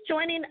you're just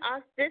joining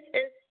us, this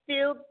is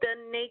still the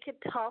Naked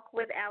Talk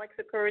with Alex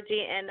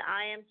Okoroji, and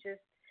I am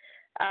just,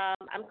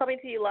 I'm coming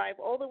to you live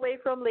all the way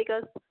from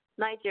Lagos,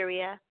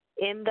 Nigeria,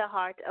 in the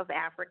heart of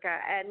Africa.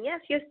 And yes,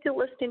 you're still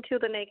listening to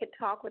the Naked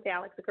Talk with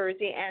Alex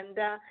Okoroji, and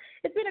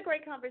it's been a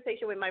great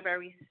conversation with my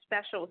very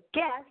special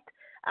guest,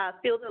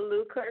 Phil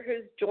Deluca,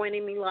 who's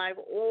joining me live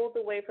all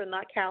the way from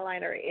North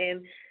Carolina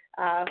in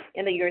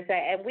the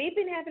USA. And we've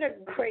been having a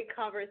great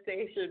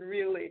conversation,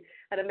 really,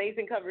 an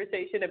amazing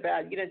conversation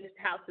about, just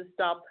how to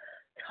stop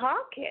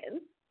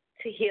talking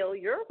to heal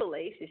your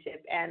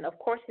relationship. And, of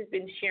course, he's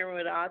been sharing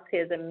with us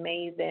his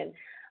amazing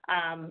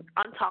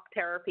untalk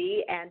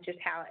therapy and just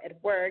how it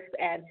works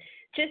and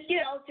just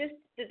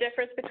the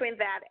difference between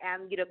that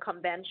and,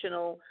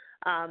 conventional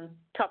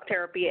talk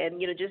therapy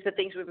and, just the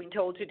things we've been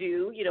told to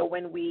do,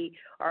 when we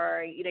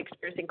are,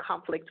 experiencing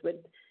conflict with,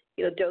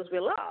 those we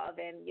love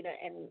and,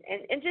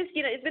 and just,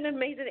 it's been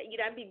amazing that,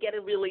 I've been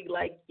getting really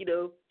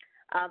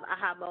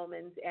aha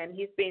moments, and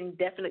he's been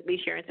definitely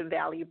sharing some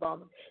value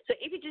bombs. So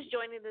if you're just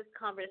joining this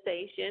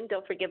conversation,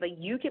 don't forget that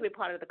you can be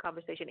part of the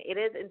conversation. It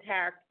is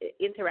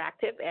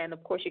interactive, and,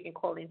 of course, you can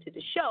call into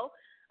the show.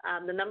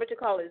 The number to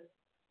call is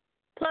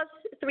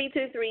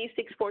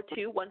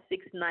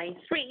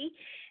 +323-642-1693.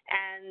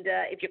 And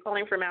if you're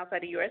calling from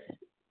outside the U.S.,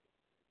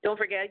 don't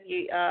forget,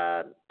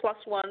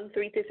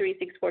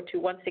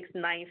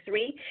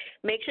 +1-323-642-1693.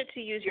 Make sure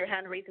to use your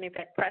hand raising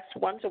effect. Press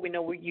 1 so we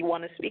know where you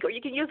want to speak. Or you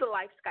can use the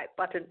live Skype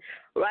button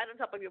right on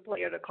top of your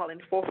player to call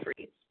in for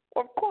free.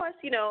 or of course,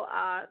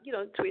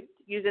 tweet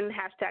using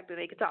hashtag the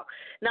Naked Talk.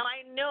 Now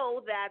I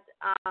know that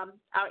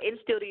our in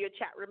studio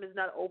chat room is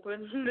not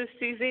open this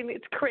season.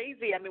 It's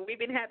crazy. I mean, we've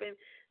been having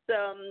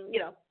some,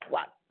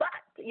 but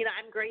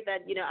I'm great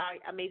that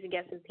our amazing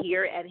guest is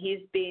here, and he's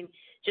been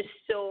just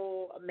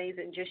so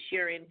amazing, just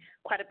sharing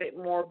quite a bit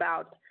more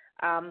about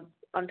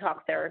on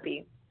talk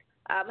therapy.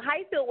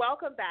 Hi, Phil.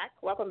 Welcome back.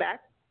 Welcome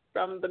back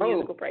from the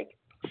musical break.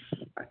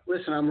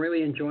 Listen, I'm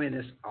really enjoying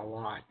this a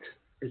lot.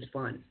 It's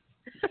fun.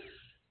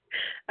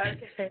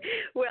 Okay.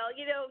 Well,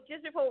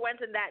 just before we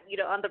went in that,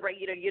 on the break,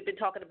 you've been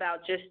talking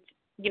about just,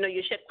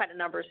 you shared quite a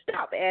number of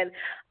stuff. And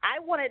I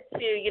wanted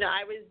to,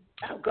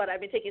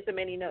 I've been taking so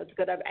many notes.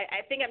 Good.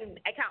 I think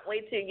I can't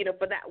wait to,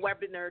 for that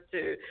webinar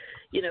to,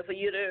 for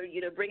you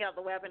to, bring out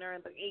the webinar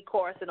and the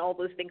e-course and all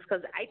those things,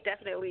 because I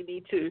definitely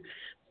need to,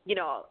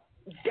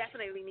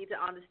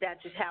 understand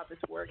just how this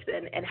works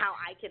and how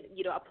I can,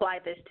 apply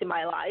this to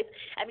my life.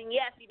 I mean,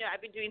 yes,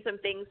 I've been doing some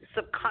things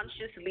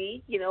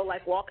subconsciously,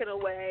 like walking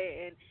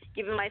away and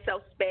giving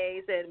myself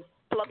space and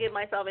plugging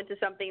myself into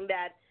something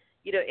that,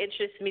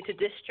 interests me to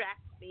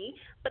distract me.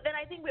 But then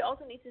I think we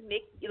also need to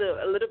make,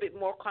 a little bit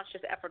more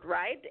conscious effort,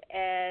 right?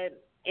 And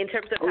in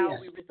terms of how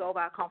we resolve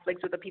our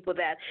conflicts with the people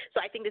that.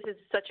 So I think this is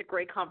such a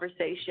great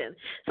conversation.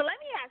 So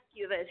let me ask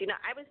you this.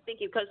 I was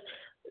thinking, because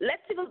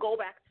let's even go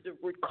back to the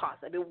root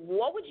cause. I mean,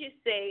 what would you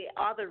say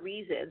are the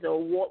reasons, or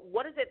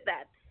what is it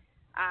that,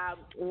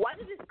 why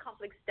does this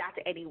conflict start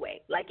anyway?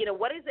 Like,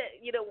 what is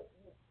it,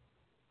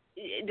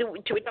 do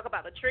we talk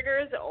about the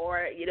triggers,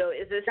 or,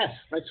 is this? Yes,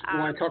 you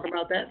want to talk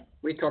about that?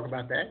 We talk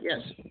about that,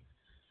 yes.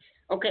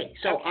 Okay,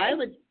 so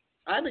okay.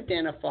 I've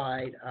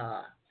identified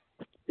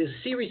there's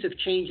a series of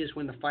changes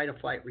when the fight or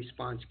flight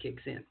response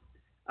kicks in.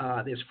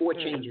 There's 4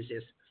 changes.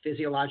 There's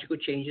physiological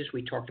changes.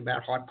 We talked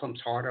about heart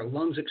pumps harder.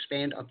 Lungs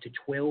expand up to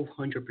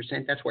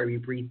 1,200%. That's why we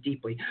breathe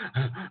deeply.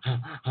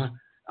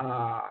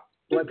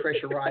 Blood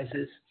pressure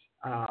rises.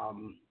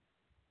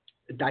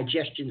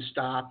 Digestion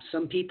stops.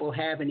 Some people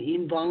have an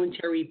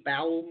involuntary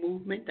bowel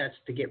movement. That's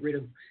to get rid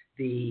of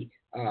the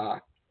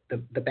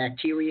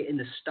bacteria in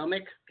the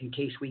stomach in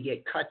case we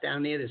get cut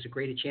down there. There's a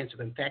greater chance of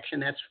infection.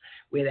 That's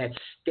where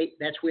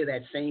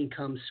that saying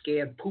comes,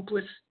 scared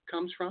poopless,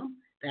 comes from.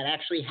 That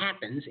actually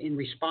happens in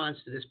response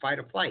to this fight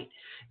or flight.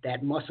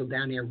 That muscle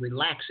down there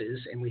relaxes,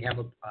 and we have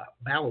a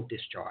bowel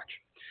discharge.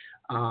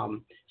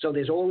 So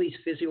there's all these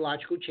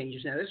physiological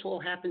changes. Now, this all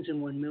happens in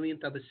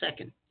 1/1,000,000th of a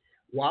second.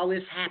 While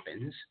this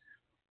happens,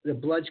 the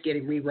blood's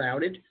getting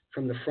rerouted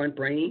from the front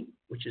brain,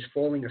 which is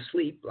falling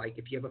asleep. Like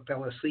if you ever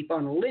fell asleep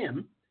on a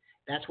limb,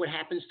 that's what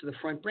happens to the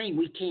front brain.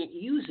 We can't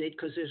use it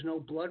because there's no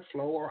blood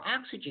flow or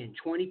oxygen.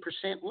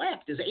 20%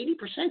 left. There's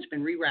 80%'s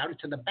been rerouted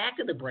to the back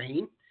of the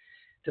brain,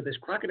 to this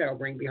crocodile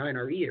brain behind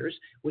our ears,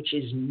 which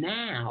is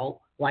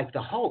now like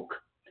the Hulk.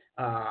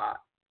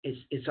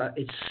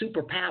 It's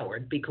super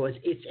powered because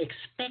it's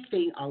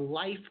expecting a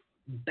life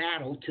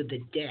battle to the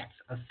death,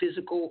 a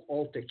physical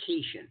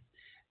altercation.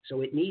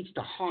 So it needs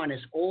to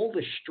harness all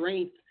the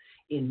strength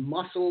in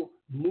muscle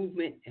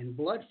movement and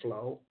blood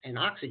flow and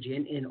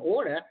oxygen in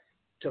order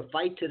to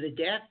fight to the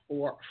death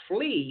or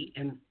flee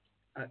and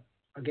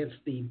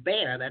against the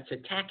bear that's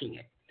attacking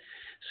it.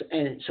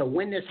 So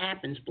when this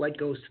happens, blood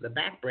goes to the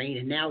back brain,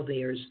 and now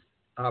there's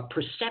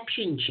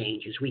perception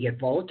changes. We get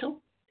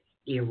volatile,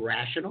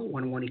 irrational,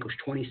 1 and 1 equals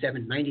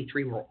 27,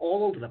 93. We're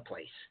all over the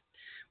place.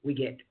 We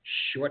get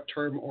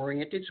short-term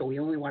oriented, so we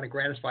only want to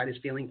gratify this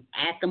feeling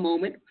at the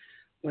moment.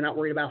 We're not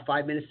worried about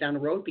 5 minutes down the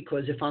road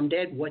because if I'm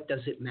dead, what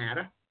does it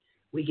matter?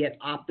 We get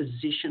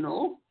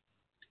oppositional,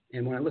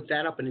 and when I look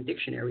that up in a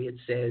dictionary, it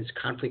says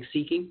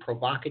conflict-seeking,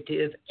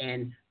 provocative,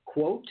 and,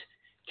 quote,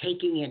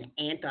 taking an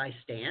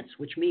anti-stance,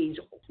 which means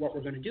what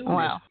we're going to do in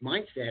this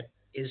mindset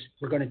is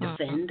we're going to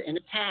defend and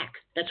attack.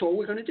 That's all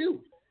we're going to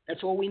do.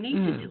 That's all we need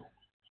to do.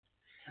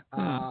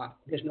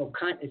 There's no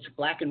it's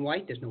black and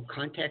white. There's no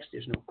context.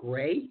 There's no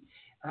gray.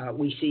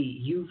 We see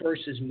you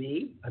versus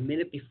me. A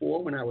minute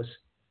before, when I was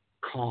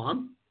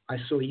calm, I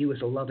saw you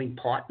as a loving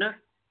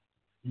partner.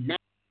 Now,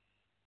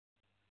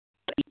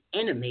 the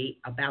enemy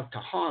about to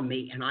harm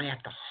me, and I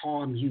have to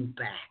harm you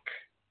back.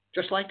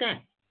 Just like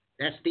that.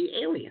 That's the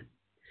alien.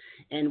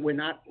 And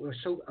we're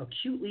so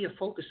acutely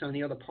focused on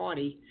the other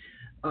party.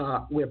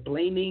 We're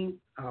blaming.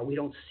 We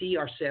don't see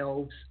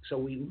ourselves, so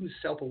we lose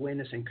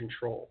self-awareness and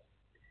control.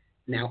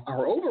 Now,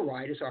 our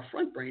override is our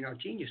front brain, our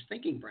genius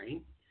thinking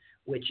brain,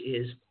 which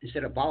is,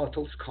 instead of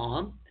volatile, it's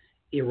calm,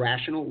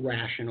 irrational,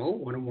 rational,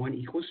 1 and 1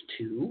 equals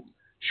 2,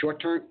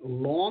 short-term,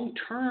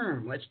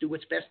 long-term, let's do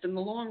what's best in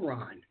the long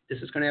run.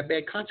 This is going to have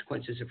bad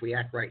consequences if we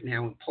act right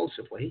now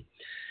impulsively.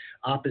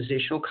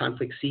 Oppositional,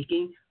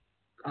 conflict-seeking,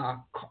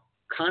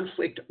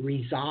 conflict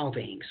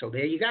resolving. So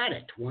there you got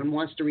it. One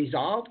wants to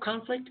resolve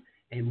conflict,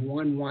 and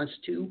one wants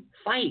to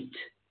fight.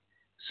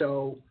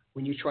 So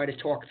when you try to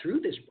talk through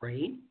this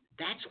brain,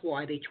 that's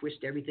why they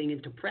twist everything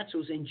into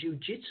pretzels and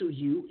jujitsu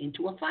you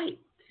into a fight.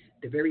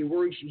 The very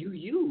words you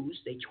use,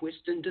 they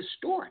twist and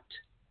distort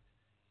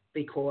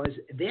because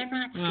they're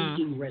not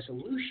seeking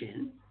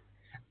resolution.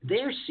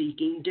 They're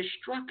seeking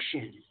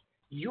destruction.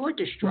 your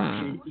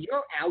destruction.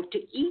 You're out to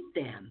eat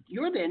them.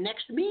 You're their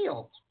next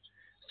meal.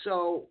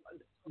 So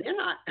they're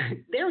not.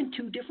 They're in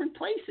two different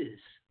places.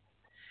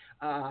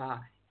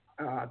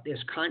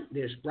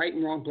 There's right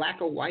and wrong,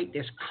 black or white.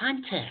 There's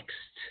context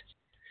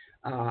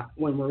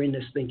when we're in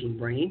this thinking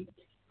brain.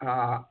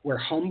 We're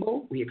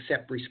humble. We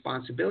accept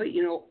responsibility.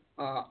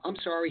 I'm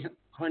sorry,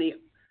 honey.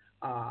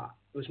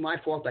 It was my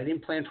fault. I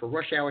didn't plan for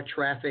rush hour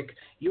traffic.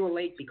 You were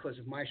late because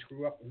of my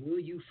screw up. Will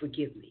you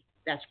forgive me?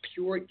 That's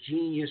pure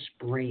genius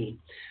brain.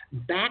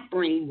 Back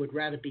brain would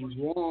rather be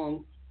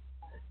wrong,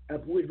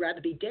 would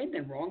rather be dead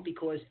than wrong,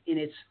 because in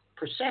its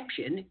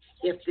perception,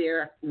 if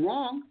they're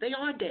wrong, they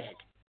are dead.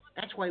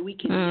 That's why we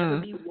can never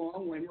be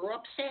wrong when we're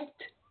upset.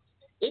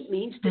 It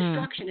means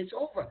destruction. It's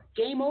over.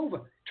 Game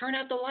over. Turn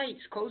out the lights.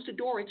 Close the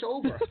door. It's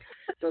over.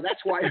 So that's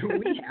why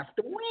we have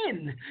to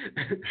win,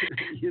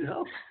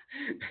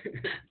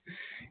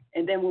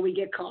 And then when we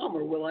get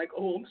calmer, we're like,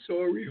 oh, I'm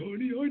sorry,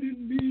 honey. I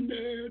didn't mean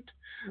that.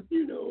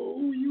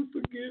 You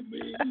forgive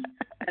me.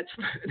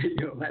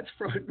 That's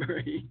front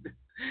brain.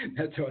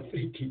 That's our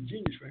thinking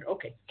genius brain.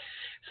 Okay.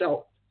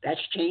 So that's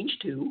change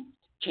 2.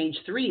 Change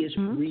 3 is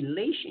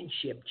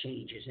relationship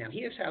changes. Now,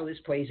 here's how this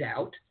plays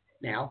out.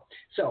 Now,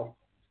 so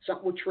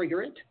something will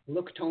trigger it.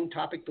 Look, tone,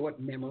 topic, thought,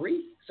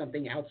 memory.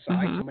 Something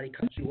outside. Somebody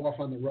cuts you off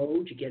on the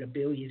road. You get a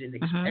bill you didn't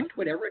expect,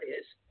 whatever it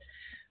is.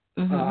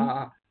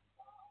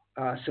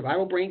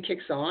 Survival brain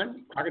kicks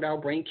on. Crocodile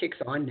brain kicks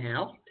on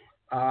now.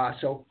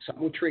 So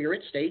something will trigger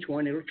it. Stage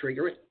 1, it'll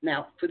trigger it.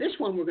 Now, for this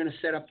one, we're going to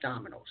set up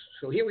dominoes.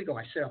 So here we go.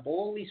 I set up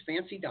all these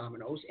fancy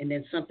dominoes, and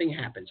then something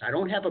happens. I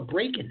don't have a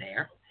break in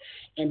there,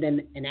 and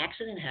then an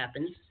accident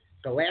happens.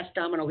 The last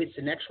domino hits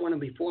the next one, and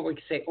before we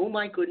can say, oh,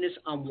 my goodness,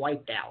 I'm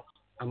wiped out.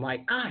 I'm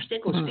like, gosh, there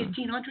goes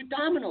 1,500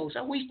 dominoes.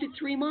 I wasted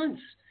 3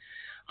 months.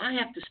 I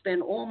have to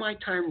spend all my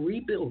time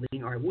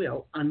rebuilding, or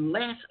will,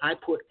 unless I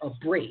put a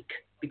break,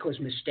 because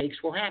mistakes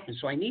will happen.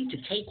 So I need to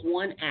take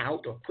one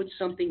out or put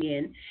something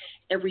in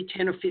every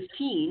 10 or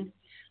 15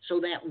 so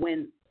that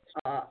when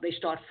they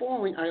start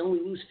falling, I only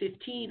lose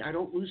 15. I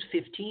don't lose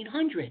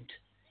 1,500.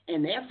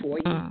 And therefore,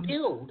 you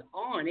build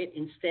on it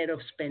instead of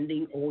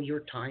spending all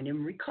your time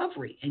in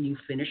recovery, and you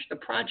finish the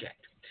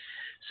project.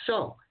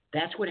 So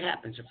that's what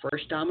happens. The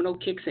first domino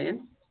kicks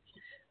in,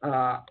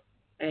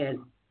 and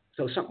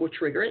so something will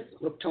trigger it.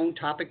 Look, tone,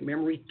 topic,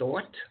 memory,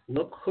 thought,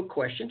 look, hook,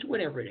 questions,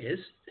 whatever it is.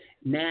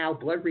 Now,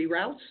 blood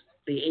reroutes.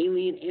 The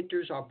alien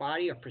enters our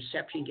body. Our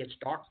perception gets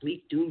dark,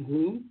 bleak, doom,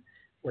 gloom.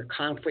 We're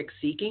conflict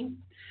seeking.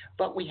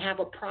 But we have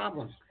a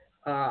problem.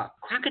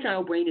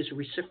 Crocodile brain is a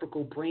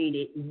reciprocal brain.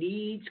 It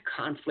needs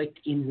conflict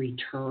in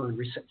return.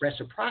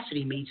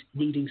 Reciprocity means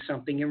needing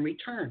something in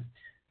return.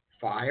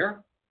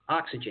 Fire,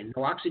 oxygen.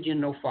 No oxygen,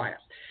 no fire.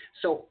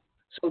 So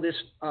this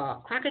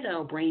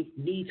crocodile brain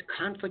needs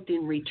conflict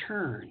in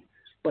return.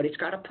 But it's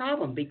got a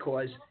problem,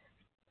 because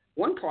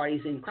one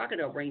party's in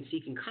crocodile brain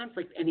seeking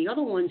conflict, and the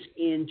other one's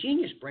in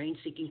genius brain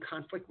seeking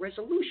conflict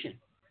resolution.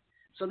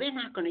 So they're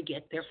not going to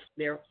get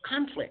their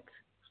conflict,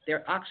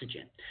 their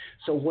oxygen.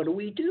 So what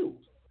do?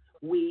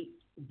 We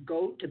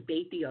go to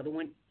bait the other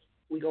one.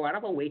 We go out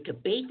of our way to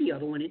bait the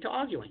other one into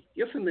arguing.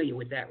 You're familiar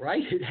with that,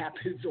 right? It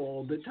happens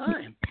all the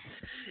time.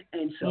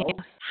 And so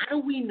how do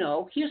we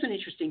know? Here's an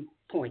interesting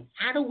point.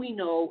 How do we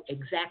know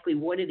exactly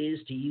what it is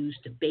to use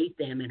to bait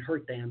them and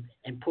hurt them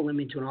and pull them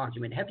into an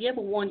argument? Have you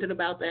ever wondered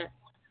about that?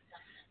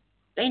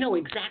 They know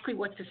exactly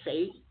what to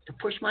say to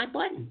push my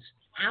buttons.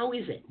 How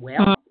is it?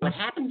 Well, what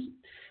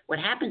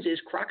happens is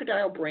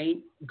crocodile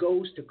brain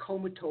goes to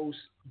comatose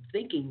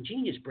thinking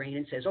genius brain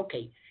and says,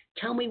 okay,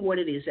 tell me what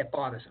it is that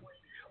bothers them.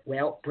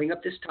 Well, bring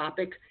up this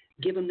topic,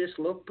 give them this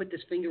look, put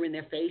this finger in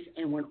their face,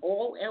 and when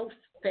all else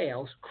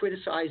fails,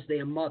 criticize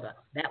their mother.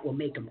 That will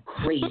make them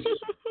crazy.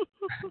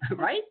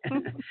 Right?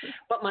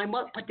 But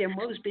their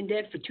mother's been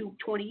dead for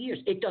 20 years.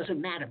 It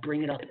doesn't matter.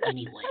 Bring it up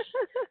anyway.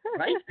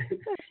 Right?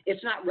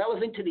 It's not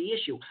relevant to the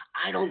issue.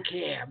 I don't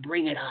care.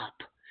 Bring it up.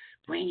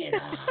 Bring it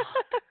up.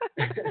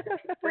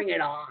 Bring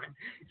it on.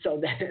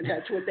 So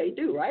that's what they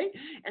do, right?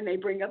 And they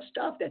bring up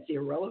stuff that's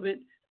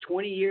irrelevant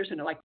 20 years, and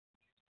they're like,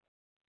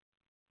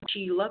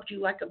 she loved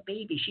you like a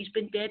baby. She's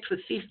been dead for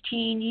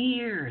 15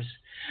 years.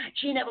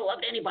 She never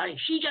loved anybody.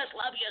 She just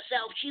loves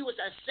herself. She was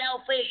a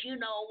selfish, you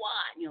know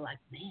what? And you're like,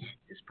 man,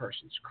 this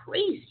person's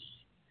crazy.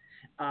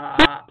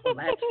 Well,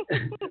 that's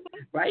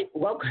right.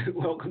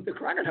 Welcome to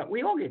crocodile.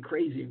 We all get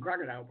crazy in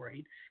crocodile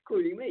brain,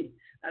 including me.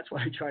 That's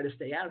why I try to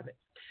stay out of it.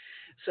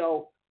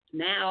 So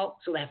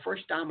that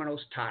first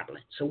domino's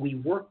toddling. So we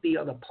work the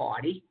other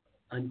party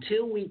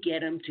until we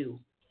get him to.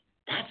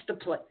 That's the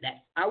play.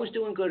 That I was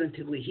doing good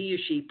until he or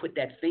she put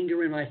that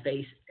finger in my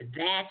face.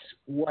 That's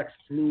what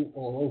flew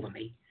all over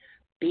me.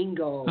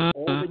 Bingo!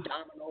 All the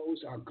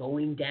dominoes are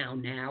going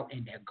down now,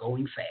 and they're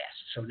going fast.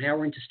 So now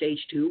we're into stage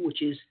 2,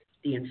 which is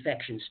the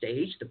infection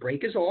stage. The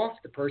brake is off.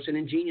 The person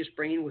in genius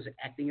brain was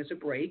acting as a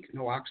brake.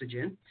 No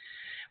oxygen.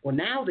 Well,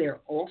 now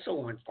they're also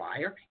on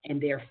fire, and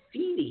they're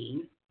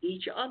feeding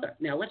each other.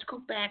 Now let's go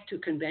back to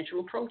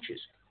conventional approaches.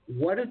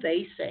 What do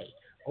they say?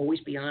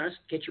 Always be honest.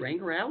 Get your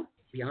anger out.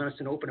 Be honest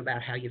and open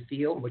about how you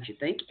feel and what you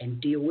think,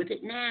 and deal with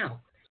it now.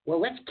 Well,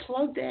 let's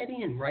plug that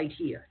in right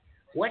here.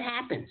 What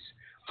happens?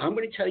 I'm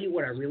going to tell you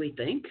what I really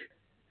think,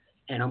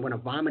 and I'm going to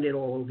vomit it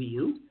all over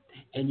you,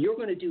 and you're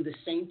going to do the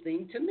same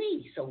thing to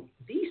me. So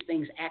these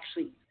things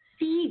actually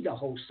feed the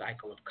whole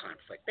cycle of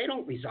conflict. They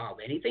don't resolve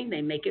anything.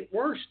 They make it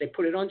worse. They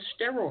put it on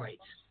steroids.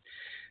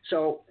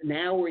 So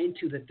now we're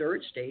into the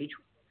third stage.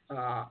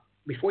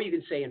 Before you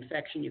can say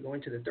infection, you go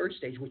into the third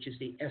stage, which is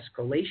the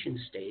escalation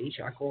stage.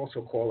 I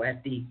also call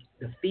that the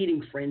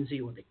feeding frenzy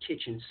or the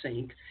kitchen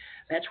sink.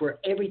 That's where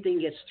everything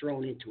gets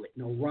thrown into it.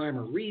 No rhyme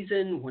or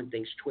reason. One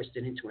thing's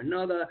twisted into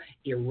another.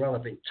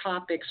 Irrelevant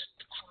topics,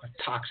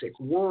 toxic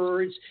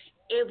words,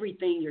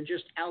 everything. You're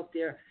just out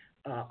there.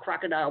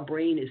 Crocodile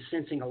brain is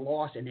sensing a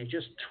loss, and they're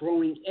just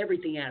throwing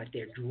everything at it.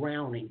 They're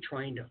drowning,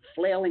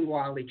 flailing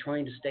wildly,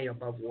 trying to stay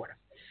above water.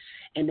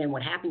 And then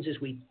what happens is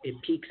it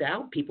peaks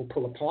out. People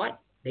pull apart.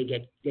 They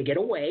get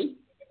away.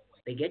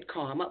 They get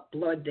calmer.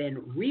 Blood then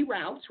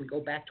reroutes. We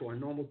go back to our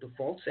normal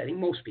default setting.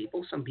 Most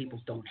people. Some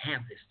people don't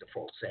have this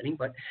default setting,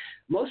 but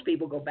most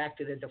people go back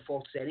to their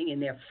default setting,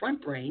 and their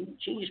front brain,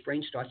 genius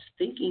brain, starts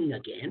thinking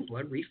again.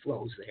 Blood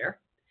reflows there.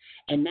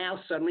 And now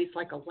suddenly it's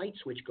like a light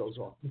switch goes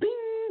off. Bing!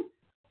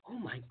 Oh,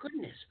 my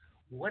goodness.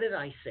 What did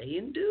I say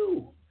and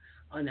do?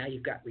 Oh, now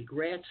you've got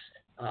regrets,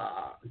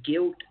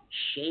 guilt,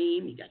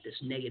 shame. You got this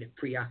negative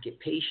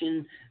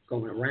preoccupation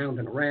going around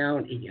and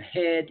around in your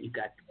head. You've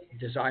got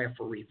desire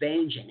for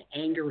revenge and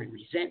anger and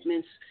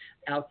resentments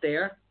out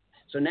there.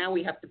 So now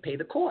we have to pay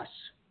the costs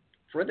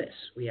for this.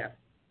 We have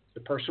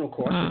the personal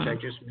costs, which I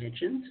just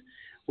mentioned.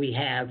 We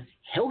have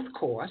health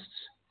costs.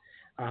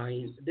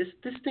 This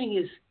thing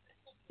is,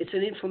 it's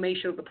an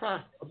inflammation of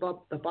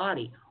the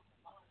body.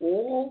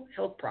 All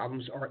health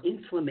problems are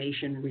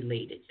inflammation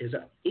related. There's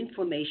an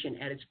inflammation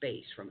at its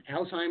base, from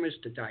Alzheimer's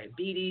to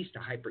diabetes to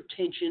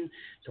hypertension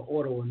to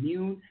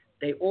autoimmune.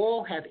 They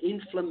all have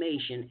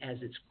inflammation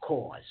as its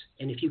cause.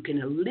 And if you can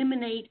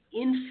eliminate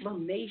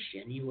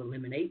inflammation, you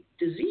eliminate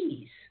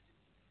disease.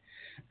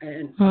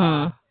 And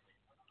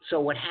so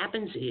what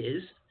happens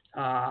is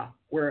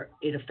where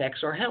it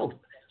affects our health.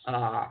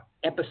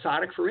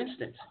 Episodic, for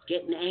instance,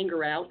 getting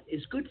anger out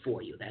is good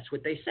for you. That's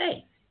what they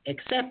say.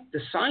 Except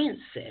the science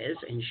says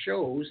and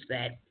shows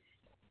that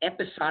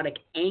episodic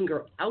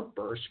anger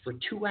outbursts for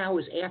 2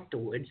 hours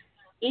afterwards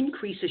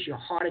increases your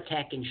heart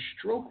attack and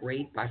stroke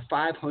rate by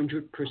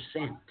 500%.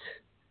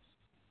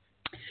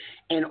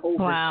 And over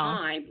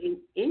time,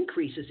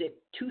 increases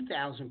it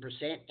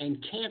 2,000%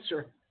 and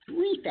cancer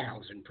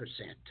 3,000%.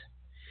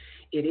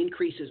 It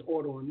increases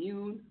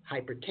autoimmune,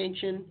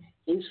 hypertension,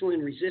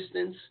 insulin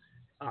resistance,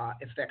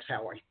 affects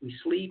how we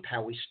sleep,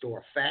 how we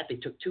store fat. They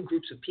took two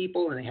groups of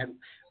people, and they had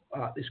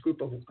this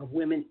group of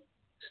women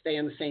stay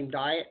on the same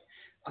diet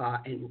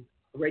and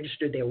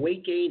registered their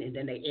weight gain, and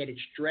then they added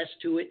stress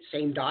to it,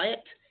 same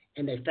diet,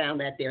 and they found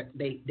that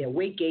their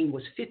weight gain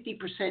was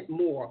 50%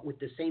 more with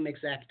the same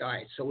exact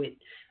diet. So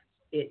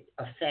it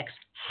affects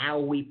how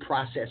we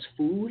process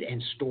food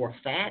and store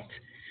fat.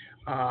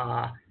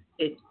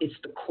 It's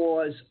the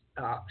cause.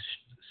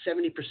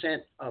 70%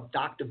 of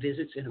doctor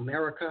visits in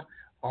America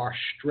are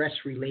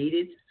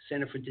stress-related.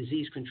 Center for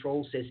Disease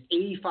Control says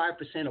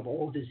 85% of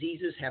all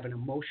diseases have an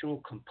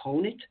emotional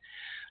component.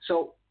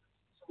 So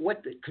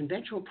what the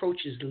conventional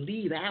approaches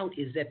leave out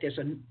is that this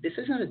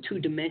isn't a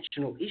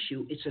two-dimensional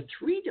issue. It's a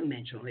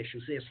three-dimensional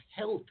issue. There's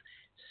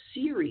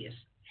serious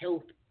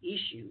health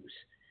issues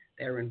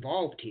that are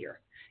involved here.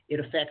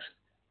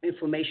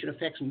 Inflammation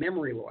affects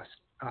memory loss.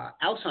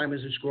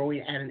 Alzheimer's is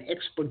growing at an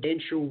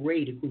exponential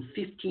rate. It grew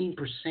 15%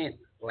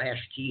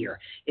 last year.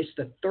 It's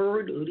the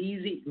third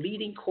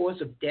leading cause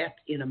of death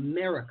in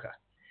America.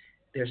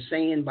 They're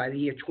saying by the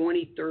year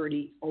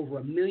 2030, over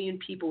 1 million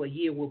people a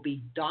year will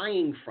be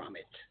dying from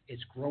it.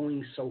 It's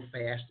growing so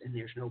fast, and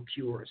there's no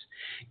cures.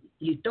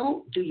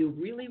 Do you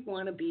really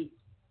want to be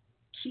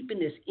keeping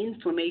this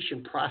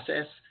inflammation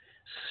process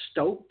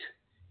stoked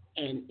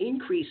and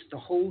increase the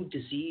whole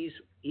disease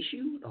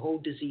issue, the whole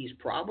disease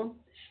problem?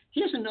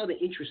 Here's another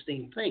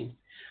interesting thing.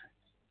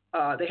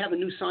 They have a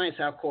new science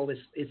out called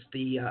it's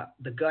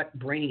the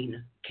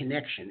gut-brain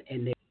connection,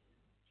 and they're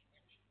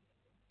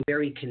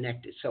very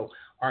connected. So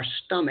our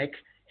stomach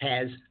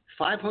has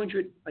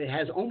it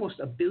has almost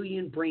 1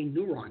 billion brain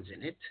neurons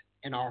in it,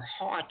 and our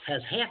heart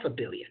has 500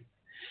 million,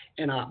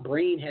 and our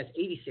brain has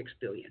 86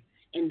 billion.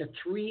 And the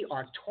three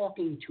are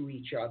talking to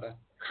each other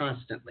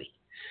constantly.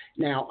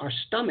 Now, our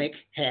stomach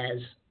has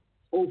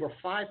over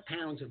 5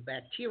 pounds of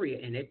bacteria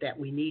in it that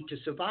we need to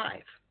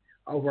survive.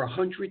 Over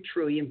 100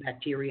 trillion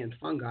bacteria and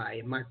fungi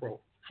and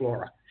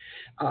microflora.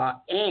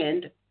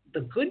 And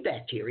the good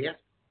bacteria,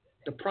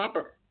 the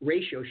proper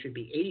ratio should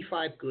be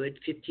 85 good,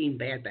 15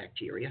 bad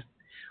bacteria.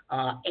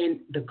 And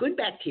the good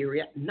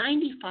bacteria,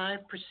 95%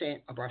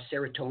 of our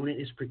serotonin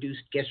is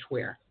produced, guess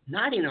where?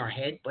 Not in our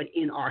head, but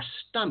in our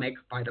stomach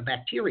by the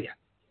bacteria.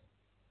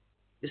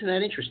 Isn't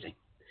that interesting?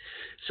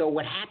 So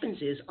what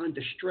happens is,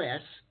 under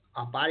stress,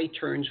 our body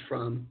turns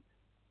from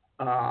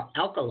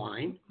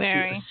alkaline to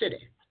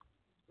acidic.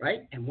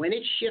 Right? And when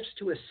it shifts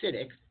to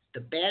acidic,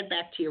 the bad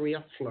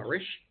bacteria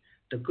flourish,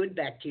 the good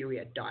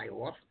bacteria die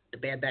off, The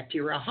bad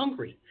bacteria are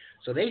hungry.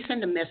 So they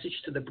send a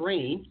message to the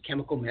brain,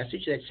 chemical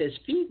message that says,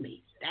 feed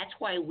me. That's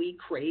why we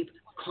crave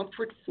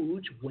comfort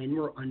foods when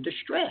we're under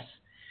stress.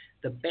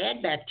 The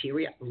bad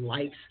bacteria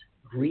likes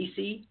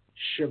greasy,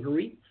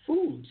 sugary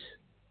foods.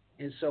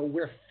 And so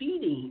we're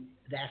feeding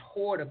that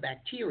horde of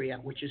bacteria,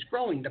 which is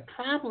growing. The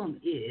problem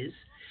is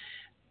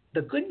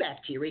the good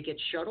bacteria get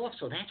shut off.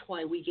 So that's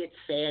why we get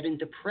sad and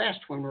depressed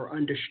when we're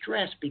under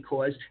stress,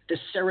 because the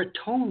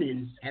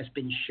serotonin has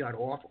been shut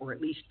off or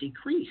at least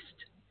decreased.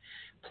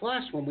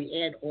 Plus, when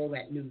we add all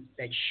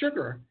that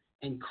sugar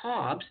and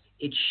carbs,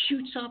 it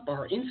shoots up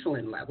our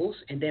insulin levels,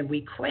 and then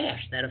we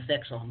crash. That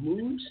affects our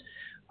moods,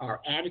 our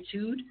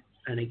attitude,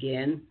 and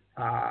again,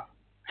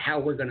 how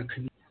we're going to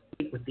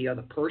communicate with the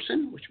other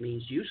person, which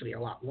means usually a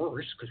lot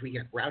worse because we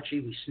get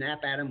grouchy, we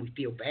snap at them, we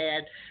feel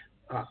bad.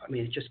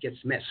 It just gets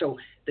messed. So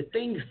the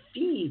thing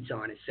feeds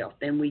on itself.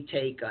 Then we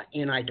take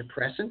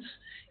antidepressants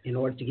in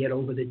order to get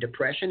over the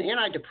depression.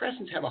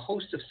 Antidepressants have a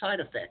host of side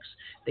effects.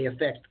 They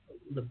affect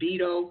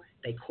libido,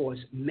 they cause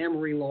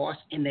memory loss,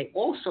 and they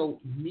also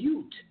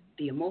mute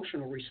the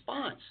emotional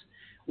response,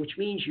 which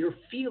means you're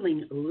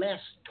feeling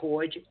less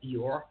towards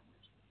your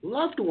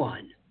loved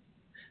one.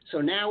 So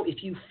now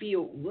if you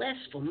feel less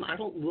from, I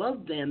don't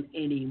love them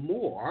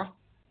anymore,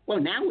 well,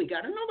 now we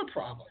got another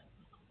problem.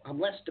 I'm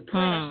less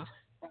depressed,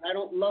 but I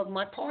don't love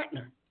my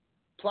partner.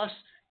 Plus,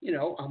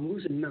 I'm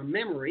losing my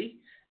memory,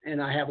 and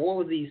I have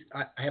all of these,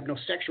 I have no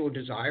sexual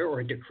desire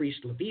or a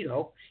decreased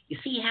libido. You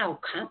see how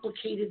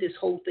complicated this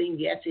whole thing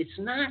gets? It's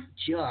not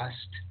just,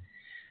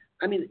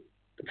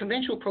 the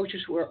conventional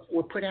approaches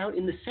were put out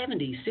in the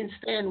 70s. Since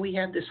then, we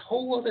have this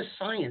whole other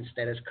science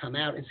that has come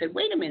out and said,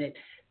 wait a minute,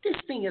 this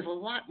thing is a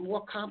lot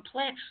more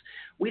complex.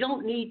 We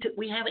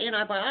have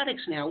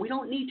antibiotics now. We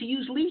don't need to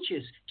use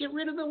leeches. Get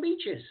rid of the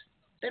leeches.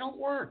 They don't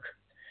work.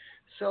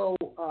 So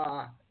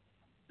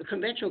the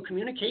conventional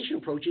communication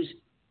approaches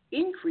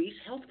increase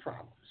health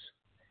problems.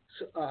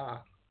 So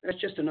that's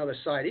just another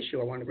side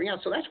issue I want to bring out.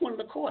 So that's one of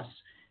the costs.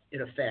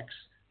 It affects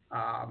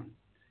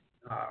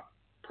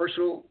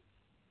personal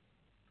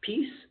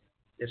peace.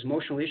 There's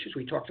emotional issues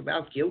we talked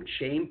about: guilt,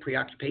 shame,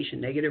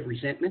 preoccupation, negative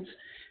resentments.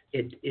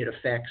 It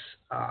affects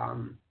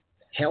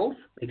health,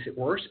 makes it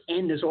worse,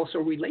 and there's also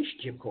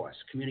relationship costs.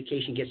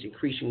 Communication gets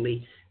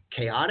increasingly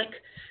chaotic.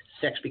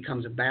 Sex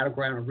becomes a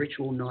battleground, a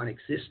ritual,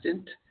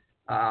 non-existent.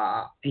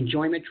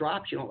 Enjoyment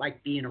drops. You don't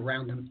like being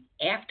around them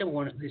after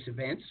one of these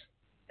events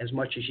as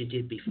much as you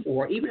did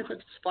before, even if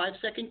it's a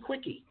 5-second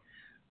quickie.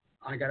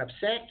 I got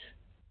upset.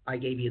 I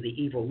gave you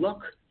the evil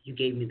look. You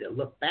gave me the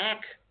look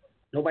back.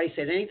 Nobody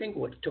said anything.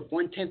 Well, it took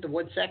 1/10 of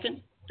 1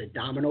 second. The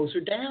dominoes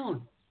are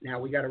down. Now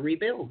we got to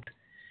rebuild.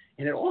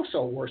 And it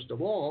also, worst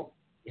of all,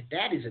 if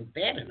that isn't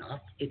bad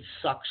enough, it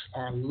sucks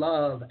our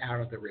love out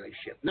of the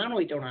relationship. Not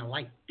only don't I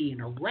like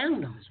being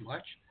around them as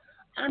much,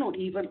 I don't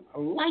even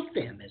like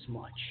them as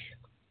much.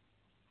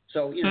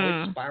 So,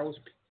 it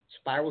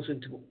spirals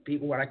into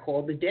people what I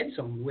call the dead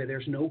zone, where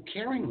there's no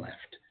caring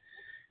left.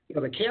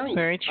 The caring.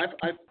 Very true.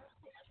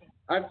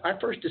 I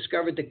first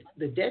discovered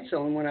the dead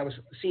zone when I was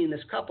seeing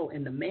this couple,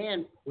 and the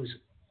man was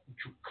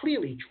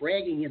clearly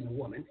dragging in the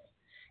woman.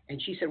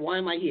 And she said, why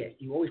am I here?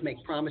 You always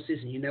make promises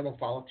and you never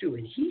follow through.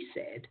 And he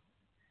said,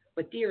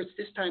 but dear,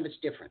 this time it's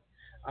different.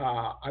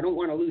 I don't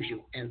want to lose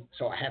you. And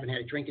so I haven't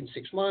had a drink in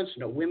 6 months,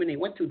 no women. They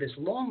went through this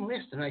long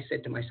list, and I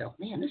said to myself,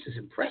 man, this is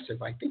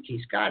impressive. I think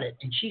he's got it.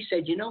 And she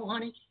said,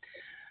 honey,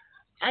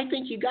 I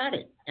think you got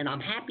it. And I'm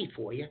happy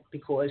for you,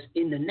 because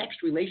in the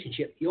next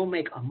relationship, you'll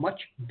make a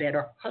much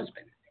better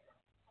husband.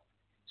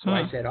 So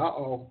I said,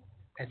 uh-oh,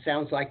 that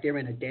sounds like they're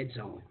in a dead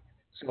zone.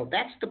 So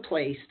that's the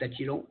place that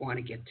you don't want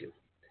to get to.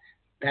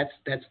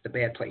 That's the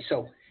bad place.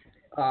 So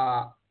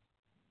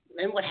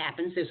then what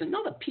happens, there's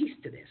another piece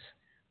to this,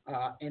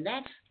 and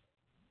that's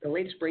the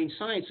latest brain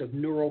science of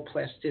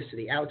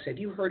neuroplasticity. Alex, have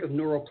you heard of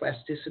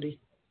neuroplasticity?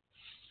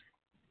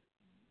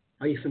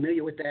 Are you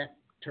familiar with that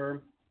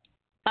term?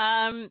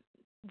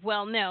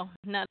 Well, no,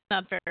 not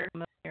very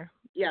familiar.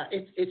 Yeah,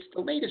 it's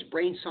the latest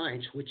brain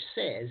science, which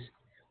says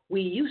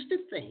we used to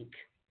think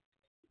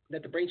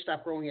that the brain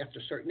stopped growing after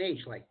a certain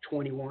age, like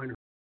 21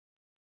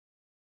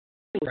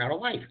 or out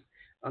of life.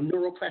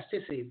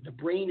 Neuroplasticity, the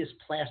brain is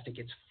plastic,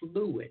 it's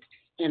fluid,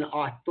 and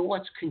our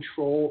thoughts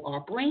control our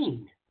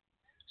brain.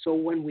 So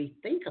when we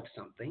think of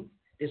something,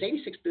 there's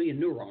 86 billion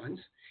neurons,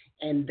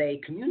 and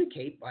they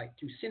communicate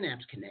through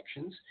synapse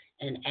connections.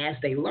 And as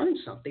they learn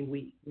something,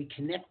 we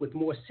connect with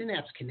more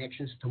synapse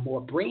connections to more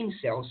brain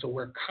cells. So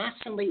we're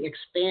constantly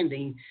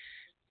expanding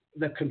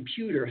the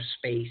computer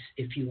space,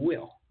 if you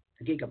will,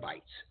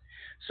 gigabytes.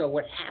 So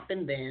what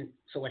happens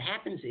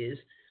is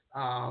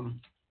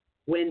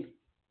when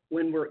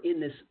we're in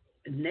this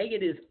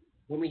negative,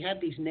 when we have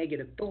these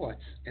negative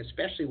thoughts,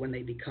 especially when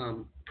they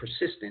become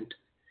persistent,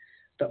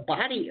 the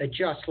body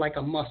adjusts like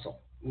a muscle.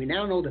 We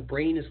now know the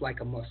brain is like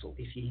a muscle.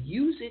 If you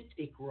use it,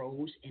 it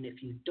grows, and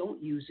if you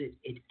don't use it,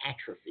 it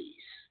atrophies.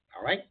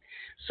 All right.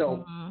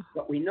 So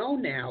what we know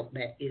now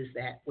is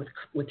that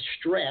with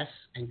stress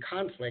and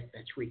conflict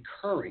that's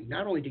recurring,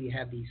 not only do you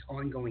have these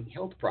ongoing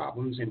health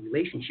problems and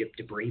relationship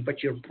debris,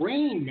 but your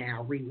brain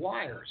now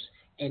rewires,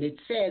 and it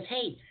says,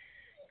 hey,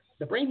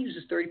 the brain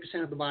uses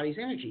 30% of the body's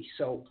energy,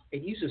 so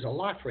it uses a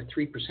lot for a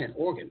 3%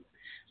 organ.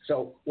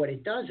 So what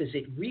it does is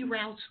it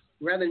reroutes,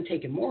 rather than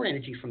taking more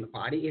energy from the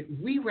body,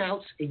 it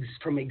reroutes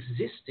from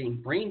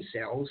existing brain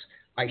cells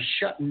by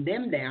shutting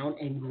them down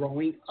and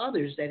growing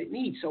others that it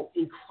needs. So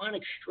in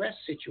chronic stress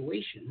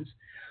situations,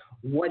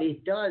 what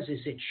it does is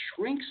it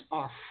shrinks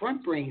our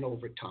front brain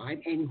over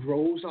time and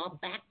grows our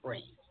back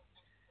brain.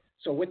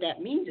 So what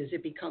that means is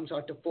it becomes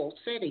our default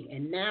setting.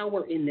 And now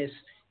we're in this,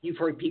 you've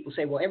heard people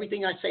say, well,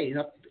 everything I say,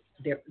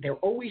 they're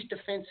always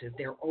defensive.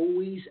 They're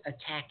always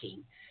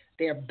attacking.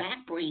 Their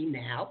back brain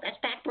now, that's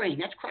back brain,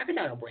 that's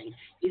crocodile brain,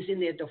 is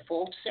in their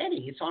default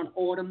setting. It's on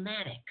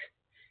automatic.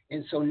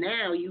 And so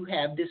now you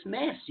have this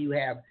mess. You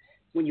have,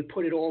 when you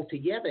put it all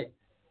together,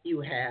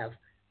 you have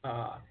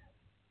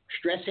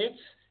stress hits,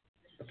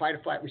 the fight or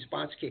flight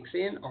response kicks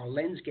in, our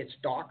lens gets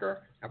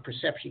darker, our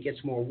perception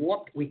gets more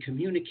warped, we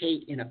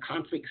communicate in a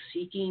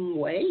conflict-seeking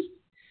way.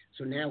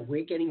 So now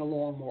we're getting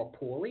along more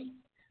poorly.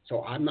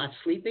 So I'm not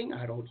sleeping,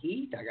 I don't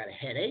eat, I got a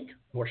headache,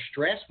 more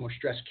stress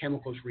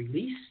chemicals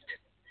released.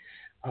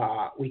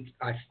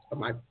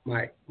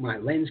 My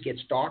lens gets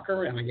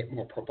darker and I get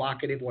more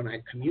provocative when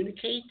I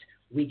communicate.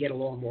 We get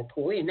along more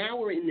poorly. And now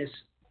we're in this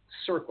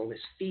circle, this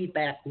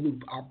feedback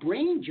loop. Our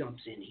brain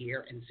jumps in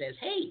here and says,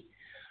 hey,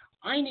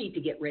 I need to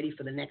get ready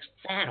for the next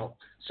battle.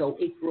 So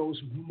it grows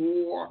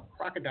more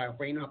crocodile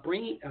brain, our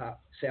brain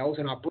cells,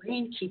 and our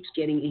brain keeps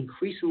getting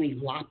increasingly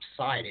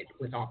lopsided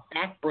with our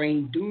back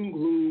brain, doom,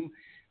 gloom,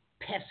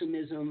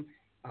 pessimism.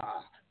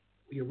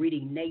 You're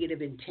reading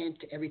negative intent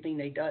to everything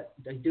they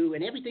do,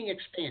 and everything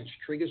expands.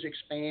 Triggers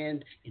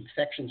expand,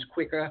 infections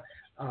quicker,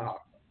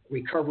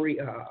 recovery,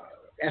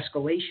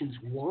 escalation's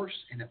worse,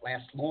 and it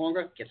lasts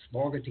longer, gets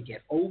longer to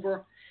get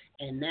over.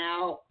 And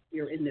now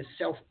you're in this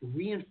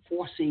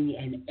self-reinforcing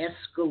and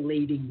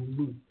escalating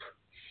loop.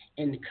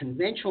 And the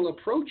conventional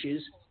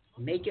approaches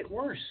make it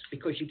worse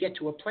because you get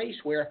to a place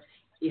where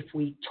if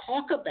we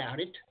talk about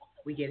it,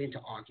 we get into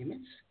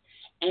arguments.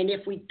 And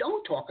if we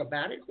don't talk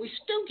about it, we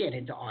still get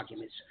into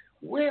arguments.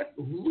 We're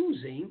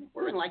losing.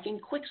 We're in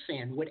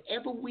quicksand.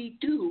 Whatever we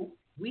do,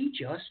 we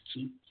just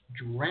keep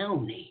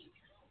drowning.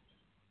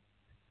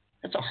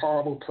 That's a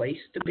horrible place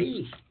to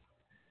be.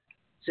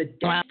 It's a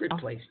desperate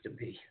place to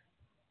be.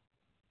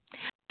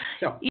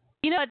 So,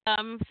 you know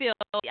what, Phil,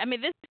 I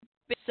mean, this has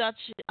been such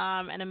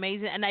an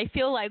amazing, and I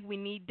feel like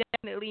we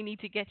definitely need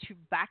to get you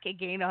back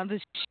again on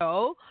the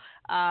show,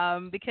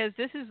 because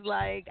this is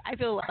I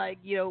feel like,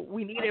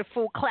 we need a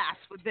full class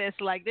with this.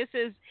 Like, this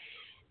is,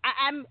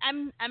 I'm,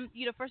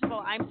 first of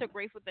all, I'm so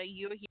grateful that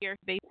you're here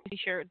to basically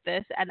share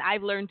this, and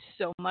I've learned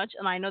so much,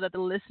 and I know that the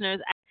listeners,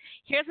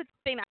 here's the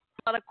thing, I have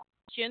a lot of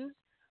questions,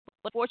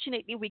 but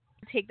fortunately we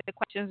can take the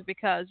questions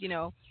because,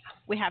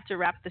 we have to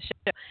wrap the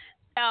show.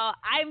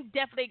 I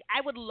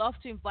would love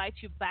to invite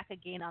you back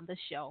again on the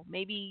show.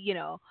 Maybe,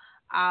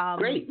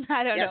 great.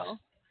 I don't yes. know.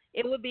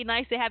 It would be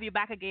nice to have you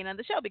back again on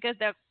the show because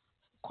there are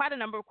quite a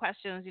number of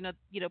questions,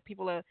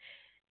 people are,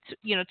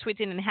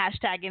 tweeting and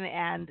hashtagging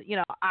and,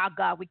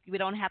 God, we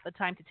don't have the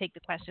time to take the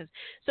questions.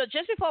 So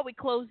just before we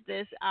close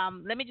this,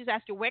 let me just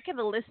ask you, where can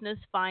the listeners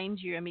find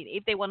you? I mean,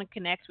 if they want to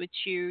connect with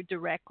you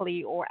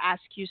directly or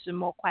ask you some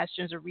more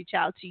questions or reach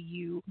out to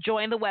you,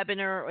 join the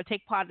webinar or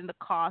take part in the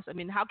course, I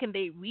mean, how can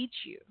they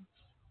reach you?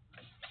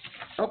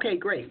 Okay,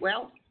 great.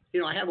 Well,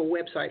 I have a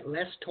website,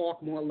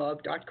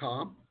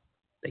 lesstalkmorelove.com.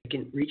 They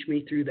can reach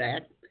me through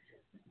that.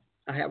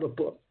 I have a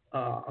book,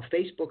 a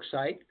Facebook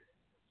site,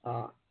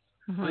 on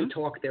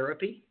talk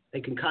therapy.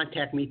 They can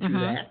contact me through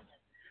that.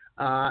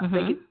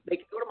 They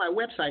can go to my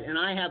website, and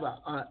I have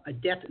a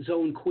death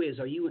zone quiz.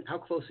 How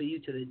close are you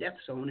to the death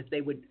zone? If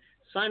they would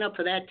sign up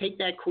for that, take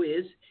that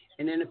quiz,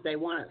 and then if they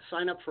want to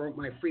sign up for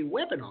my free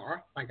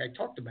webinar, like I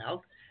talked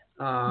about,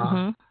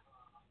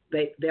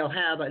 they'll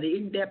have an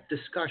in-depth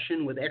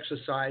discussion with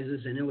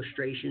exercises and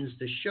illustrations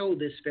to show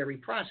this very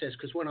process.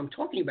 Because what I'm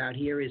talking about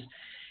here is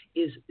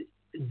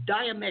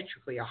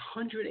diametrically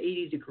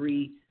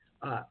 180-degree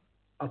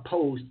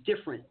opposed,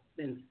 different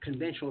than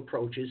conventional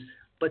approaches.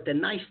 But the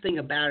nice thing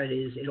about it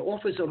is it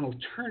offers an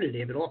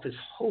alternative. It offers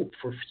hope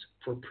for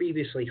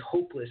previously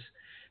hopeless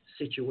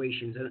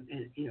situations.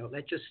 And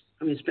that just,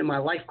 it's been my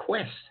life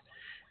quest.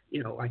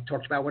 I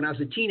talked about when I was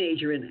a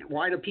teenager and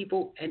why do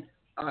people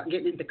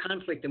getting into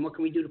conflict and what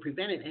can we do to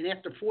prevent it? And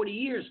after 40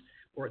 years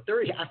or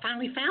 30, I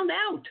finally found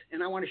out,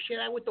 and I want to share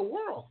that with the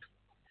world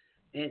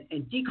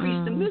and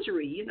decrease the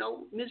misery.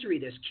 Misery.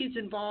 There's kids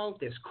involved.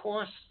 There's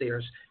costs.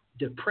 There's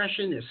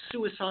depression. There's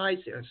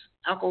suicides. There's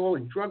alcohol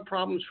and drug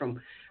problems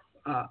from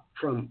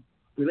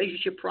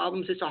relationship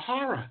problems. It's a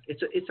horror.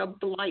 It's a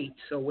blight.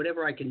 So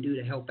whatever I can do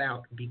to help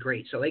out would be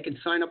great. So they can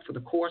sign up for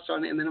the course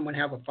on it, and then I'm going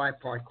to have a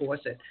 5-part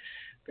course at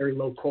very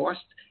low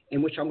cost.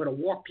 in which I'm going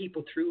to walk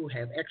people through,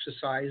 have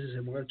exercises,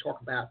 and we're going to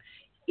talk about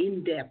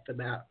in depth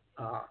about.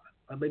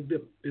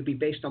 It'll be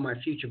based on my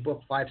future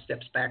book, 5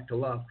 Steps Back to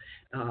Love.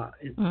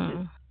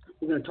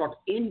 We're going to talk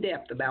in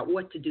depth about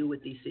what to do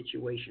with these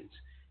situations.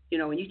 You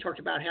know, and you talked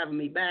about having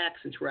me back.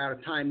 Since we're out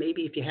of time,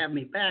 maybe if you have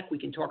me back, we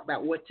can talk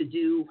about what to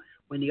do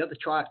when the other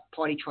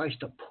party tries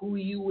to pull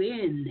you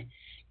in,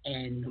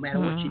 and no matter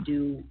what you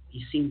do,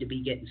 you seem to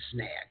be getting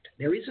snagged.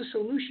 There is a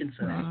solution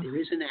for that. There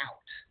is an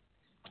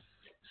out.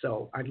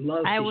 So I'd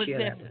love to share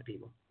that with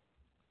people.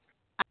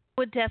 I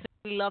would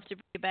definitely love to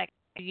bring you back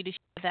for you to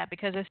share that,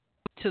 because there's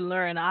to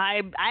learn.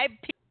 I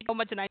picked so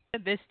much, and I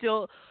said there's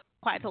still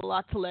quite a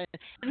lot to learn.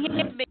 And here's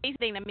the amazing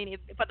thing. I mean,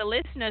 for the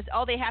listeners,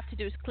 all they have to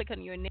do is click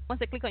on your name. Once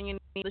they click on your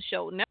name, the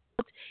show notes,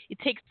 it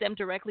takes them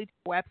directly to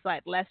the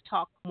website,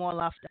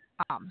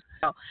 letstalkmorelove.com.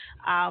 So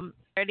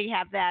already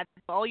have that.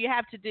 All you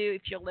have to do,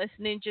 if you're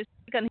listening, just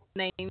click on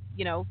his name,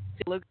 you know,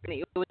 Deluca, and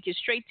it will get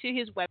straight to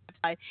his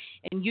website,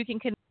 and you can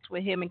connect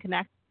with him and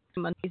connect with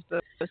him on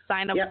Facebook. So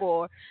sign up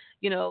for,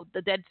 you know,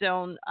 the Dead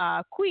Zone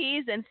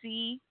quiz and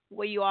see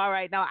where you are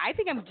right now. I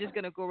think I'm just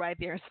going to go right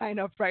there and sign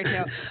up right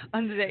now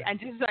and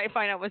just try to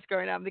find out what's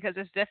going on, because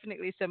there's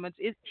definitely so much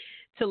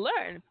to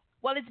learn.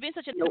 Well, it's been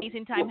such an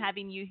amazing time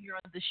having you here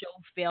on the show,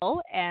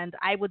 Phil, and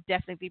I would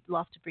definitely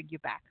love to bring you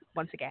back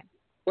once again.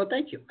 Well,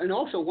 thank you. And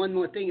also one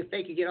more thing, if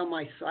they could get on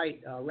my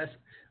site, Let's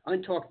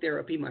Untalk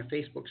Therapy, my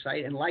Facebook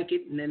site, and like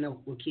it, and then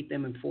we'll keep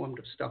them informed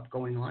of stuff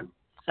going on.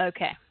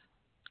 Okay.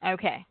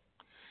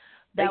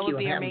 That would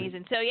be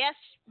amazing. So yes,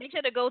 make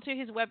sure to go to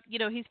his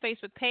his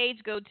Facebook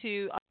page, go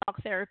to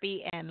Talk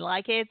Therapy and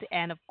like it.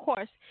 And of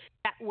course,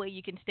 that way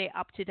you can stay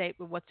up to date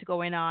with what's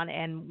going on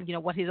and, you know,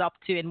 what he's up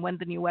to and when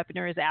the new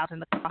webinar is out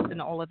and the cost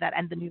and all of that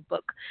and the new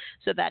book,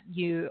 so that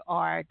you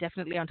are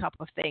definitely on top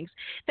of things.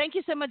 Thank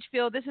you so much,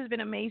 Phil. This has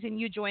been amazing.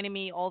 You joining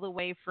me all the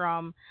way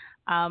from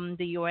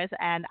the U.S.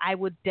 and I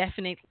would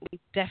definitely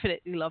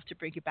love to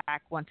bring you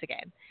back once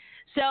again.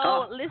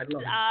 So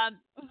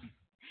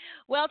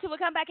well, we'll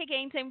come back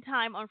again, same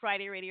time on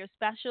Friday Radio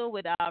Special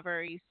with our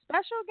very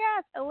special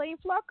guest, Elaine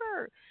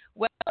Flucker.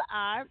 Well,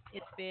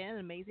 it's been an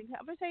amazing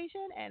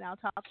conversation, and I'll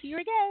talk to you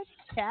again.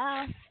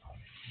 Ciao.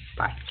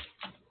 Bye.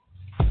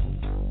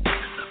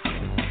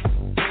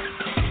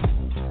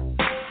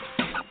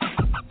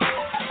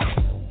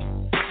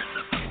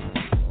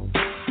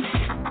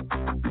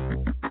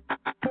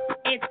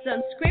 It's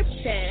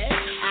unscripted,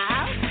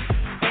 out.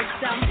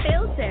 It's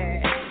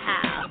unfiltered,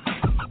 out.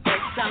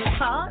 It's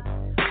uncut.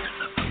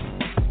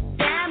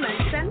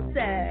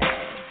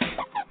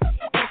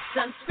 It's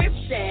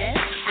unscripted,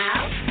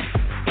 out.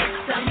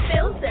 It's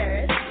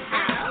unfiltered,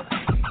 out.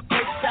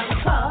 It's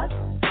uncut,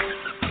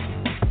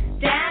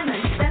 damn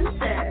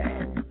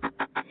uncensored.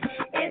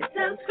 It's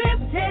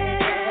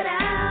unscripted,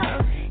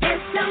 out.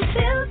 It's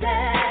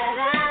unfiltered,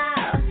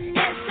 out.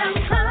 It's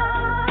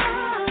uncut,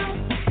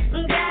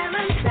 damn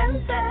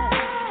uncensored.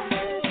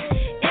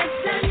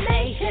 It's a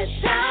naked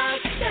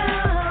talk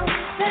show,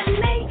 the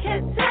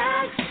naked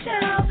talk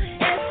show.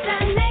 It's a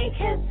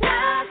naked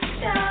talk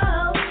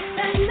show,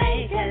 the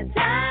naked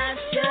talk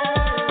show.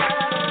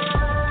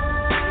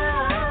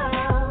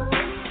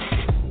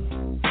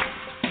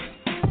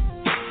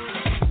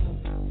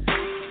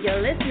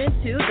 You're listening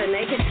to The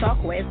Naked Talk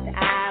with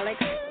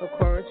Alex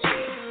Okorochi.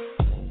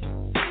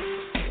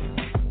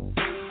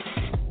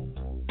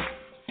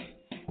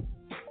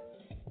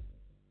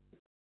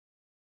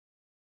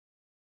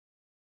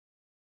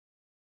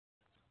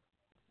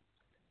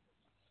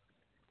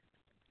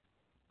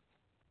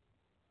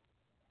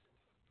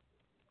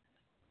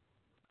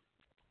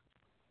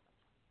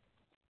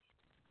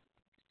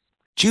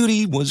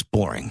 Judy was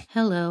boring.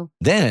 Hello.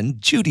 Then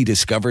Judy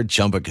discovered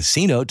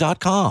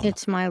ChumbaCasino.com.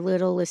 It's my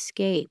little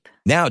escape.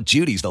 Now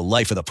Judy's the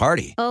life of the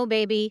party. Oh,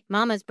 baby,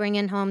 mama's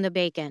bringing home the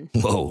bacon.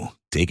 Whoa,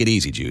 take it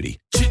easy, Judy.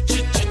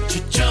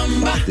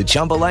 The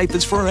Chumba life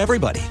is for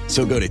everybody.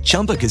 So go to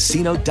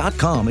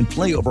ChumbaCasino.com and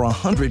play over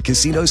 100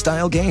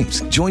 casino-style games.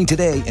 Join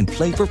today and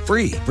play for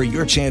free for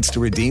your chance to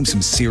redeem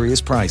some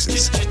serious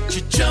prizes.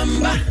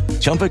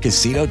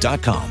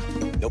 ChumbaCasino.com.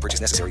 No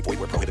purchase necessary. Void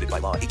where prohibited by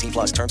law. 18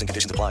 plus terms and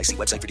conditions apply. See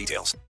website for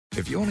details.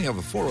 If you only have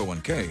a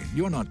 401k,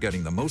 you're not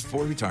getting the most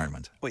for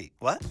retirement. Wait,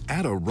 what?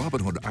 Add a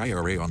Robinhood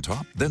IRA on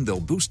top, then they'll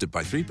boost it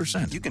by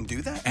 3%. You can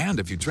do that? And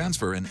if you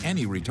transfer in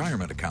any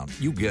retirement account,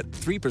 you get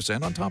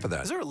 3% on top of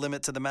that. Is there a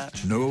limit to the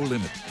match? No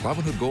limit.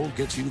 Robinhood Gold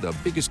gets you the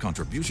biggest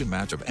contribution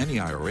match of any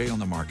IRA on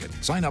the market.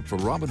 Sign up for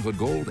Robinhood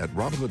Gold at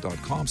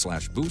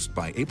Robinhood.com/boost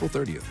by April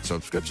 30th.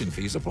 Subscription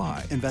fees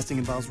apply. Investing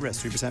involves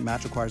risk. 3%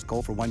 match requires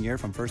gold for 1 year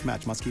from first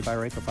match. Must keep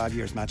IRA for 5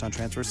 years. Match on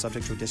transfers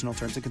subject to additional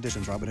terms and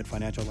conditions. Robinhood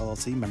Financial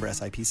LLC, member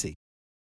SIPC.